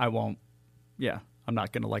I won't. Yeah. I'm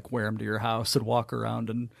not going to wear them to your house and walk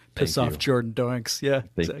around and piss off Jordan Doinks. Yeah,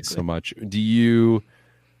 Thank you so much. Do you,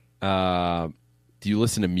 do you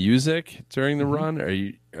listen to music during the Mm-hmm. run? Are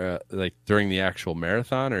you like during the actual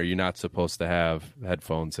marathon, or are you not supposed to have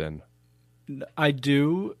headphones in? I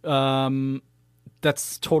do.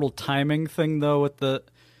 That's total timing thing though with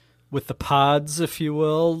the pods, if you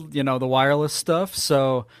will, the wireless stuff.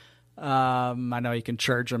 So I know you can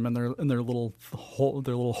charge them in their little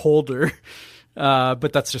holder,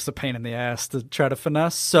 but that's just a pain in the ass to try to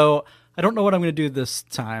finesse. So I don't know what I'm going to do this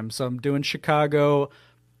time. So I'm doing Chicago.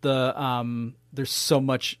 There's so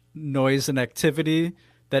much noise and activity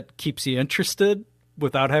that keeps you interested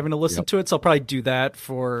without having to listen to it. So I'll probably do that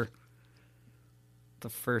for the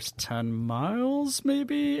first 10 miles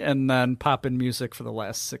maybe, and then pop in music for the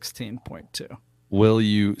last 16.2. Will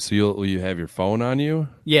you have your phone on you?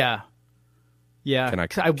 Yeah. Can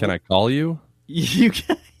I call you? You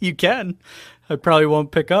can. I probably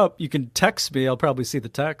won't pick up. You can text me. I'll probably see the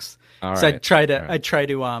text. All So right. I try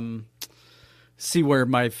to see where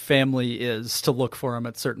my family is to look for them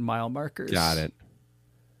at certain mile markers. Got it.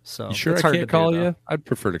 So you sure it's I hard can't to do, call though. you? I'd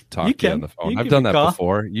prefer to talk You to you can. on the phone. You can I've give done me a that call.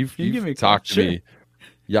 before. You've You can give me a talked call. to Sure. me.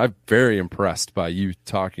 Yeah, I'm very impressed by you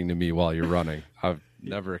talking to me while you're running. I've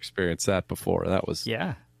never experienced that before. That was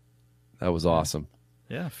awesome.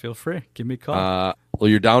 Yeah, feel free. Give me a call. Well,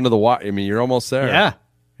 you're down to the wire. I mean, you're almost there.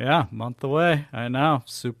 Yeah, month away. I know.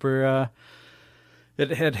 Super.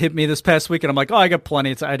 It had hit me this past week, and I'm like, oh, I got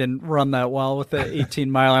plenty of time. I didn't run that well with the 18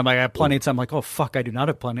 mile. I'm like, I have plenty of time. I'm like, oh, fuck, I do not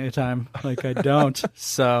have plenty of time. Like, I don't.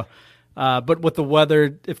 So, but with the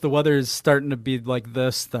weather, if the weather is starting to be like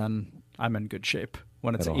this, then I'm in good shape.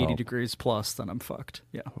 When it's That'll 80 help. degrees plus, then I'm fucked.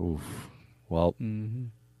 Yeah. Oof. Well,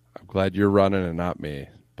 I'm glad you're running and not me.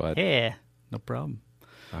 But yeah, no problem.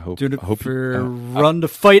 I hope Doing it I hope for Run to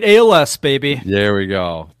Fight ALS, baby. There we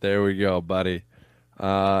go, buddy.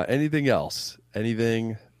 Anything else?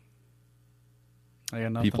 Anything I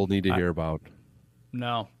got nothing. people need to hear about?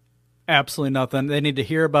 No, absolutely nothing. They need to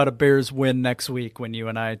hear about a Bears win next week when you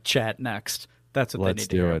and I chat next. That's what Let's they need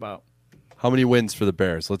to do hear it. about. How many wins for the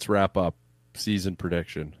Bears? Let's wrap up season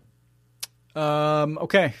prediction.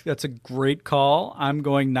 Okay, that's a great call. I'm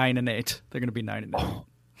going 9-8. They're going to be 9-8. Oh,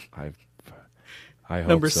 I hope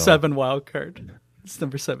number so. 7 wild card. It's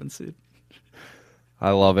number 7 seed.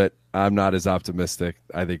 I love it. I'm not as optimistic.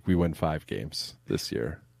 I think we win 5 games this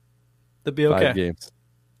year. That'd be okay. 5 games.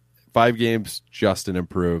 5 games. Justin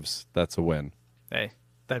improves. That's a win. Hey,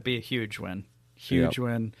 that'd be a huge win. Huge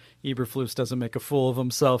win. Eberflus doesn't make a fool of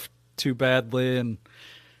himself too badly, and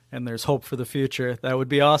there's hope for the future. That would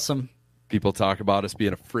be awesome. People talk about us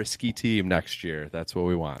being a frisky team next year. That's what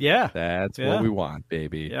we want. Yeah. That's what we want,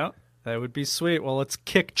 baby. Yeah, that would be sweet. Well, let's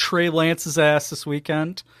kick Trey Lance's ass this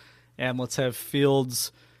weekend, and let's have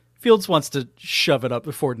Fields. Fields wants to shove it up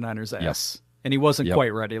the 49ers' ass, and he wasn't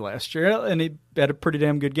quite ready last year, and he had a pretty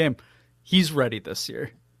damn good game. He's ready this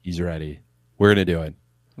year. He's ready. We're going to do it.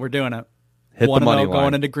 We're doing it. Hit the money line.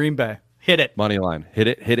 Going into Green Bay. Hit it. Money line. Hit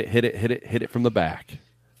it from the back.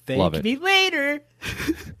 Love it. Thank me later.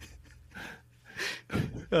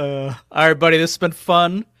 All right, buddy. This has been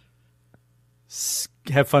fun.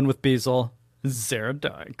 Have fun with Beazle. Zero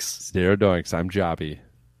doinks. Zero doinks. I'm Jobby.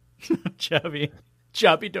 Jobby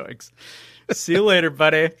doinks. See you later,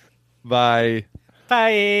 buddy. Bye.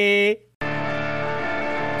 Bye.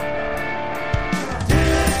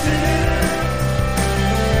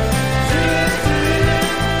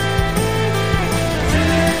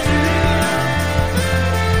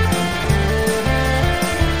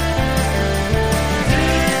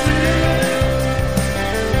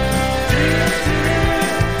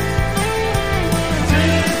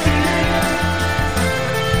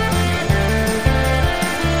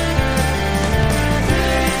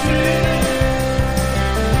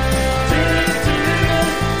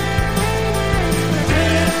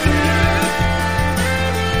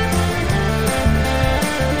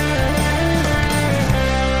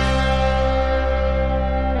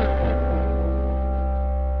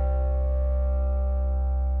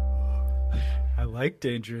 I like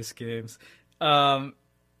dangerous games. Dolphin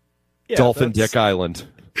that's- Dick Island.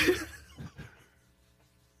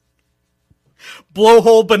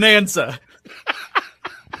 Blowhole Bonanza.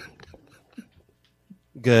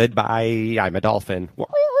 Goodbye. I'm a dolphin.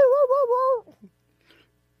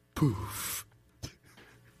 Poof.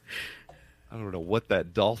 I don't know what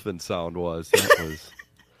that dolphin sound was. That was.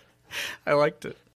 I liked it.